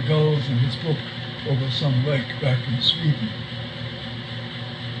 like the gulls in his book over some lake back in Sweden.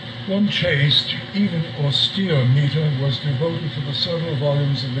 One chaste, even austere meter was devoted to the several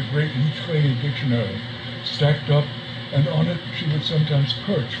volumes of the great Littré dictionary, stacked up, and on it she would sometimes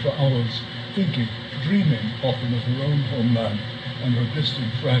perch for hours, thinking, dreaming often of her own homeland and her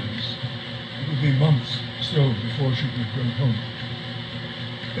distant friends. It would be months still before she could go home.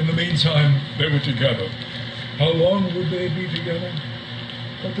 In the meantime, they were together. How long would they be together?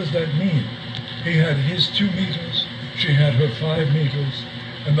 What does that mean? He had his 2 meters, she had her 5 meters,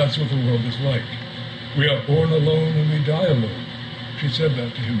 and that's what the world is like. We are born alone and we die alone. She said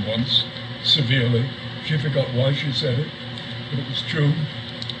that to him once, severely. She forgot why she said it, but it was true.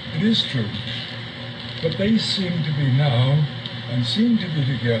 It is true. But they seem to be now, and seem to be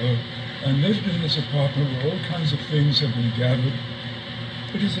together, and lived in this apartment where all kinds of things have been gathered.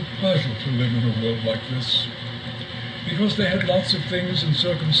 It is a pleasure to live in a world like this, because they had lots of things and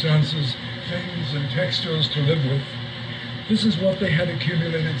circumstances, things and textures to live with. This is what they had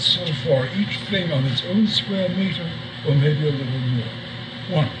accumulated so far, each thing on its own square meter, or maybe a little more.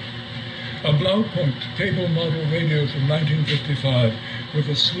 1. A Blaupunkt table model radio from 1955 with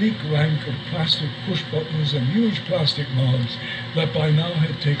a sleek rank of plastic push buttons and huge plastic knobs that by now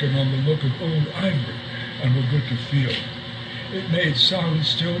had taken on the look of old ivory and were good to feel. It made sound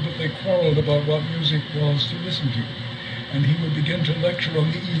still, but they quarreled about what music was to listen to, and he would begin to lecture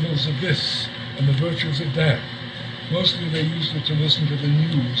on the evils of this and the virtues of that. Mostly they used it to listen to the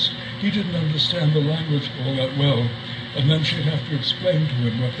news. He didn't understand the language all that well, and then she'd have to explain to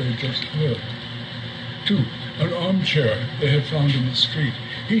him what they'd just heard. 2. An armchair they had found in the street.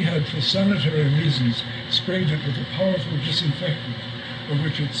 He had, for sanitary reasons, sprayed it with a powerful disinfectant, of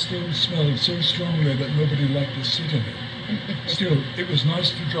which it still smelled so strongly that nobody liked to sit in it. Still, it was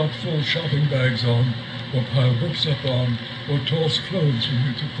nice to drop full shopping bags on, or pile books up on, or toss clothes when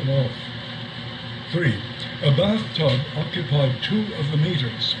you took them off. 3. A bathtub occupied 2 of the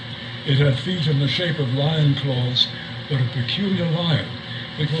meters. It had feet in the shape of lion claws, but a peculiar lion,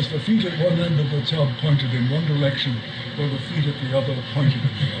 because the feet at one end of the tub pointed in one direction, while the feet at the other pointed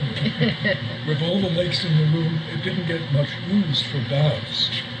in the other. With all the lakes in the room, it didn't get much used for baths,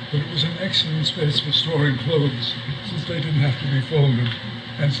 but it was an excellent space for storing clothes, since they didn't have to be folded,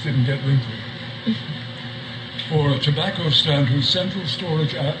 hence didn't get wrinkled. 4. A tobacco stand whose central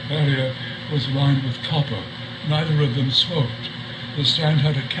storage area was lined with copper. Neither of them smoked. The stand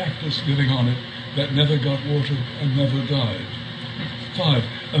had a cactus living on it that never got watered and never died. 5.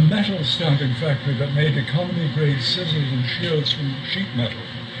 A metal stamping factory that made economy-grade scissors and shears from sheet metal.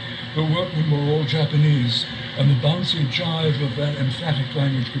 The workmen were all Japanese, and the bouncy jive of that emphatic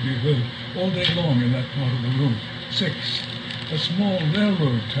language could be heard all day long in that part of the room. 6. A small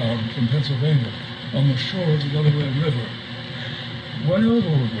railroad town from Pennsylvania on the shore of the Delaware River, well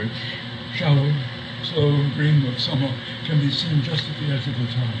over which, shallow, slow, green with summer, can be seen just at the edge of the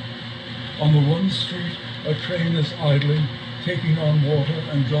town. On the one street, a train is idling, taking on water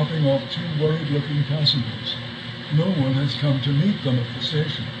and dropping off 2 worried-looking passengers. No one has come to meet them at the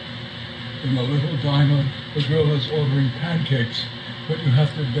station. In a little diner, the girl is ordering pancakes, but you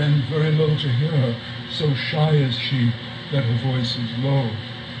have to bend very low to hear her, so shy is she that her voice is low,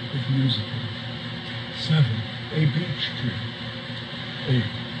 if musical. 7. A beech tree. 8.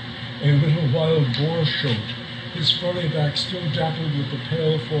 A little wild boar shote, his furry back still dappled with the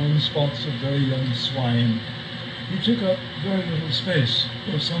pale foreign spots of very young swine. He took up very little space,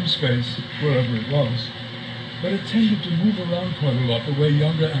 or some space, wherever it was, but it tended to move around quite a lot the way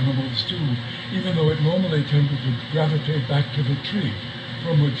younger animals do, even though it normally tended to gravitate back to the tree,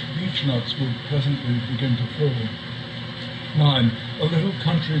 from which beech nuts would presently begin to fall. 9. A little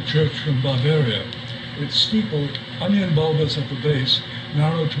country church from Bavaria. Its steeple, onion bulbous at the base,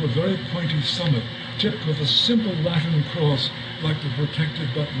 narrowed to a very pointy summit, tipped with a simple Latin cross like the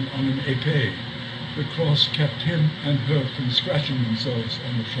protected button on an épée. The cross kept him and her from scratching themselves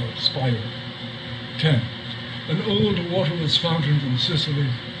on the sharp spire. 10. An old waterless fountain from Sicily.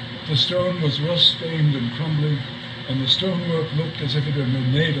 The stone was rust-stained and crumbling, and the stonework looked as if it had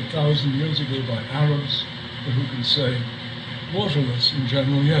been made 1,000 years ago by Arabs, but who can say? Waterless in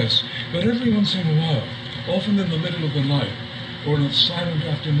general, yes, but every once in a while, often in the middle of the night, or in a silent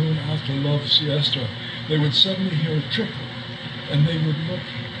afternoon after love siesta, they would suddenly hear a trickle, and they would look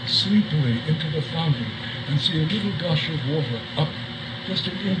sleepily into the fountain and see a little gush of water up just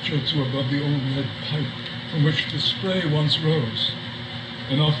an inch or two above the old lead pipe from which the spray once rose.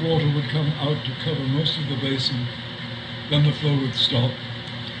 Enough water would come out to cover most of the basin, then the flow would stop.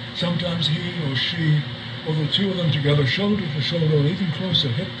 Sometimes he or she, or the two of them together, shoulder to shoulder, or even closer,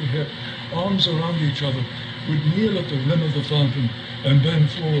 hip to hip, arms around each other, would kneel at the rim of the fountain and bend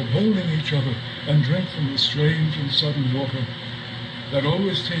forward, holding each other, and drink from the strange and sudden water that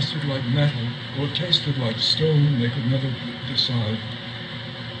always tasted like metal or tasted like stone. They could never decide.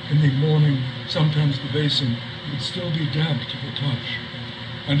 In the morning, sometimes the basin would still be damp to the touch,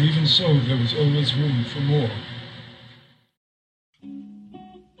 and even so there was always room for more.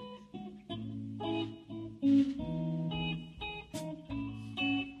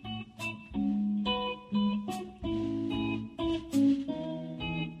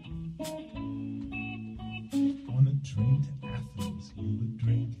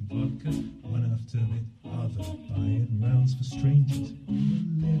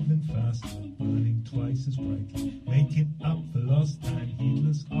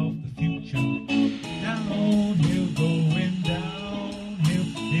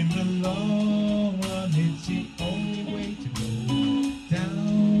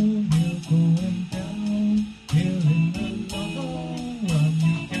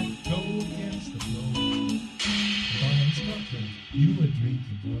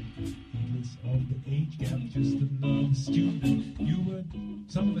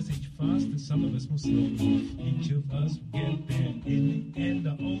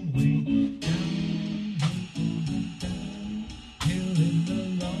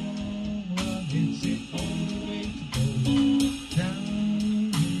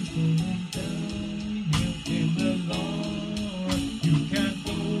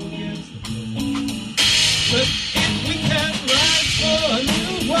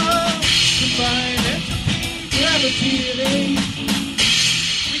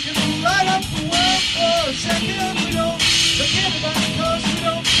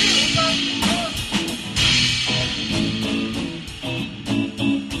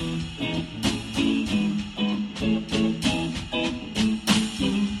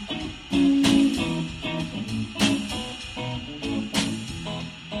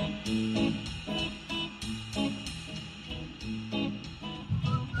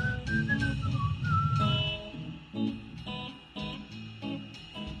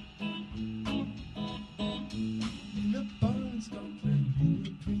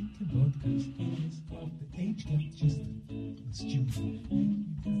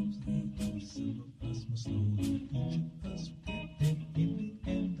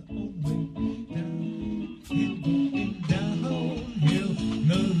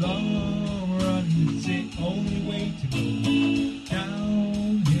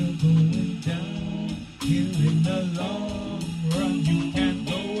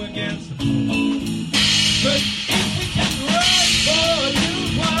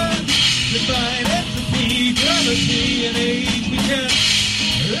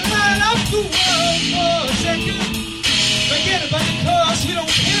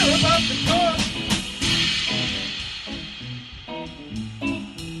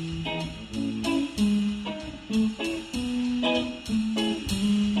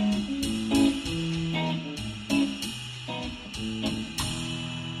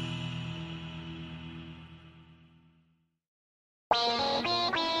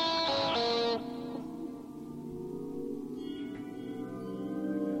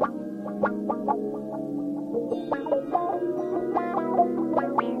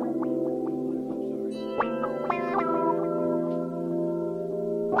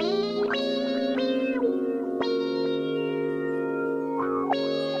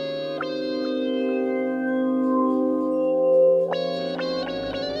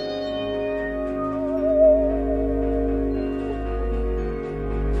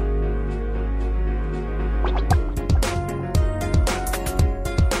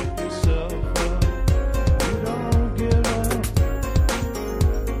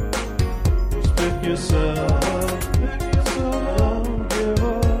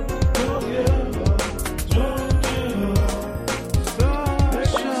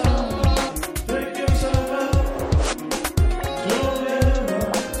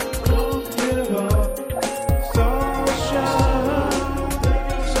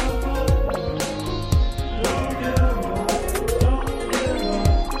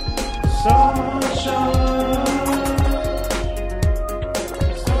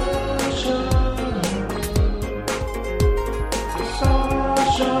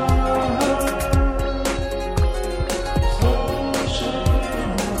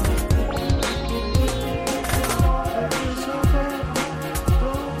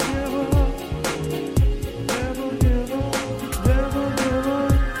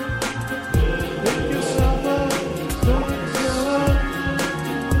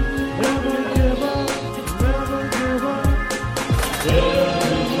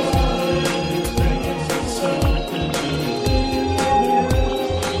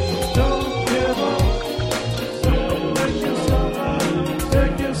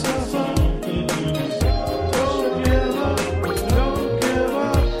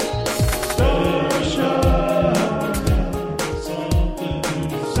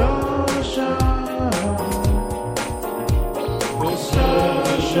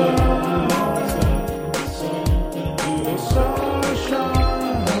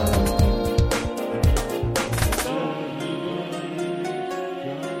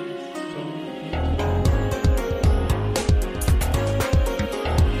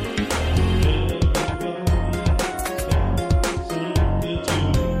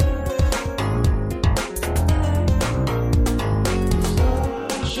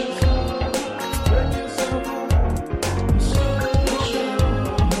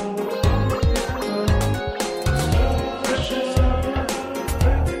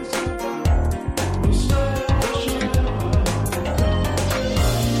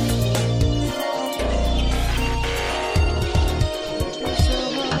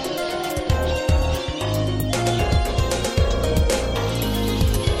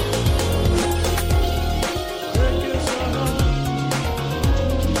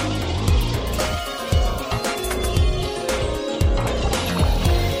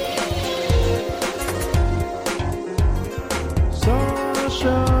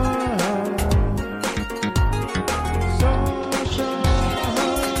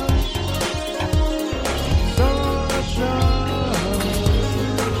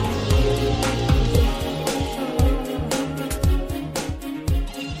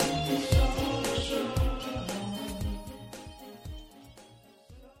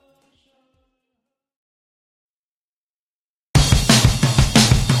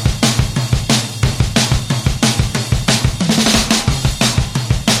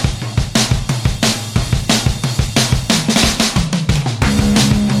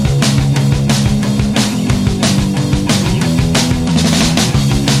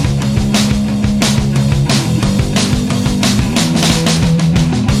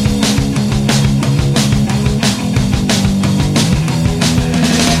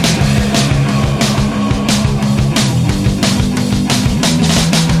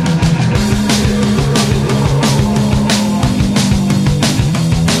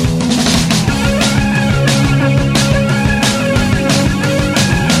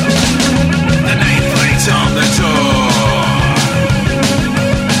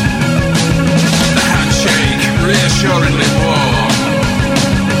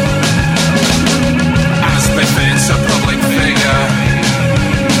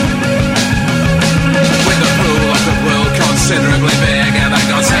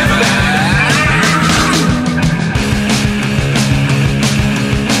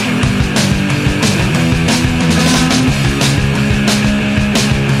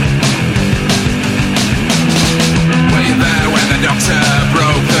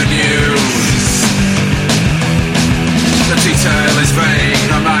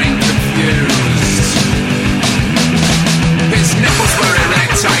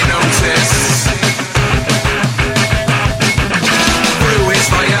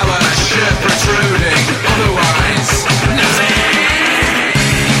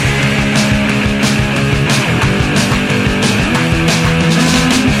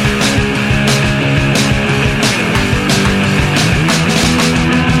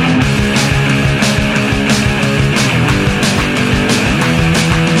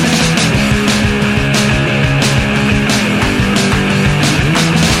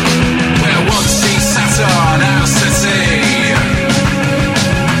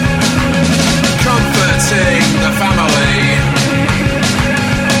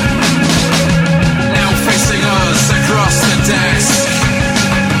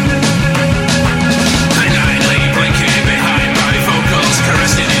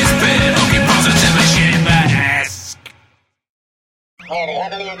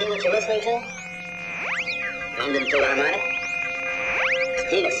 London Philharmonic.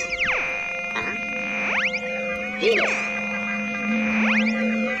 Venus. Venus.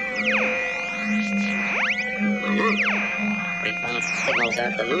 We bounce signals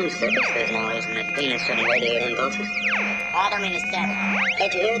off the moon's surface. There's no reason that Venus shouldn't radiate impulses. I don't mean to say it.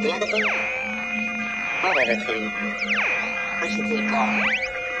 Can't you hear it? The other thing? What other thing? Listen to the call.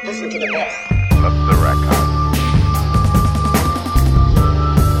 Listen to the bass. Flip the record.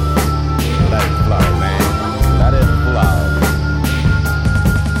 Let it flow, man. Let it flow.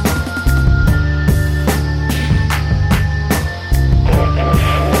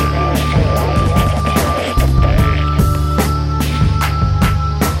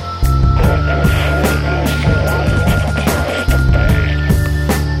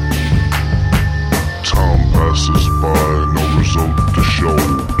 Time passes by, no result to show.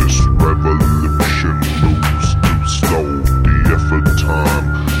 This revolution moves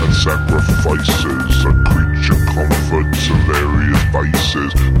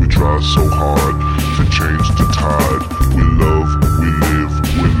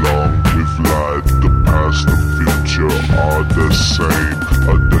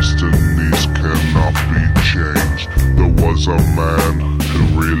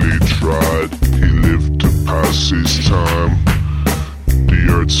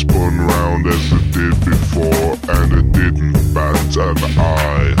earth spun round as it did before, and it didn't bat an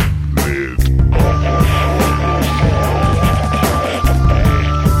eyelid.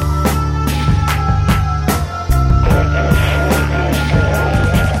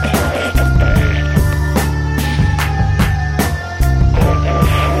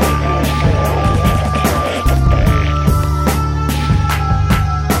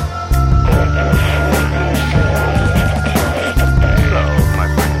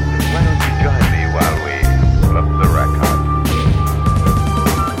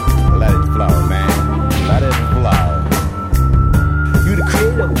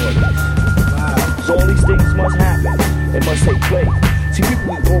 It must take place. See,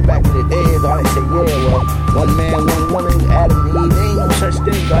 people we go back to the days, all they say, yeah, well, one man, one woman, Adam and Eve. There ain't no such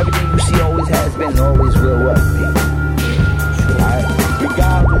thing. Everything you see always has been and always will what, people. Alright?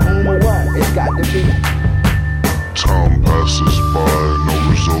 Regardless of whom or what, it's got to be. Time passes by, no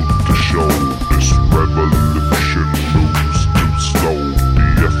result to show. This revolution moves too slow.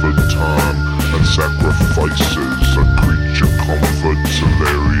 The effort, time, and sacrifices. A creature comforts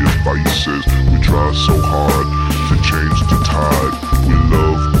hilarious vices. We try so hard to change the tide. We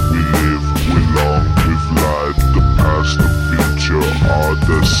love, we live, we long, we've lied. The past, the future are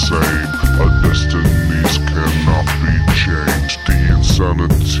the same. Our destinies cannot be changed. The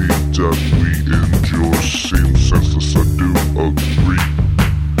insanity that we endure seems senseless, I do agree.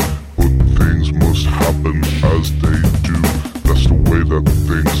 But things must happen as they do. That's the way that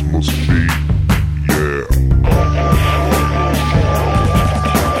things must be. Yeah.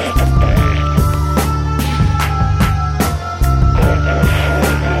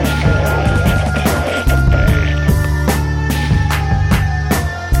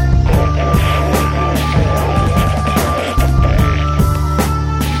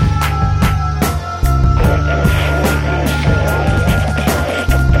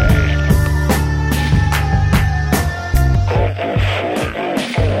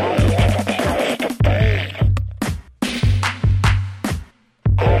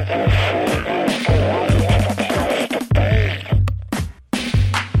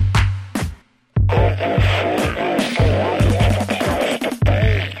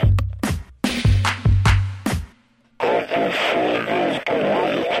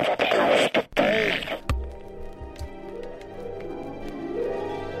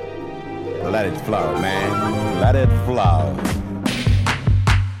 Let it flow, man. Let it flow.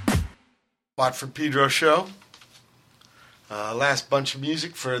 Watt from Pedro Show. Last bunch of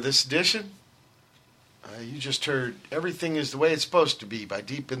music for this edition. You just heard Everything Is the Way It's Supposed to Be by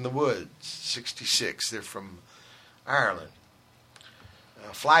Deep in the Woods, 66. They're from Ireland.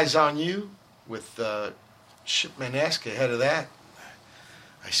 Flies on You with Shipman-esque ahead of that.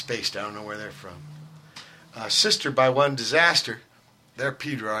 I spaced. I don't know where they're from. Sister by One Disaster. They're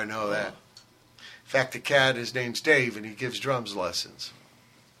Pedro, I know that. In fact, the cat, his name's Dave, and he gives drums lessons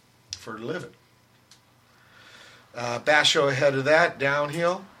for a living. Bash.o ahead of that,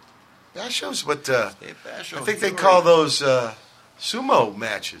 Downhill. Bash.o's what I think they call those sumo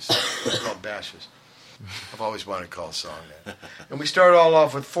matches. They're called bashes. I've always wanted to call a song that. And we start all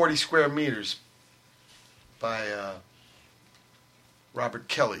off with 40 Square Meters by Robert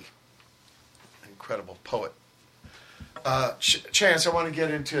Kelly, incredible poet. Chance, I want to get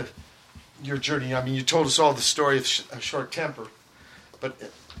into your journey. I mean, you told us all the story of Short Temper, but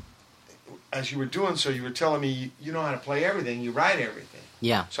as you were doing so, you were telling me you know how to play everything, you write everything.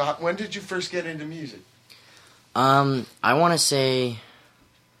 Yeah. So when did you first get into music? I want to say,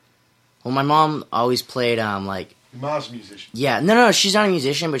 well, my mom always played, like... Your mom's a musician? Yeah. No, she's not a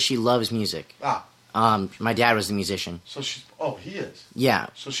musician, but she loves music. Ah. My dad was the musician. So she's... Oh, he is? Yeah.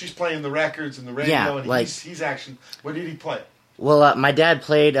 So she's playing the records and the radio, and like, he's actually... What did he play? Well, my dad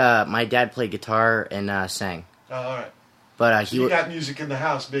played guitar and sang. Oh, all right. But so you got music in the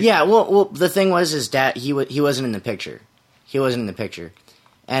house, big. Yeah, well, the thing was, his dad, he wasn't in the picture. He wasn't in the picture.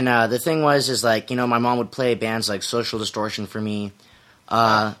 And the thing was, is like, you know, my mom would play bands like Social Distortion for me.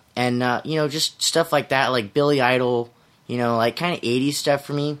 And, you know, just stuff like that, like Billy Idol, you know, like kind of 80s stuff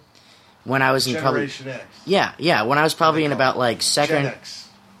for me. When I was in Generation X. Yeah, when I was probably in about like second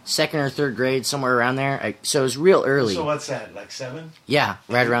or third grade, somewhere around there. So it was real early. So what's that, like 7? Yeah,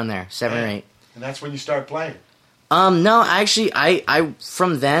 right around there, 7 or 8. And that's when you start playing? No, actually, I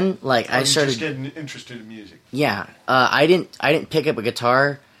from then, like, I started just getting interested in music. Yeah, I didn't pick up a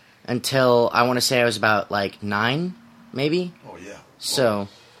guitar until I want to say I was about like 9, maybe. Oh yeah. So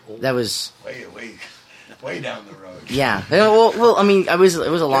that was way down the road. Yeah. Well, I mean, it was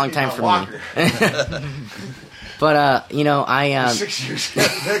a long time for me. But you know, I 6 years.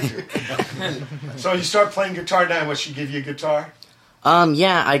 So you start playing guitar now. What, she give you a guitar?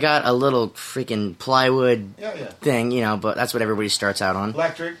 Yeah, I got a little freaking plywood Yeah. thing, but that's what everybody starts out on.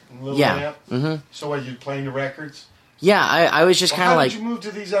 Electric, little Yeah. amp. Mm-hmm. So are you playing the records? Yeah, I was just kind of how like... did you move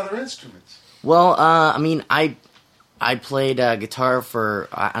to these other instruments? Well, I played guitar for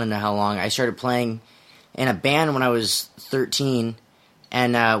I don't know how long. I started playing in a band when I was 13,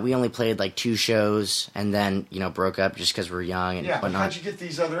 and we only played like 2 shows, and then broke up just because we're young and But whatnot. how'd you get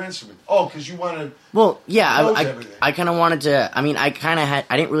these other instruments? Oh, because you wanted. Well, yeah, everything. I kind of wanted to. I mean, I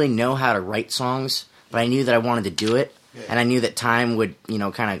didn't really know how to write songs, but I knew that I wanted to do it, and I knew that time would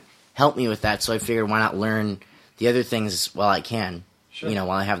kind of help me with that. So I figured, why not learn the other things while I can,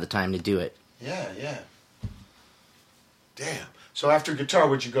 while I have the time to do it. Yeah. Damn. So after guitar,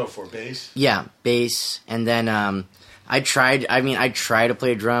 what'd you go for? Bass? Yeah, bass, and then I tried to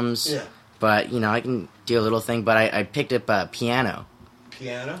play drums. Yeah. But I can do a little thing. But I picked up piano.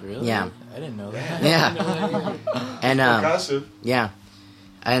 Piano? Really? Yeah. I didn't know that. Yeah. And percussive. Yeah.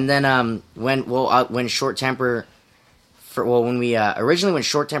 And then when Short Temper, originally when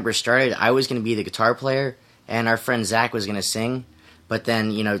Short Temper started, I was going to be the guitar player, and our friend Zach was going to sing. But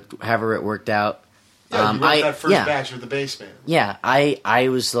then however it worked out. Yeah, you wrote that first batch with the bass band. Yeah, I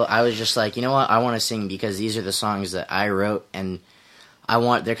was just like, you know what, I want to sing because these are the songs that I wrote, and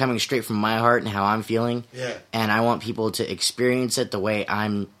they're coming straight from my heart and how I'm feeling. Yeah. And I want people to experience it the way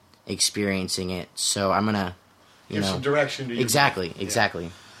I'm experiencing it. So I'm gonna give some direction to you.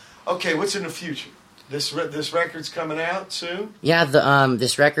 Exactly. Okay, what's in the future? This record's coming out soon? Yeah,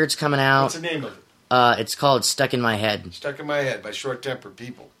 this record's coming out. What's the name of it? It's called Stuck in My Head. Stuck in My Head by Short Temper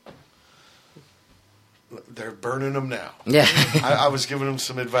people. They're burning them now. Yeah. I was giving them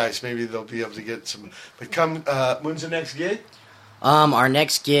some advice. Maybe they'll be able to get some. But when's the next gig? Our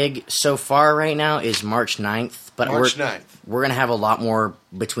next gig so far right now is March 9th. But March 9th. We're going to have a lot more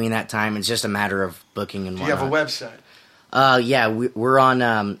between that time. It's just a matter of booking and whatnot. Do you have a website? Yeah, we're on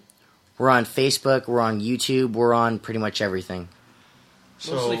Facebook, we're on YouTube, we're on pretty much everything.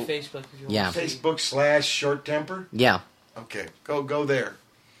 Mostly Facebook. If you want to see. Facebook / Short Temper? Yeah. Okay, go there.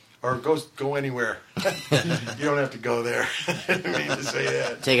 Or go anywhere. You don't have to go there. I didn't mean to say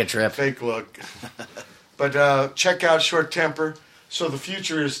that. Take a trip. Fake look. But check out Short Temper. So the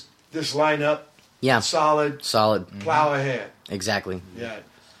future is this lineup. Yeah. Solid. Plow ahead. Exactly. Yeah.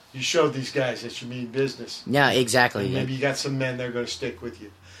 You showed these guys that you mean business. Yeah, exactly. And maybe you got some men that are going to stick with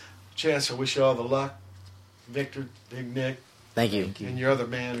you. Chance, I wish you all the luck. Victor, Big Nick. Thank you. And your other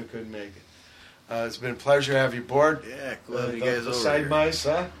man who couldn't make it. It's been a pleasure to have you aboard. Yeah, glad you guys the over side here. mice,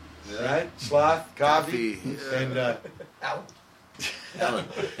 huh? Yeah. Right? Sloth, coffee. Yeah. And Alan.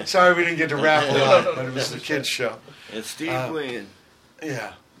 Sorry we didn't get to rap a lot, but it was the kids' show. And Steve Quinn.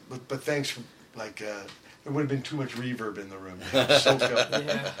 Yeah, but thanks for there would have been too much reverb in the room. Soak up.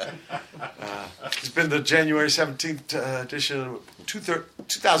 It's been the January 17th edition,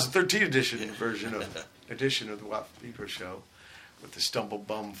 2013 version of the Watt Pedro Show with the stumble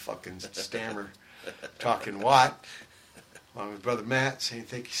bum fucking stammer talking Watt. Along with Brother Matt saying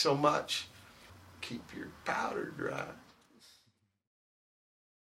thank you so much. Keep your powder dry.